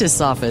my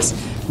dentist's office.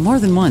 More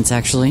than once,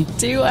 actually.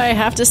 Do I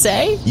have to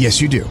say?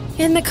 Yes, you do.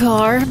 In the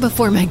car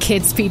before my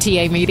kids'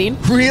 PTA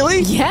meeting.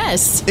 Really?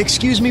 Yes.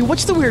 Excuse me,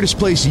 what's the weirdest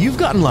place you've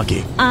gotten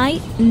lucky?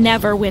 I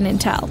never win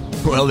and tell.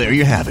 Well, there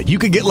you have it. You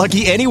can get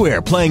lucky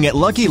anywhere, playing at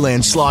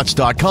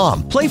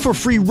LuckyLandSlots.com. Play for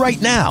free right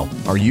now.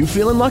 Are you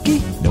feeling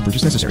lucky? No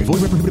purchase necessary.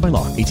 Void where prohibited by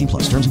law. 18+.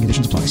 Terms and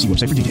conditions apply. See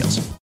website for details.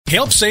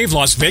 Help save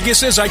Las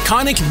Vegas's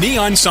iconic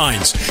neon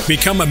signs.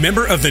 Become a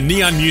member of the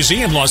Neon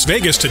Museum Las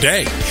Vegas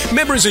today.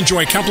 Members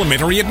enjoy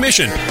complimentary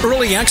admission,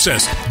 early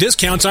access,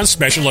 discounts on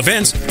special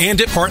events and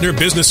at partner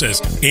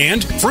businesses,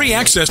 and free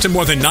access to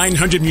more than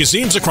 900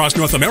 museums across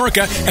North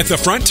America at the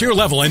frontier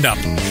level and up.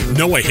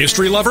 Know a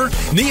history lover?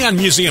 Neon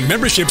Museum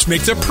memberships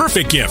make the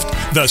perfect gift.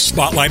 The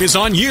spotlight is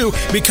on you.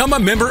 Become a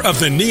member of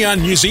the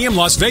Neon Museum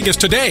Las Vegas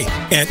today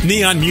at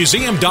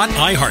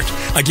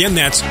neonmuseum.iheart. Again,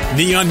 that's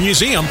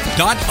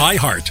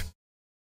neonmuseum.iheart.